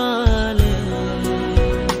शक्ला वाले।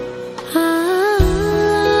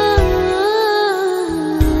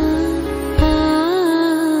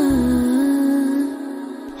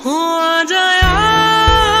 हो आ जाया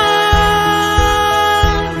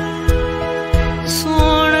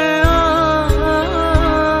सोने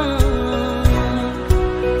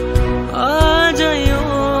आ जाइयो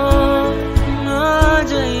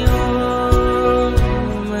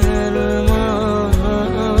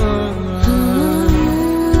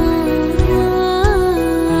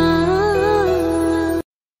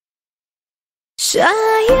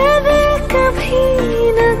शायद कभी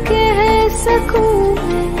न कह सकूं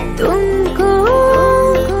मैं तुमको,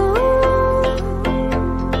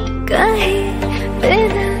 कहे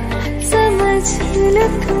बिना समझ न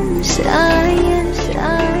तुम, शायद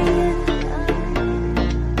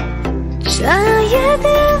शायद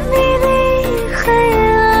मेरे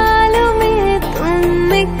ख्यालों में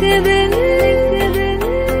तुम एक दिन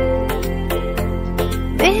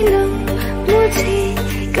मिलो मुझे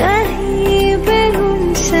कहीं पे,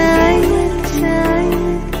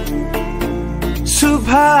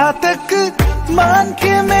 सुबह तक मान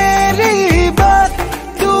के मेरी बात,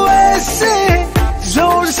 तू ऐसे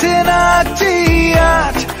जोर से नाची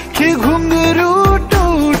आज कि घुंघरू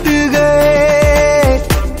टूट गए,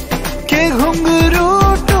 कि घुंघरू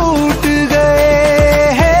टूट गए।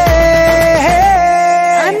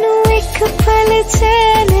 सानू एक पल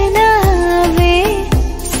चैन ना आवे,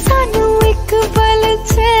 सानू एक पल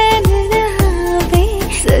चैन ना आवे,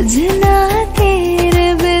 सजना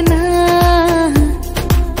तेरे बिना,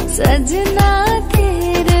 सजना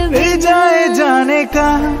तेरे बिना। जाए जाने का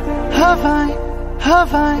हवाएं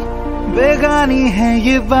हवाएं बेगानी है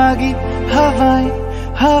ये बागी, हवाएं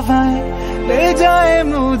हवाएं ले जाए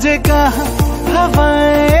मुझे कहाँ,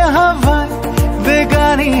 हवाएं हवाएं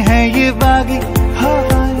बेगानी है ये बागी,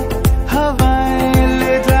 हवाएं हवाएं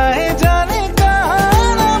ले जाए जाने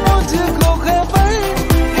कहाँ, ना मुझको खबर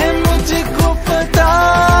है मुझको पता।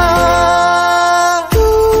 तू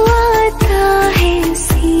आता है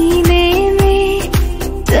सीने में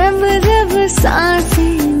जब जब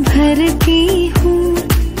सांसें भरती हूँ,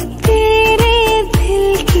 तेरे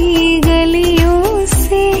दिल की गलियों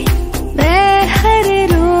से मैं हर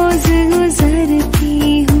रोज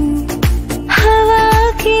गुजरती हूँ,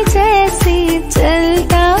 हवा की जैसे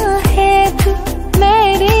चलता है तू, मैं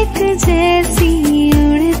रेत जैसी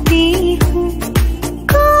उड़ती हूँ,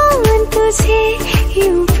 कौन तुझे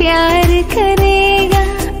यूं प्यार करेगा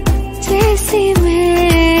जैसे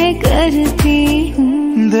मैं करती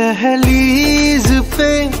हूँ। दहलीज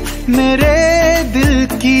पे मेरे दिल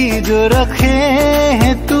की जो रखे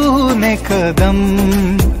हैं तूने कदम,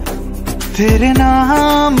 तेरे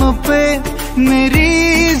नाम पे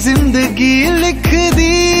मेरी जिंदगी लिख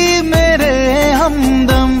दी मेरे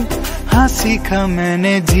हमदम। हाँ सीखा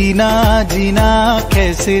मैंने जीना जीना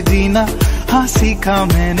कैसे जीना, हाँ सीखा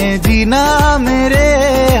मैंने जीना मेरे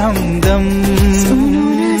हमदम।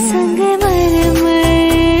 सोना संगमरमर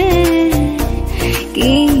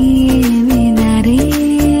की मीनारे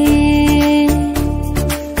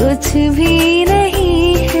कुछ भी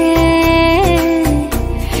नहीं है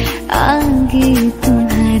आगे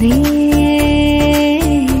तुम्हारे,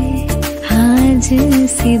 आज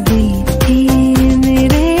से दिल थे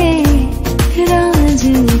मेरे राज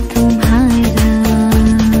तुम्हारा,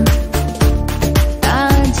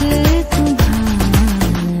 आज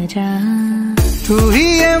तुम्हारा। तू ही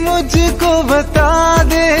ये मुझको बता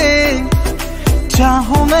दे,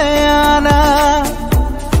 चाहूं मैं आना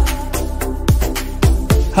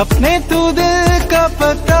अपने, तू दिल का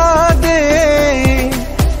पता दे,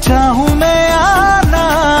 चाहूं मैं आना।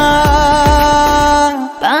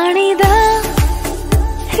 पानी दा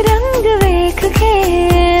रंग वेख के,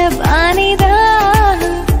 पानी दा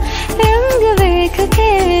रंग वेख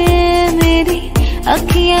के मेरी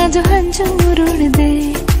अखियां जो हंजूर उड़ दे,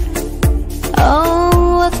 ओ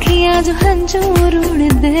अखियां जो रंजोर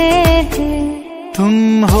उड़ दे।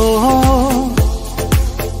 तुम हो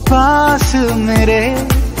पास मेरे,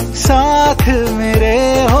 साथ मेरे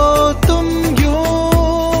हो तुम यूं,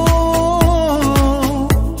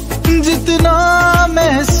 जितना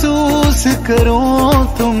महसूस करूं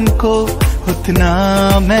तुमको उतना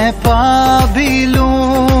मैं पा भी लूं।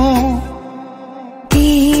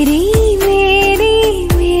 तेरी मेरी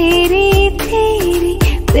मेरी तेरी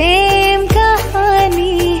प्रेम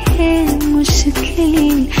कहानी है मुश्किल,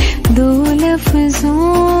 दो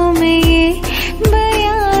लफ्जों में ये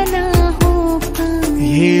बयां ना हो पाए।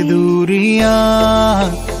 ये दूरियां,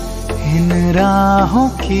 इन राहों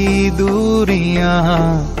की दूरियां,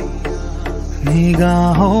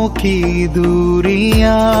 निगाहों की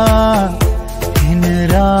दूरियां, इन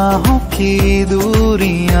राहों की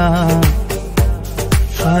दूरियां,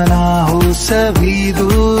 फना हो सभी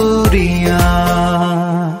दूरियां।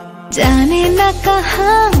 जाने ना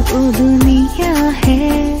कहाँ वो दुनिया है,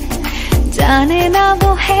 जाने ना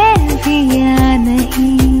वो है भी या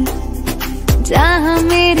नहीं, जहाँ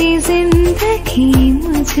मेरी जिंदगी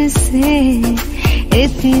मुझसे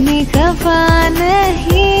इतनी खफा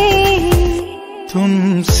नहीं।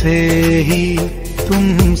 तुमसे ही,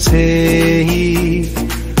 तुमसे ही,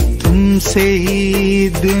 तुमसे ही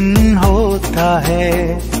दिन होता है,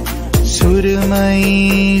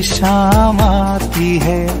 सुरमई शाम आती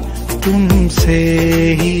है। तुमसे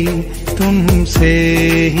ही, तुमसे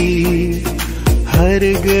ही हर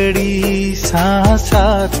घड़ी सांस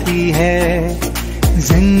आती है,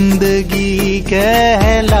 जिंदगी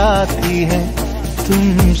कहलाती है।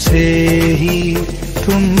 तुमसे ही,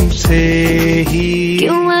 तुमसे ही।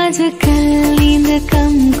 क्यों आजकल नींद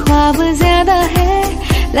कम ख्वाब ज्यादा है,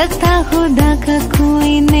 लगता खुदा का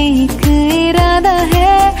कोई नेक इरादा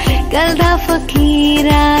है। कल था फकीर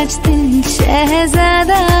आज दिल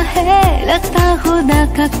शहजादा है, लगता खुदा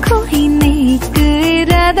का कोई नेक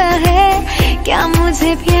इरादा है। क्या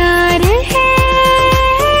मुझे प्यार है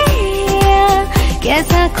या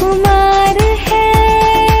कैसा खुमार है,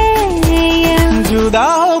 या जुदा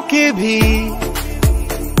होके भी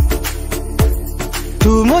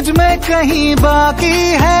तू मुझ में कहीं बाकी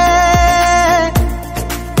है,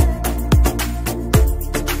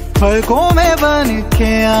 पलकों में बन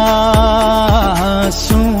के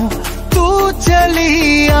आंसू तू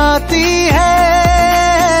चली आती है।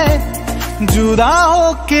 जुदा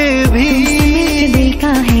होके भी दिल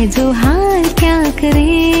का है जो हाल क्या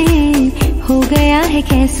करे, हो गया है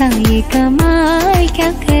कैसा ये कमाल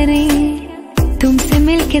क्या करे। तुमसे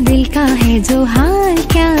मिलके दिल का है जो हाल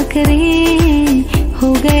क्या करे, हो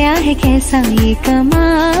गया है कैसा ये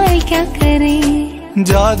कमाल क्या करे।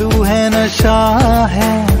 जादू है नशा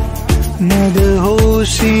है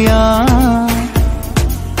मदहोशियाँ,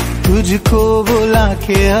 तुझको बुला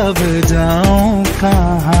के अब जाऊं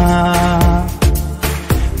कहाँ।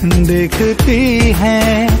 देखती है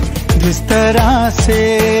जिस तरह से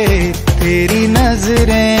तेरी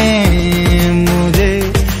नजरें मुझे,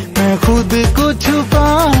 मैं खुद को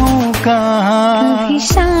छुपाऊं कहाँ। कभी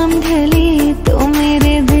शाम ढले तो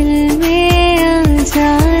मेरे दिल में आ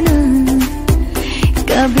जाना,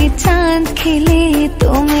 कभी चांद खिले तो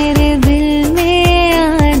मेरे दिल में आ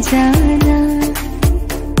जाना।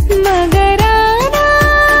 मगर आना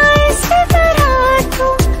इस तरह तो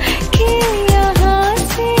कि यहाँ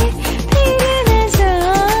से फिर न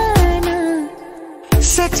जाना।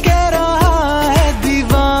 सच कह रहा है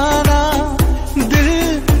दीवाना, दिल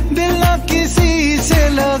ना किसी से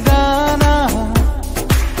लगाना।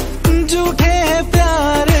 झूठे हैं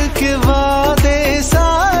प्यार के वादे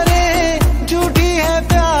सारे, झूठी है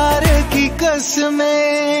प्यार की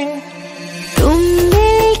कसमें। तुम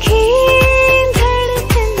दिल की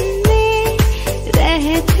धड़कन में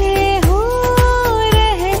रहते हो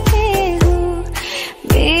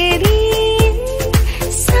मेरी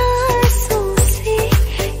सांसों से,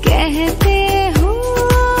 कहते हो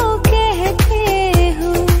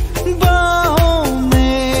बाहों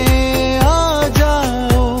में आ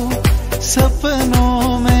जाओ,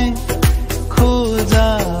 सपनों में खो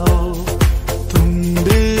जाओ। तुम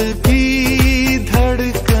दिल की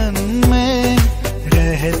धड़कन में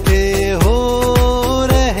रहते हो,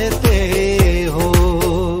 रहते हो।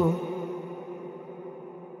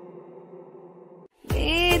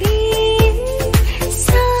 मेरी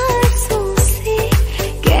सांसों से,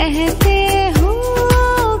 कहते हो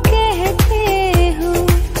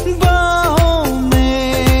बाहों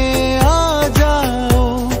में आ जाओ,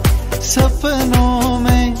 सपनों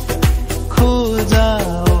में खो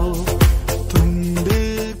जाओ। तुम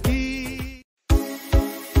दिल की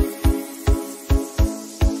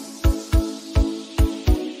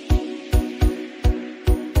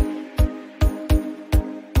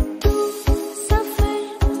तू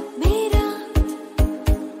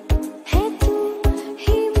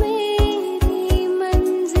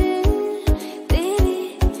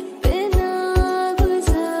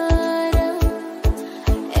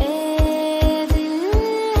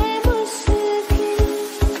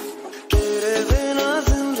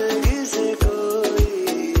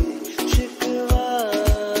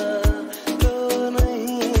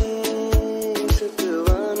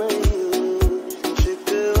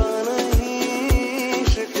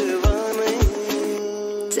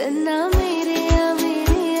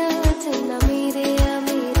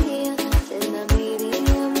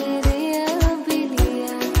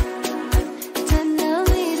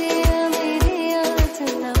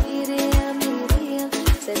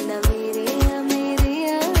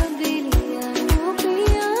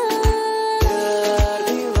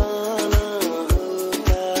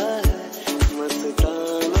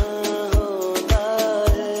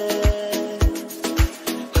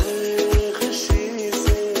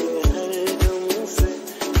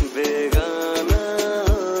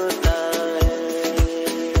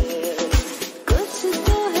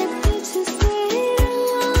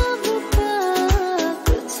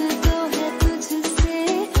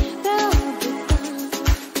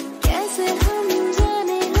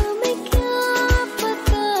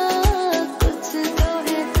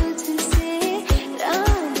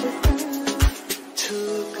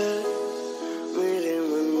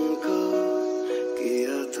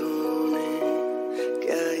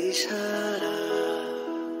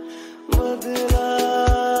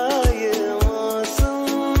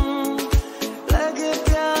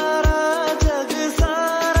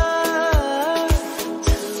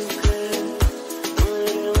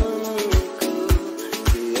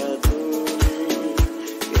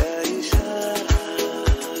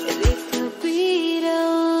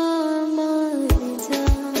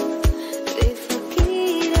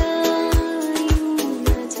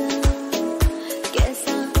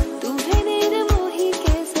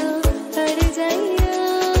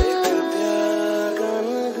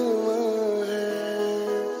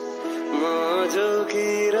जो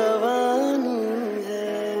की रवानी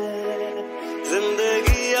है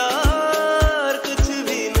जिंदगी यार कुछ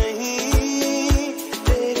भी नहीं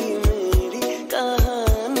तेरी मेरी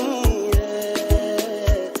कहानी है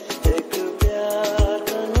एक प्यार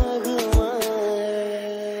का नगमा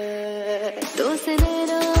है। तो से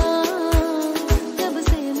नैना जब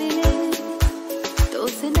से मिले तो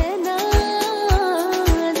से नैना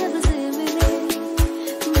जब से मिले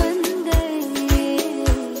बन गए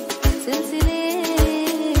सिलसिले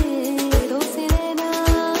तो से नैना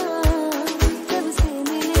जब से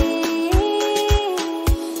मिले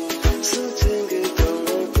सोचेंगे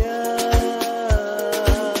तुम्हें प्यार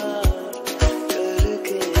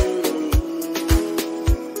करके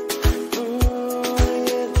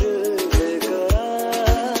ये दिल बेकरार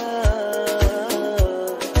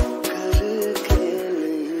करके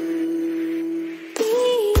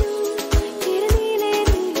पीलूं तेरे नीले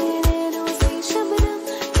नीले नैनों से शबनम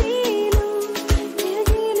पीलूं तेरे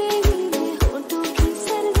गीले गीले होठों की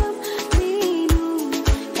सरगम पीलूं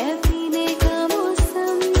है पीने का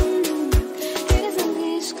मौसम तेरे संग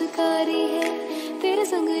इश्क कारी है तेरे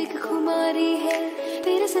संग एक खुमारी है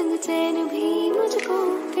तेरे संग चैन भी मुझको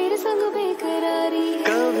तेरे संग बेकरारी है।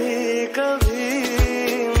 कभी कभी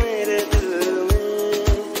मेरे दिल में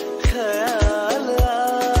ख्याल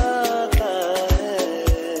आता है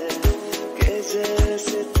कि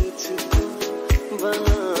जैसे तुझको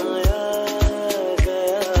बनाया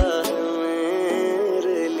गया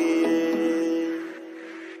मेरे लिए।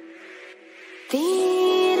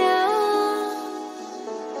 तेरा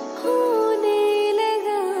होने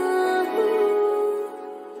लगा हूँ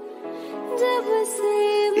जब से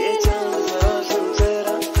ये मिला चांद रोशन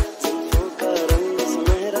तेरा जुल्फों का रंग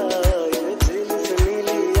सुनहरा ये झील से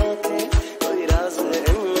नीली आंखें कोई राज है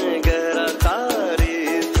इनमें गहरा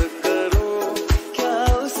तारीफ करूं क्या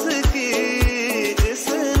उसकी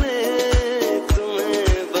जिसने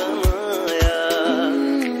तुम्हें बनाया।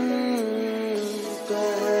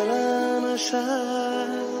 पहला नशा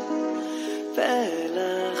पहला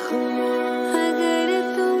खुमार अगर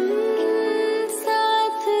तुम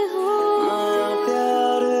साथ हो नया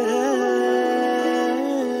प्यार है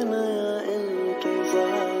नया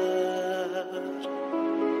इंतजार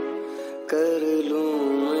कर लूं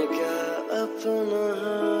मैं क्या अपना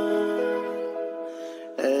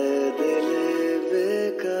ऐ दिल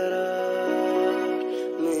बेकरार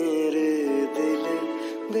मेरे दिल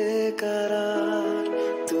बेकरार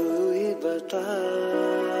तू ही बता।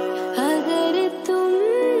 अगर तुम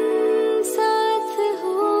साथ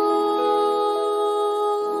हो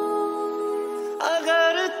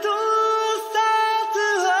अगर तू साथ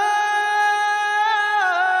हो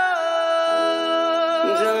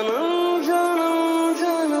जन्म जन्म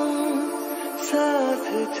जन्म साथ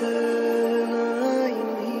चलना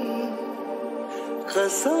यूं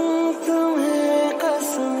कसम तुम्हें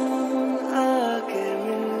कसम आके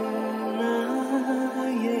मिलना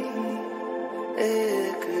यही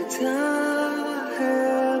एक चाहे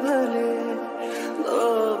भले दो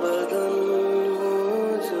बदन हो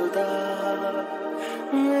जुदा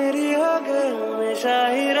मेरी हो गए हमेशा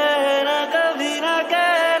ही रहना कभी ना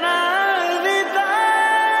कहना अलविदा।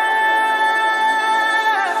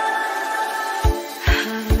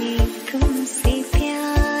 हमें तुमसे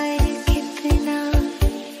प्यार कितना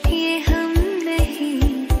ये हम नहीं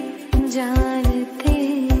जानते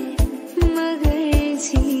मगर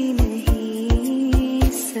जी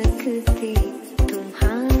नहीं सकते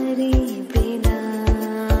तुम्हारे बिना।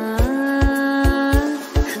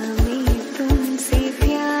 हमें तुमसे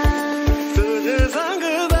प्यार तुझे संग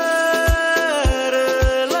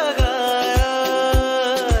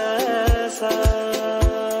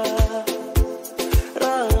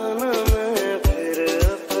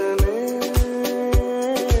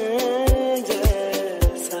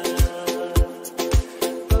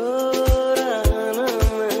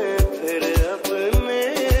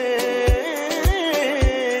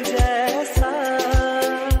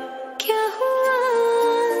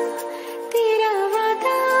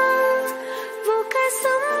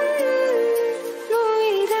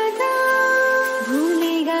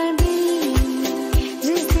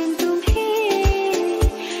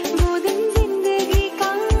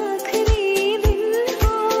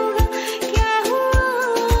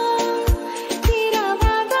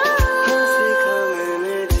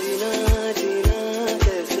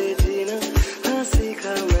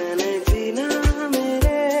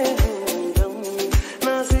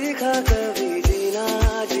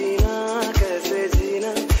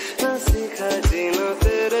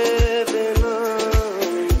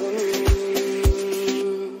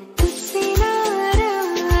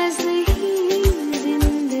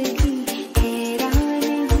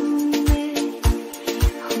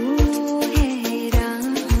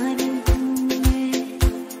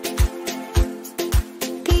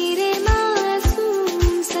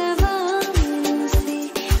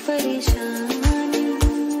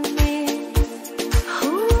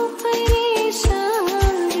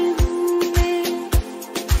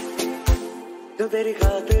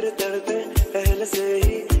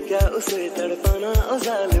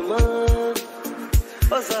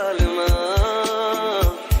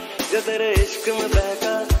इश्क में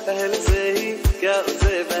बहका पहले से ही, क्या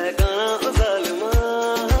उसे बहकाना ओ जालिमा,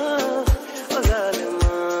 ओ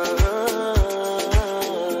जालिमा।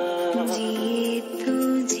 जिए तो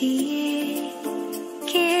जिए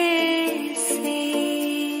कैसे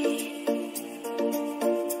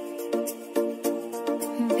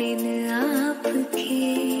बिन आपके,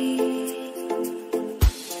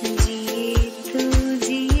 जिए तो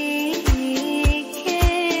जिए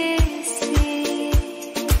कैसे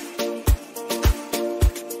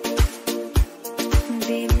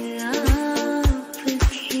बिन आपके।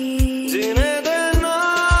 जीने देना,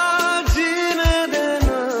 जीने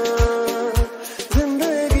देना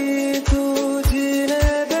जिंदगी तू, जीने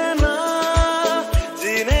देना,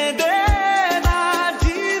 जीने देना,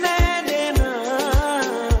 जीने देना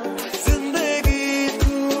जिंदगी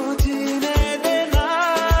तू, जीने देना।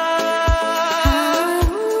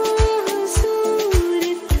 हुजूर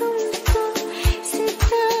तुमको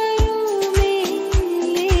सितारों में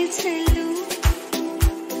ले चलूं,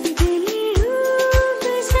 दिल डूब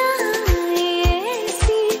जाए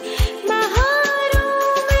ऐसी बहारों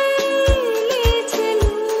में ले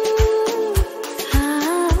चलूं।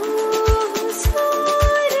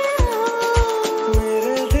 हुजूर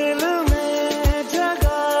मेरे दिल में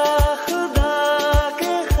जगह खुदा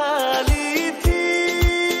के खाली थी,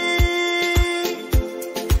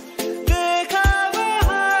 देखा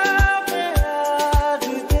वहाँ पे आज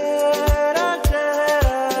तेरा चेहरा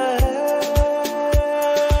है।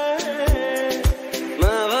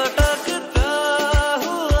 मैं भटकता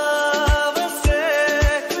हुआ बस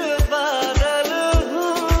एक बादल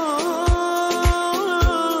हूँ,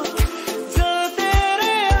 जो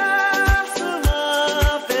तेरे आसमां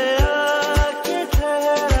पे आके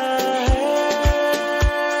ठहरा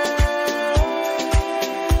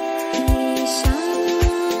ये शाम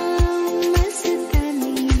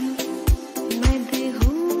मस्तानी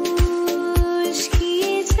मदहोश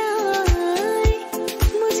किए जाए,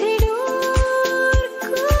 मुझे दूर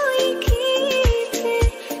कोई खींचे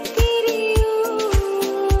तेरी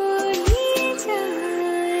ओर लिए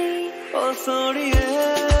जाए। ओ सोनिए,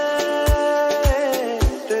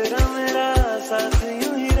 तेरा मेरा साथ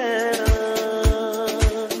यूं ही रहना।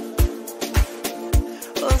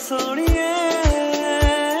 ओ सोनिए,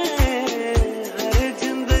 हर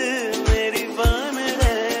जिंद मेरी बान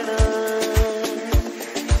रहना।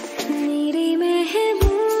 मेरे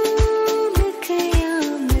महबूब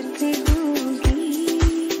कयामत होगी,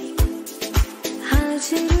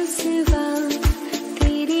 हाजिर रुसवा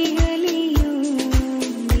तेरी गलियों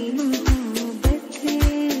में मोहब्बत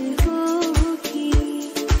होगी।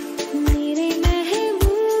 मेरे महबूब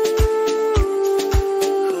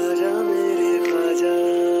ख्वाजा मेरे ख्वाजा,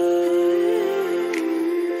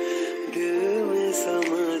 दिल में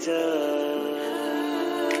समा जा,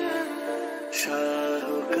 शाह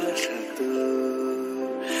का शतू,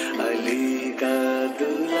 अली का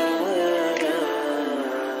दुलारा।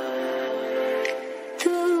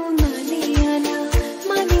 तू माने या ना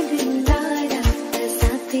माने दिलदारा,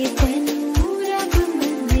 साथे तेनू रब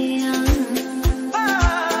मन्निया।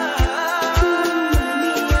 तू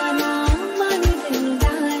माने या ना माने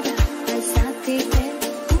दिलदारा, साथे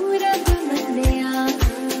तेनू रब मन्निया।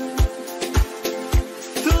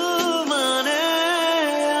 तू माने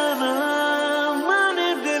या ना माने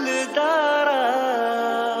दिलदारा,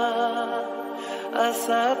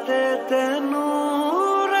 असा ते तेनू